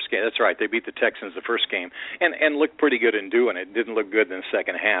 that first game. That's right. They beat the Texans the first game and looked pretty good in doing it. Didn't look good in the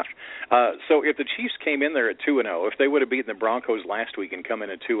second half. So if the Chiefs came in there at 2-0, if they would have beaten the Broncos last week and come in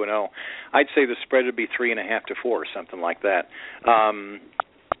at 2-0, I'd say the spread would be 3.5 to 4 or something like that. I'm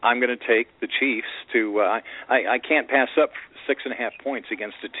going to take the Chiefs to. I can't pass up 6.5 points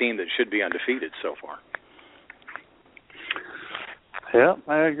against a team that should be undefeated so far. Yeah,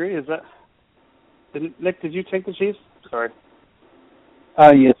 I agree. Nick? Did you take the Chiefs? Sorry.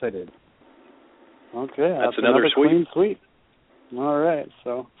 Yes, I did. Okay, that's another clean sweep. All right,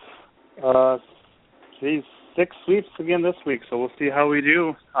 so 6 sweeps again this week, so we'll see how we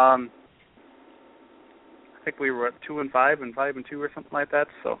do. I think we were at 2-5 and 5-2 or something like that.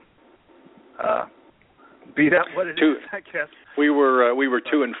 So be that what it is, I guess. We were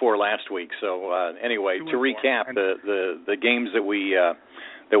 2-4 last week. So anyway, to recap, the games that we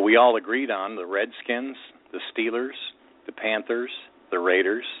all agreed on: the Redskins, the Steelers, the Panthers, the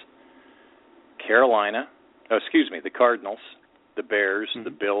Raiders, the Cardinals, the Bears, the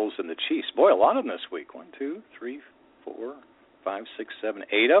Bills, and the Chiefs. Boy, a lot of them this week. 1, 2, 3, 4, 5, 6, 7,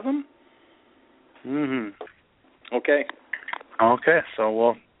 8 of them. Okay. Okay, so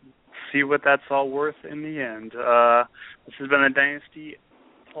we'll see what that's all worth in the end. This has been a Dynasty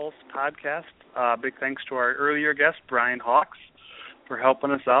Pulse podcast. Big thanks to our earlier guest, Brian Hawks, for helping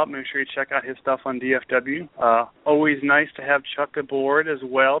us out. Make sure you check out his stuff on DFW. Always nice to have Chuck aboard as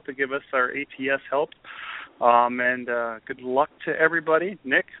well to give us our ATS help. And good luck to everybody.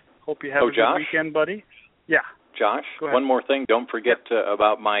 Nick, hope you have a good weekend, buddy. Yeah. Josh, one more thing. Don't forget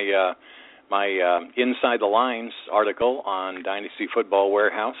about my Inside the Lines article on Dynasty Football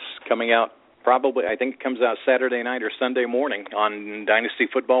Warehouse coming out probably, I think it comes out Saturday night or Sunday morning on Dynasty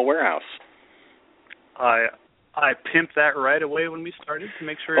Football Warehouse. I pimped that right away when we started to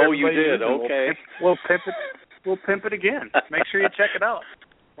make sure. Oh, you did? Okay. We'll pimp it again. Make sure you check it out.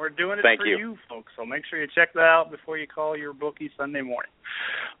 We're doing it for you folks, so make sure you check that out before you call your bookie Sunday morning.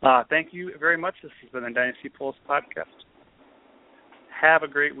 Thank you very much. This has been a Dynasty Pulse podcast. Have a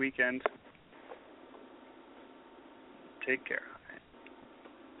great weekend. Take care.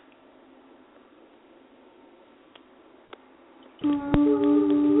 Thanks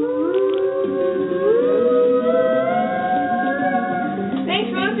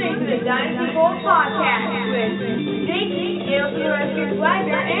for listening to the Dynasty Pulse podcast with Jake to the Redskins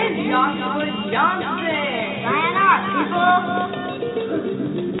Wagner and Joshua Johnson. Sayonara, people.